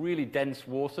surface of really dense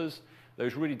waters.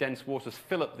 Those really dense waters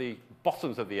fill up the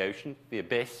bottoms of the ocean, the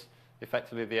abyss,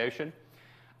 effectively, of the ocean.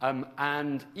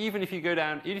 And even if you go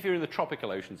down, even if you're in the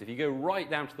tropical oceans, if you go right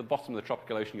down to the bottom of the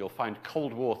tropical ocean, you'll find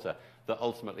cold water that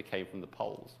ultimately came from the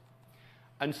poles.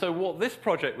 And so what this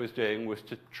project was doing was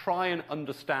to try and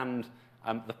understand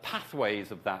the pathways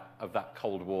of that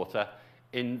cold water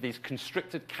in these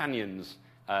constricted canyons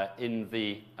in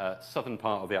the southern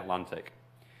part of the Atlantic.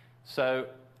 So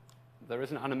there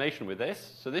is an animation with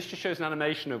this. So this just shows an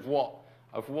animation of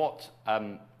what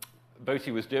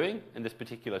Boaty was doing in this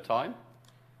particular time.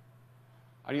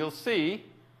 And you'll see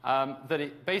that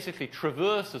it basically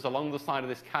traverses along the side of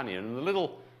this canyon, and the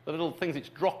little things it's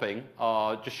dropping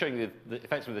are just showing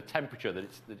effectively the temperature that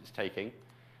it's taking.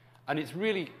 And it's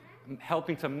really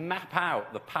helping to map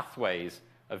out the pathways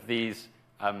of these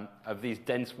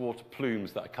dense water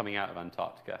plumes that are coming out of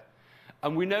Antarctica.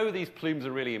 And we know these plumes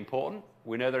are really important.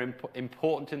 We know they're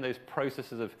important in those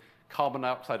processes of carbon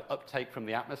dioxide uptake from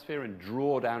the atmosphere and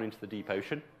draw down into the deep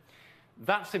ocean.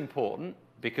 That's important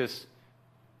because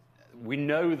we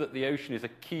know that the ocean is a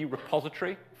key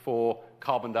repository for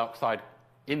carbon dioxide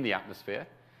in the atmosphere.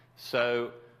 So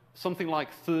something like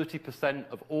 30%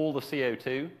 of all the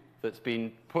CO2 that's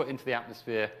been put into the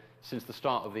atmosphere since the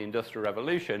start of the Industrial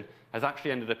Revolution has actually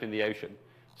ended up in the ocean.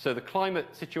 So the climate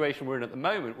situation we're in at the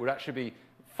moment would actually be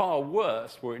far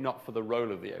worse were it not for the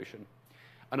role of the ocean.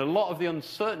 And a lot of the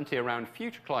uncertainty around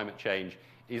future climate change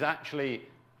is actually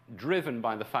driven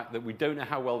by the fact that we don't know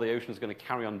how well the ocean is going to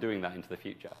carry on doing that into the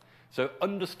future. So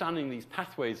understanding these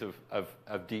pathways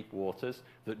of deep waters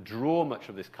that draw much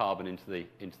of this carbon into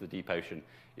the deep ocean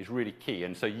is really key.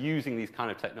 And so using these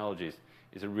kind of technologies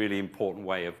is a really important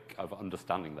way of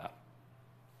understanding that.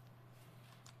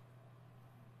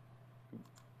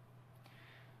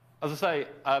 As I say,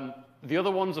 the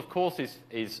other ones, of course,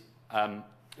 is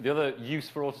the other use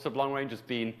for AutoSub Long Range has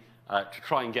been to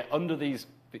try and get under these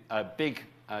big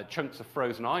chunks of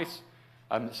frozen ice.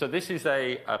 So this is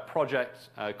a project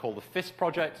called the FIST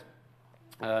project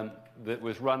that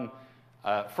was run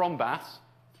from BASS.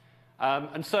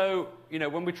 And so,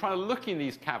 when we try to look in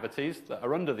these cavities that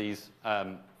are under these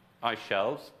ice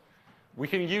shelves, we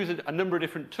can use a number of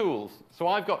different tools. So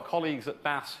I've got colleagues at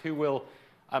BASS who will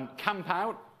camp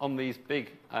out on these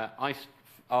big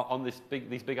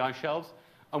these big ice shelves,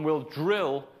 and will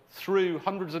drill through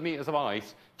hundreds of meters of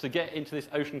ice to get into this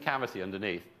ocean cavity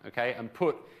underneath, okay, and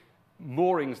put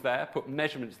moorings there, put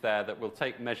measurements there that will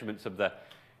take measurements of the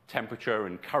temperature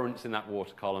and currents in that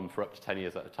water column for up to 10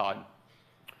 years at a time.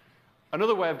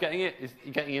 Another way of getting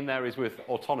in there is with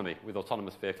autonomy, with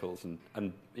autonomous vehicles,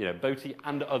 and Boaty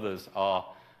and others are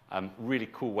really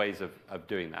cool ways of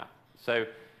doing that. So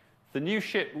the new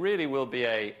ship really will be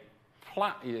a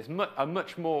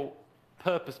much more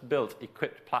purpose-built,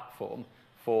 equipped platform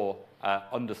for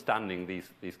understanding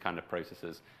these kind of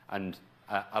processes and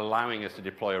allowing us to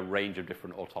deploy a range of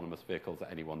different autonomous vehicles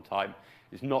at any one time.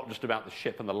 It's not just about the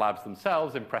ship and the labs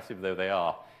themselves, impressive though they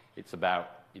are. It's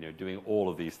about doing all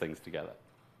of these things together.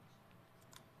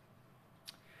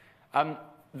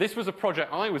 This was a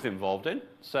project I was involved in,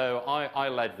 so I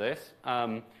led this.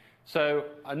 So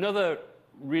another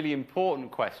really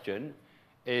important question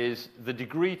is the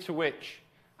degree to which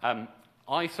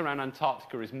ice around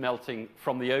Antarctica is melting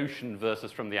from the ocean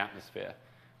versus from the atmosphere.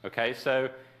 Okay, so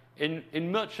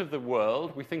in much of the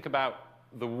world, we think about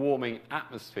the warming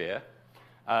atmosphere,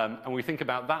 and we think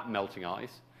about that melting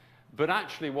ice. But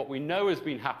actually, what we know has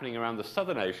been happening around the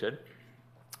Southern Ocean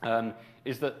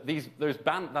is that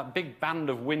that big band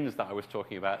of winds that I was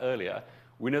talking about earlier,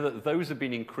 we know that those have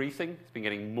been increasing. It's been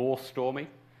getting more stormy.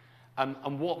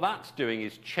 And what that's doing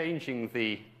is changing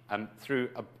through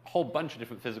a whole bunch of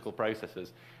different physical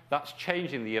processes, that's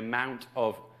changing the amount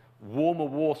of warmer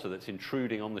water that's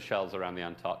intruding on the shelves around the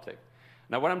Antarctic.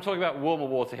 Now, when I'm talking about warmer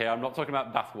water here, I'm not talking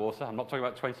about bath water. I'm not talking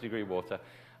about 20-degree water.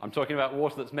 I'm talking about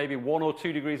water that's maybe 1 or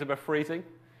 2 degrees above freezing,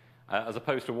 as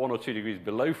opposed to 1 or 2 degrees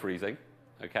below freezing.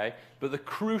 Okay? But the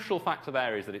crucial factor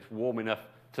there is that it's warm enough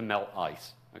to melt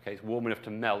ice. Okay? It's warm enough to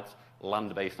melt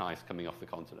land-based ice coming off the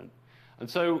continent. And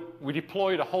so we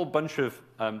deployed a whole bunch of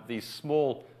these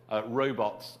small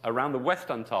robots around the West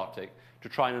Antarctic to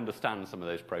try and understand some of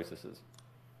those processes.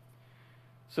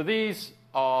 So these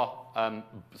are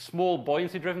small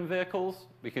buoyancy-driven vehicles.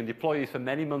 We can deploy these for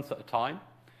many months at a time.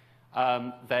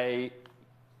 They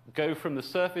go from the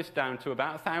surface down to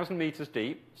about 1,000 meters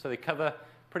deep, so they cover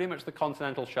pretty much the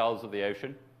continental shelves of the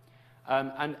ocean.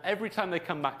 And every time they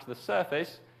come back to the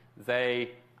surface,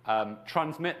 they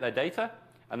transmit their data,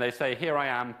 and they say, here I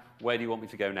am, where do you want me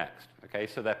to go next? Okay,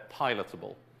 so they're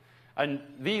pilotable. And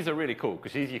these are really cool,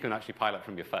 because these you can actually pilot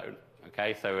from your phone.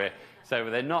 Okay, so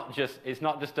they're not just, it's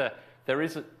not just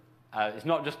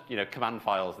command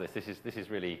files, this is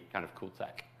really kind of cool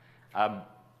tech.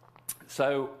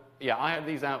 So yeah, I had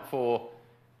these out for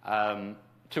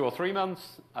 2 or 3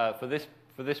 months for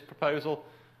this proposal.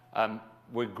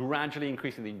 We're gradually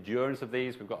increasing the endurance of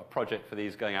these. We've got a project for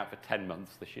these going out for 10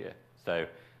 months this year. So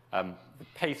the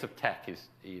pace of tech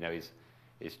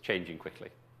is changing quickly.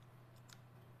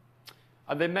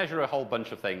 And they measure a whole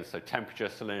bunch of things, so temperature,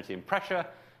 salinity, and pressure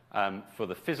for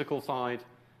the physical side,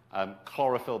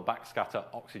 chlorophyll, backscatter,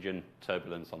 oxygen,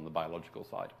 turbulence on the biological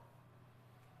side.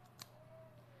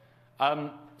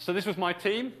 So this was my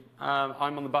team.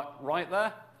 I'm on the back right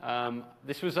there.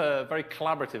 This was a very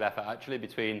collaborative effort, actually,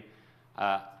 between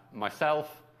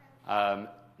myself,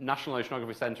 National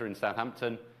Oceanography Centre in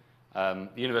Southampton, the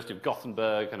University of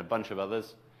Gothenburg, and a bunch of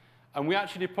others. And we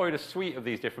actually deployed a suite of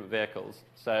these different vehicles.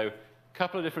 So a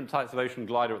couple of different types of ocean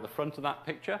glider at the front of that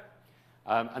picture.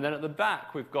 And then at the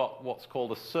back, we've got what's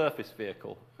called a surface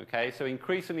vehicle. Okay? So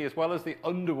increasingly, as well as the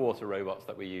underwater robots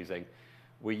that we're using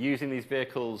these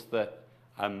vehicles that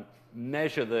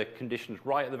measure the conditions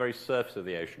right at the very surface of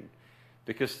the ocean.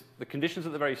 Because the conditions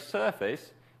at the very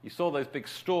surface, you saw those big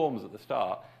storms at the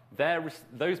start,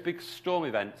 those big storm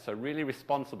events are really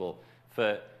responsible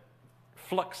for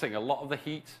fluxing a lot of the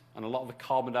heat and a lot of the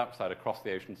carbon dioxide across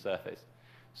the ocean surface.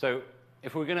 So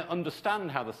if we're going to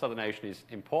understand how the Southern Ocean is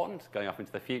important going off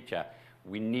into the future,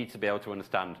 we need to be able to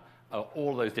understand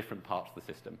all those different parts of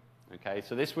the system. Okay,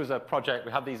 so this was a project,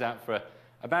 we had these out for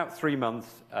about 3 months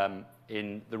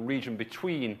in the region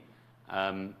between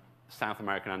South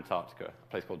America and Antarctica,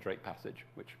 a place called Drake Passage,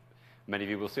 which many of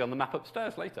you will see on the map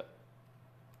upstairs later.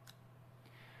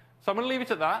 So I'm going to leave it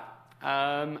at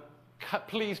that.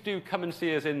 Please do come and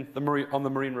see us on the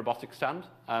Marine Robotics stand.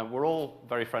 We're all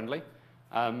very friendly.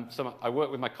 I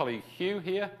work with my colleague Hugh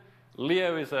here.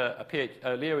 Leo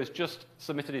has just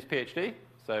submitted his PhD,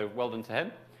 so well done to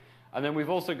him. And then we've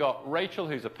also got Rachel,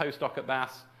 who's a postdoc at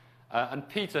BAS, and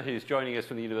Peter, who's joining us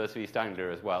from the University of East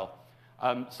Anglia as well.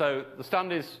 So the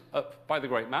stand is up by the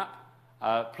Great Map.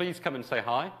 Please come and say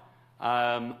hi.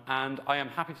 And I am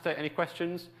happy to take any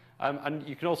questions. And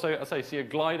you can also, as I say, see a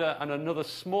glider and another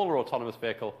smaller autonomous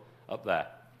vehicle up there.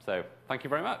 So thank you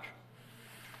very much.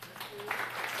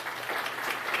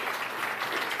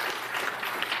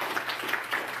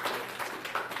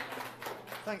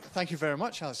 Thank you very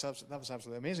much, Alice. That was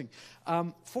absolutely amazing.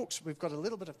 Folks, we've got a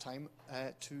little bit of time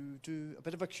to do a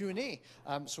bit of a Q&A.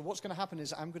 So what's going to happen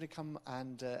is I'm going to come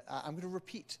and I'm going to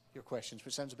repeat your questions,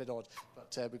 which sounds a bit odd,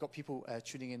 but we've got people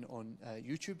tuning in on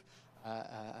YouTube.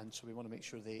 and so we want to make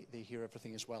sure they hear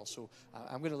everything as well. So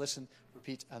I'm going to listen,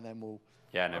 repeat, and then we'll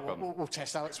we'll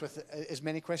test Alex with as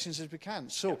many questions as we can.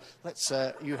 So let's.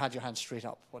 You had your hand straight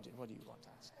up. What do you want to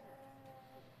ask?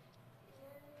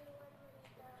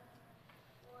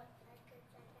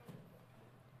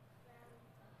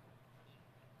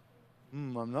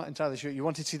 I'm not entirely sure. You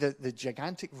want to see the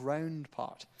gigantic round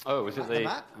part. Oh, is it the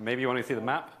map? Maybe you want to see the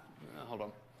map? Hold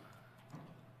on.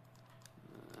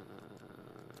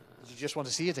 You just want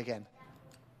to see it again?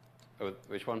 Oh,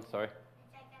 which one? Sorry.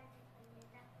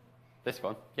 This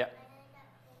one? Yeah.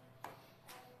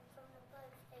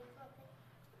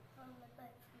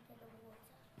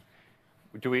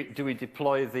 Do we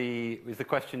deploy the? Is the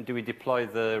question? Do we deploy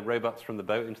the robots from the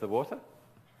boat into the water?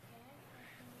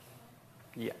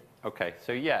 Yeah. Okay.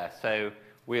 So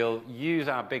we'll use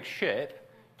our big ship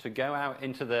to go out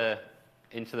into the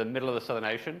middle of the Southern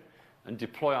Ocean and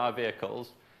deploy our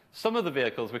vehicles. Some of the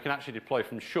vehicles we can actually deploy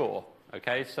from shore.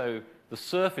 Okay. So the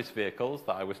surface vehicles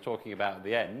that I was talking about at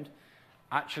the end,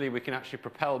 actually we can actually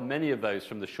propel many of those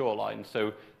from the shoreline.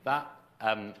 So that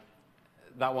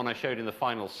one I showed in the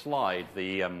final slide,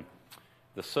 the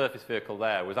surface vehicle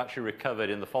there, was actually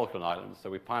recovered in the Falkland Islands. So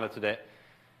we piloted it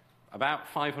about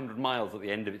 500 miles at the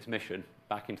end of its mission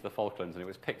back into the Falklands, and it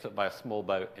was picked up by a small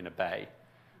boat in a bay.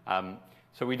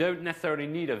 So we don't necessarily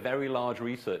need a very large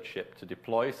research ship to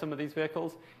deploy some of these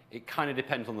vehicles. It kind of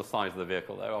depends on the size of the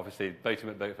vehicle, though. Obviously,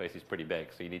 Boatymet Boatface is pretty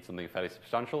big, so you need something fairly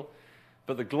substantial.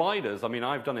 But the gliders, I mean,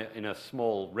 I've done it in a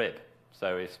small rib,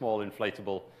 so a small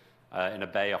inflatable in a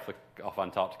bay off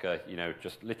Antarctica,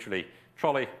 just literally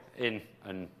trolley in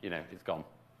and, it's gone.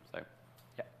 So,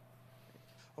 yeah.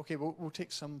 Okay, we'll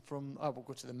take some from, we'll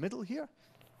go to the middle here.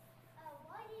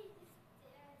 Why did you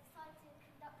decide to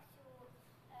conduct your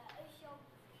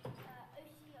oceanography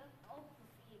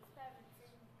experiments in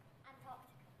Antarctica?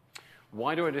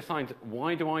 Why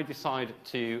do I decide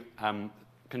to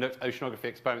conduct oceanography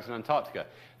experiments in Antarctica?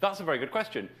 That's a very good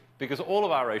question, because all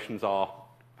of our oceans are,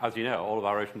 as you know, all of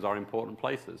our oceans are important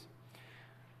places.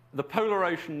 The polar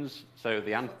oceans, so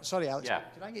the... Sorry, Alex, yeah.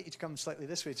 Can I get you to come slightly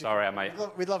this way? Sorry,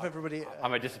 We'd love everybody...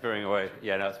 Am I disappearing away?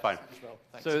 Yeah, no, that's fine. Well,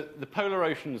 so the polar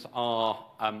oceans are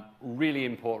really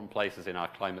important places in our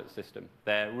climate system.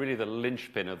 They're really the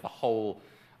linchpin of the whole,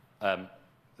 the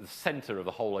center of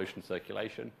the whole ocean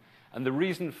circulation. And the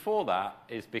reason for that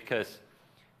is because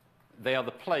they are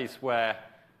the place where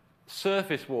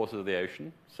surface waters of the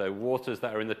ocean, so waters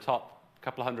that are in the top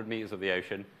couple of 100 meters of the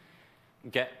ocean,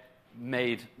 get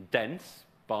made dense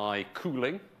by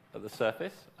cooling at the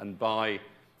surface and by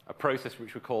a process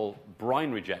which we call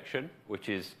brine rejection, which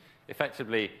is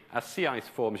effectively, as sea ice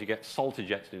forms, you get salt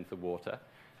ejected into the water.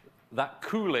 That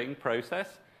cooling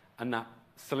process and that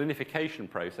salinification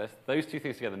process, those two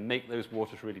things together make those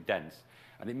waters really dense.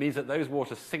 And it means that those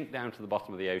waters sink down to the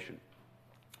bottom of the ocean.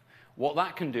 What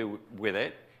that can do with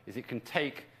it is it can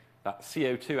take that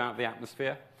CO2 out of the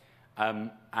atmosphere,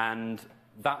 and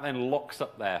that then locks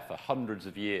up there for hundreds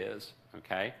of years,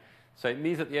 okay? So it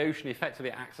means that the ocean effectively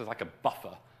acts as like a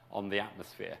buffer on the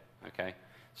atmosphere, okay?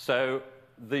 So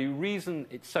the reason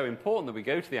it's so important that we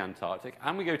go to the Antarctic,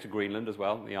 and we go to Greenland as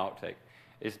well, in the Arctic,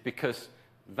 is because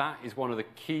that is one of the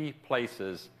key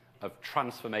places of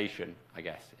transformation, I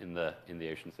guess, in the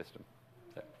ocean system.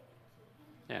 So,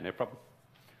 yeah, no problem.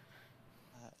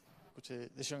 Go to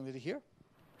this young lady here.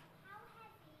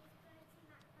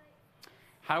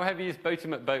 How heavy is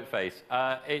Boatymet Boatface?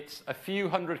 It's a few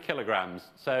hundred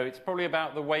kilograms, so it's probably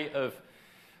about the weight of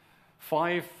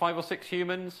five or six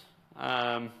humans.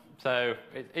 So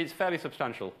it's fairly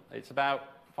substantial. It's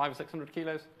about 500 or 600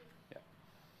 kilos. Yeah.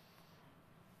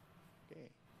 Okay.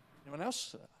 Anyone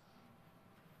else?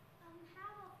 How often do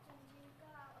you go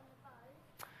out on the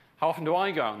boat? How often do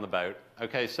I go out on the boat?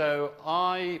 Okay, so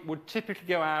I would typically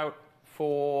go out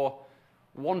for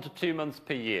 1 to 2 months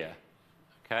per year.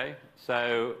 Okay,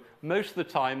 so most of the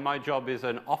time my job is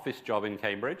an office job in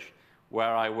Cambridge,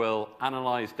 where I will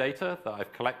analyze data that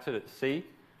I've collected at sea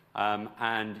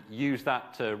and use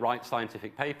that to write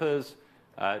scientific papers,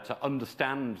 to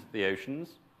understand the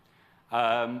oceans.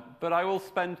 But I will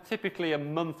spend typically a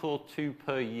month or two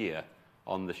per year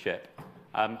on the ship.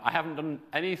 I haven't done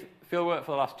any fieldwork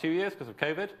for the last 2 years because of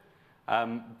COVID,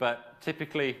 but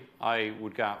typically I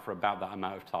would go out for about that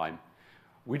amount of time.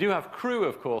 We do have crew,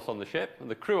 of course, on the ship, and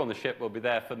the crew on the ship will be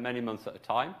there for many months at a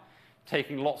time,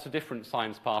 taking lots of different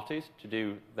science parties to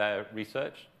do their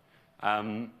research.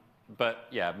 But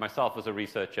yeah, myself as a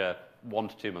researcher, 1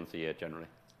 to 2 months a year generally.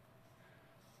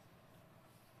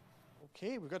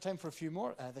 Okay, we've got time for a few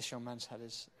more. This young man's had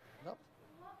his hand up.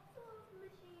 What sort of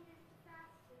machine is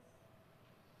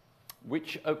the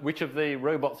which of the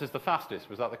robots is the fastest?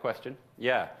 Was that the question?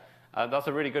 Yeah, that's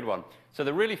a really good one. So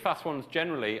the really fast ones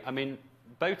generally, I mean,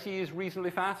 Boaty is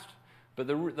reasonably fast, but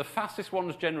the fastest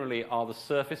ones generally are the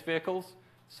surface vehicles.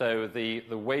 So the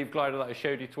wave glider that I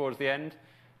showed you towards the end,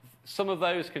 some of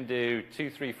those can do 2,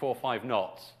 3, 4, 5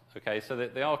 knots. Okay, so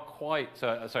they are quite,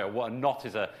 sorry, what a knot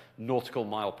is a nautical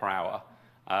mile per hour.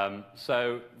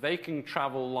 So they can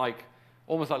travel like,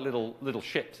 almost like little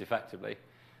ships, effectively.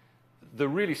 The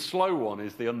really slow one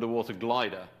is the underwater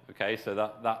glider. Okay, so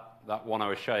that one I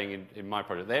was showing in my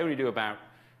project, they only do about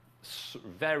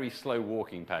very slow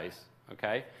walking pace.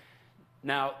 Okay,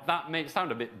 now that may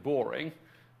sound a bit boring,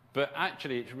 but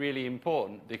actually it's really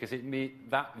important because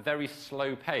that very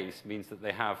slow pace means that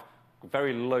they have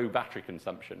very low battery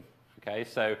consumption. Okay,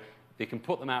 so they can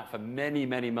put them out for many,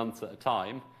 many months at a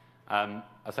time. I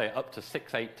say up to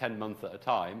 6, 8, 10 months at a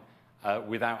time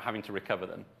without having to recover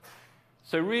them.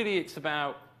 So really it's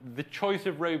about the choice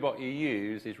of robot you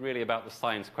use is really about the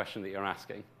science question that you're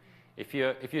asking. If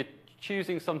you're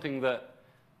choosing something that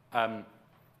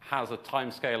has a time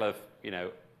scale of,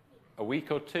 a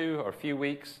week or two or a few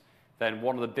weeks, then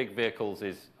one of the big vehicles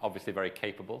is obviously very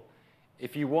capable.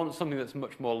 If you want something that's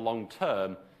much more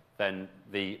long-term, then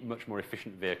the much more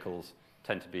efficient vehicles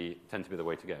tend to be the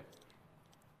way to go.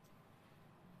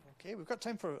 Okay, we've got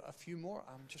time for a few more.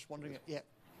 I'm just wondering, give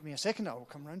me a second, I'll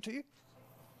come round to you.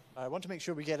 I want to make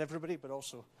sure we get everybody, but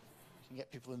also we can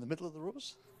get people in the middle of the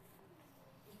rows.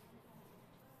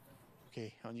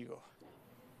 Okay, on you go.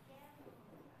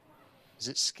 Is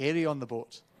it scary on the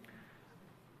boat?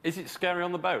 Is it scary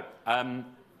on the boat?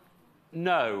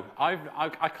 No,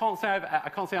 I can't say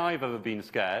I've ever been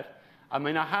scared. I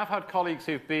mean, I have had colleagues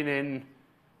who've been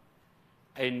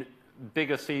in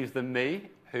bigger seas than me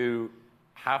who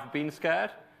have been scared.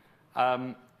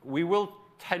 We will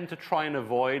tend to try and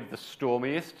avoid the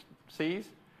stormiest seas.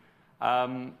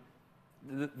 The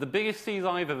biggest seas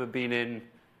I've ever been in,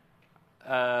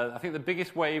 I think the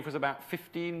biggest wave was about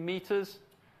 15 meters.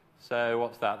 So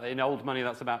what's that? In old money,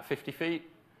 that's about 50 feet.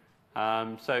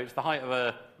 So it's the height of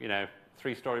a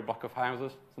 3-story block of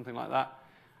houses, something like that.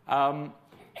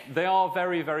 They are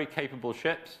very, very capable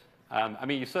ships. I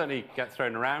mean, you certainly get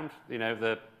thrown around.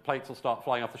 The plates will start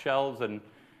flying off the shelves, and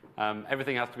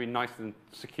everything has to be nice and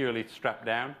securely strapped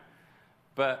down.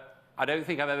 But I don't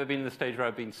think I've ever been in the stage where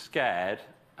I've been scared.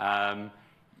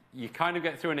 You kind of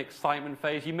get through an excitement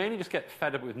phase. You mainly just get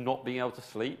fed up with not being able to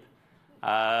sleep.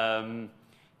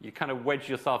 You kind of wedge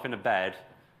yourself in a bed,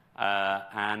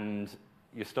 and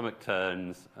your stomach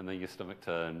turns, and then your stomach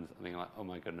turns, and then you're like, oh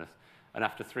my goodness. And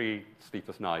after 3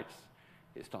 sleepless nights,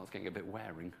 it starts getting a bit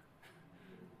wearing.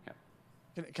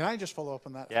 Yeah. Can I just follow up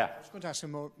on that? Yeah. I was going to ask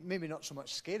you maybe not so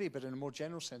much scary, but in a more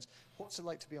general sense, what's it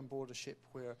like to be on board a ship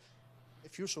where,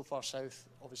 if you're so far south,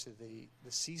 obviously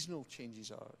the seasonal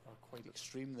changes are quite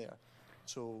extreme there.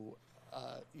 So,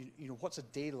 what's a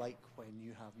day like when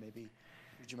you have maybe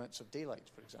huge amounts of daylight,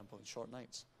 for example, and short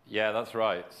nights? Yeah, that's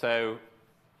right. So,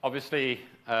 obviously,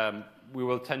 we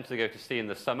will tend to go to sea in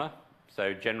the summer.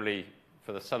 So, generally,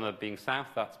 for the summer being south,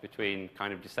 that's between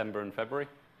kind of December and February.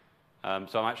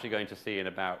 So I'm actually going to sea in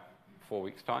about 4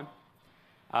 weeks' time.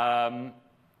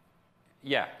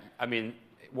 Yeah, I mean,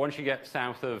 once you get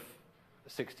south of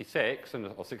 66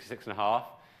 or 66 and a half,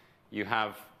 you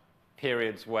have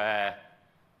periods where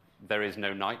there is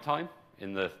no nighttime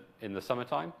in the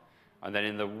summertime, and then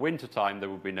in the wintertime there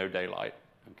will be no daylight.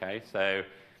 Okay, so,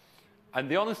 and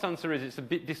the honest answer is it's a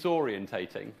bit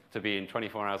disorientating to be in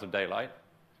 24 hours of daylight.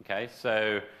 Okay,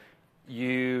 so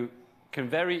you can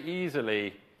very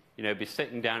easily be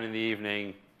sitting down in the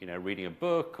evening, reading a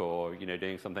book or,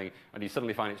 doing something, and you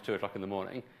suddenly find it's 2 o'clock in the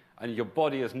morning, and your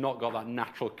body has not got that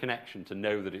natural connection to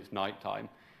know that it's nighttime.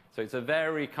 So it's a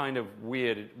very kind of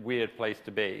weird place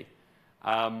to be.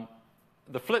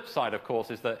 The flip side, of course,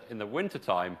 is that in the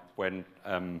wintertime, when,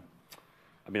 I'm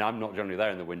not generally there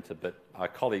in the winter, but our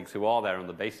colleagues who are there on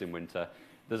the base in winter,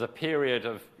 there's a period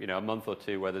of, a month or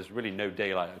two where there's really no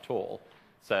daylight at all.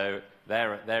 So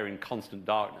they're in constant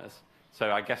darkness.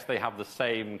 So I guess they have the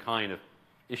same kind of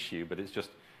issue, but it's just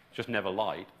never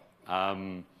light.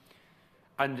 And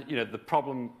the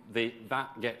problem,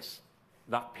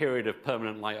 that period of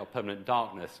permanent light or permanent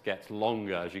darkness gets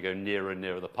longer as you go nearer and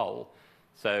nearer the pole.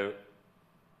 So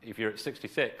if you're at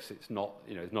 66, it's not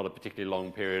a particularly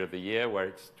long period of the year where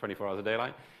it's 24 hours of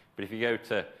daylight. But if you go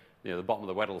to the bottom of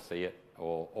the Weddell Sea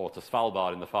or to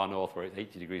Svalbard in the far north where it's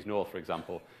 80 degrees north, for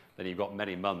example, then you've got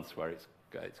many months where it's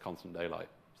constant daylight.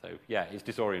 So, yeah, it's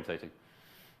disorientating.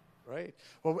 Right.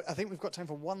 Well, I think we've got time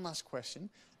for one last question.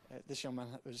 This young man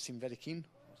seemed very keen.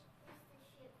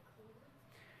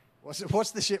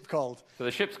 What's the ship called? So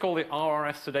the ship's called the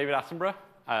RRS Sir David Attenborough,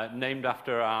 named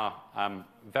after our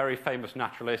very famous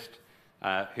naturalist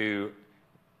who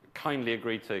kindly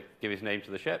agreed to give his name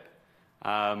to the ship.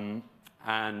 And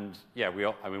yeah, we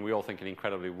all think an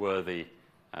incredibly worthy.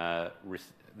 The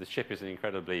ship is an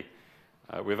incredibly.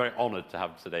 We're very honoured to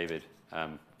have Sir David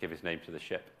give his name to the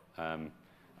ship, and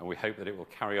we hope that it will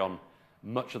carry on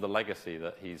much of the legacy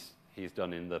that he's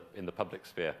done in the public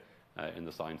sphere, in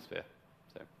the science sphere.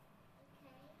 So.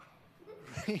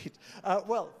 Great.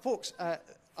 Well, folks.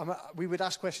 We would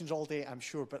ask questions all day, I'm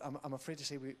sure, but I'm afraid to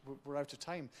say we're out of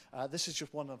time. This is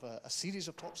just one of a series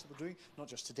of talks that we're doing, not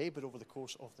just today, but over the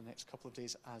course of the next couple of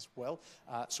days as well.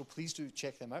 So please do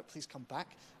check them out. Please come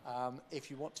back.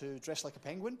 If you want to dress like a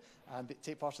penguin and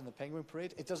take part in the penguin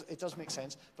parade, it does make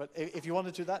sense. But if you want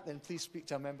to do that, then please speak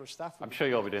to a member of staff. I'm sure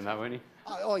you'll be doing that, won't you?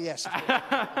 Oh, yes.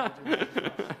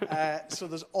 So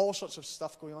there's all sorts of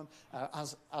stuff going on.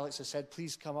 As Alex has said,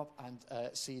 please come up and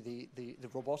see the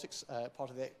robotics part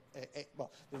of the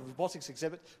robotics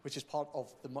exhibit, which is part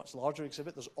of the much larger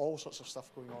exhibit. There's all sorts of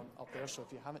stuff going on up there, so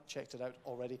if you haven't checked it out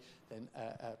already, then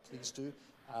please do.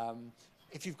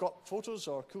 If you've got photos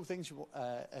or cool things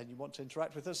and you want to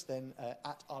interact with us, then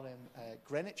at RM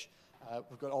Greenwich,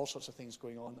 we've got all sorts of things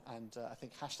going on, and I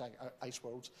think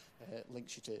 #IceWorlds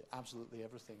links you to absolutely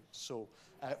everything. So,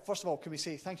 first of all, can we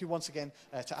say thank you once again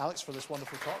to Alex for this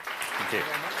wonderful talk. Thank you.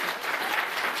 Very much.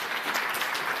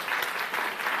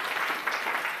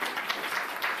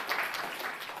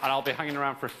 And I'll be hanging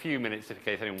around for a few minutes in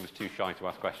case anyone was too shy to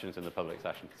ask questions in the public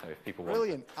session. So if people want.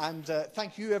 Brilliant. And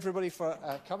thank you, everybody, for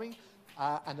coming.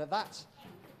 And at that,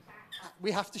 we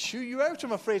have to shoo you out,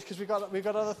 I'm afraid, because we've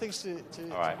got other things to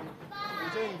All right.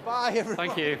 be doing. Bye, everyone.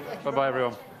 Thank you. Bye-bye,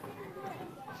 everyone.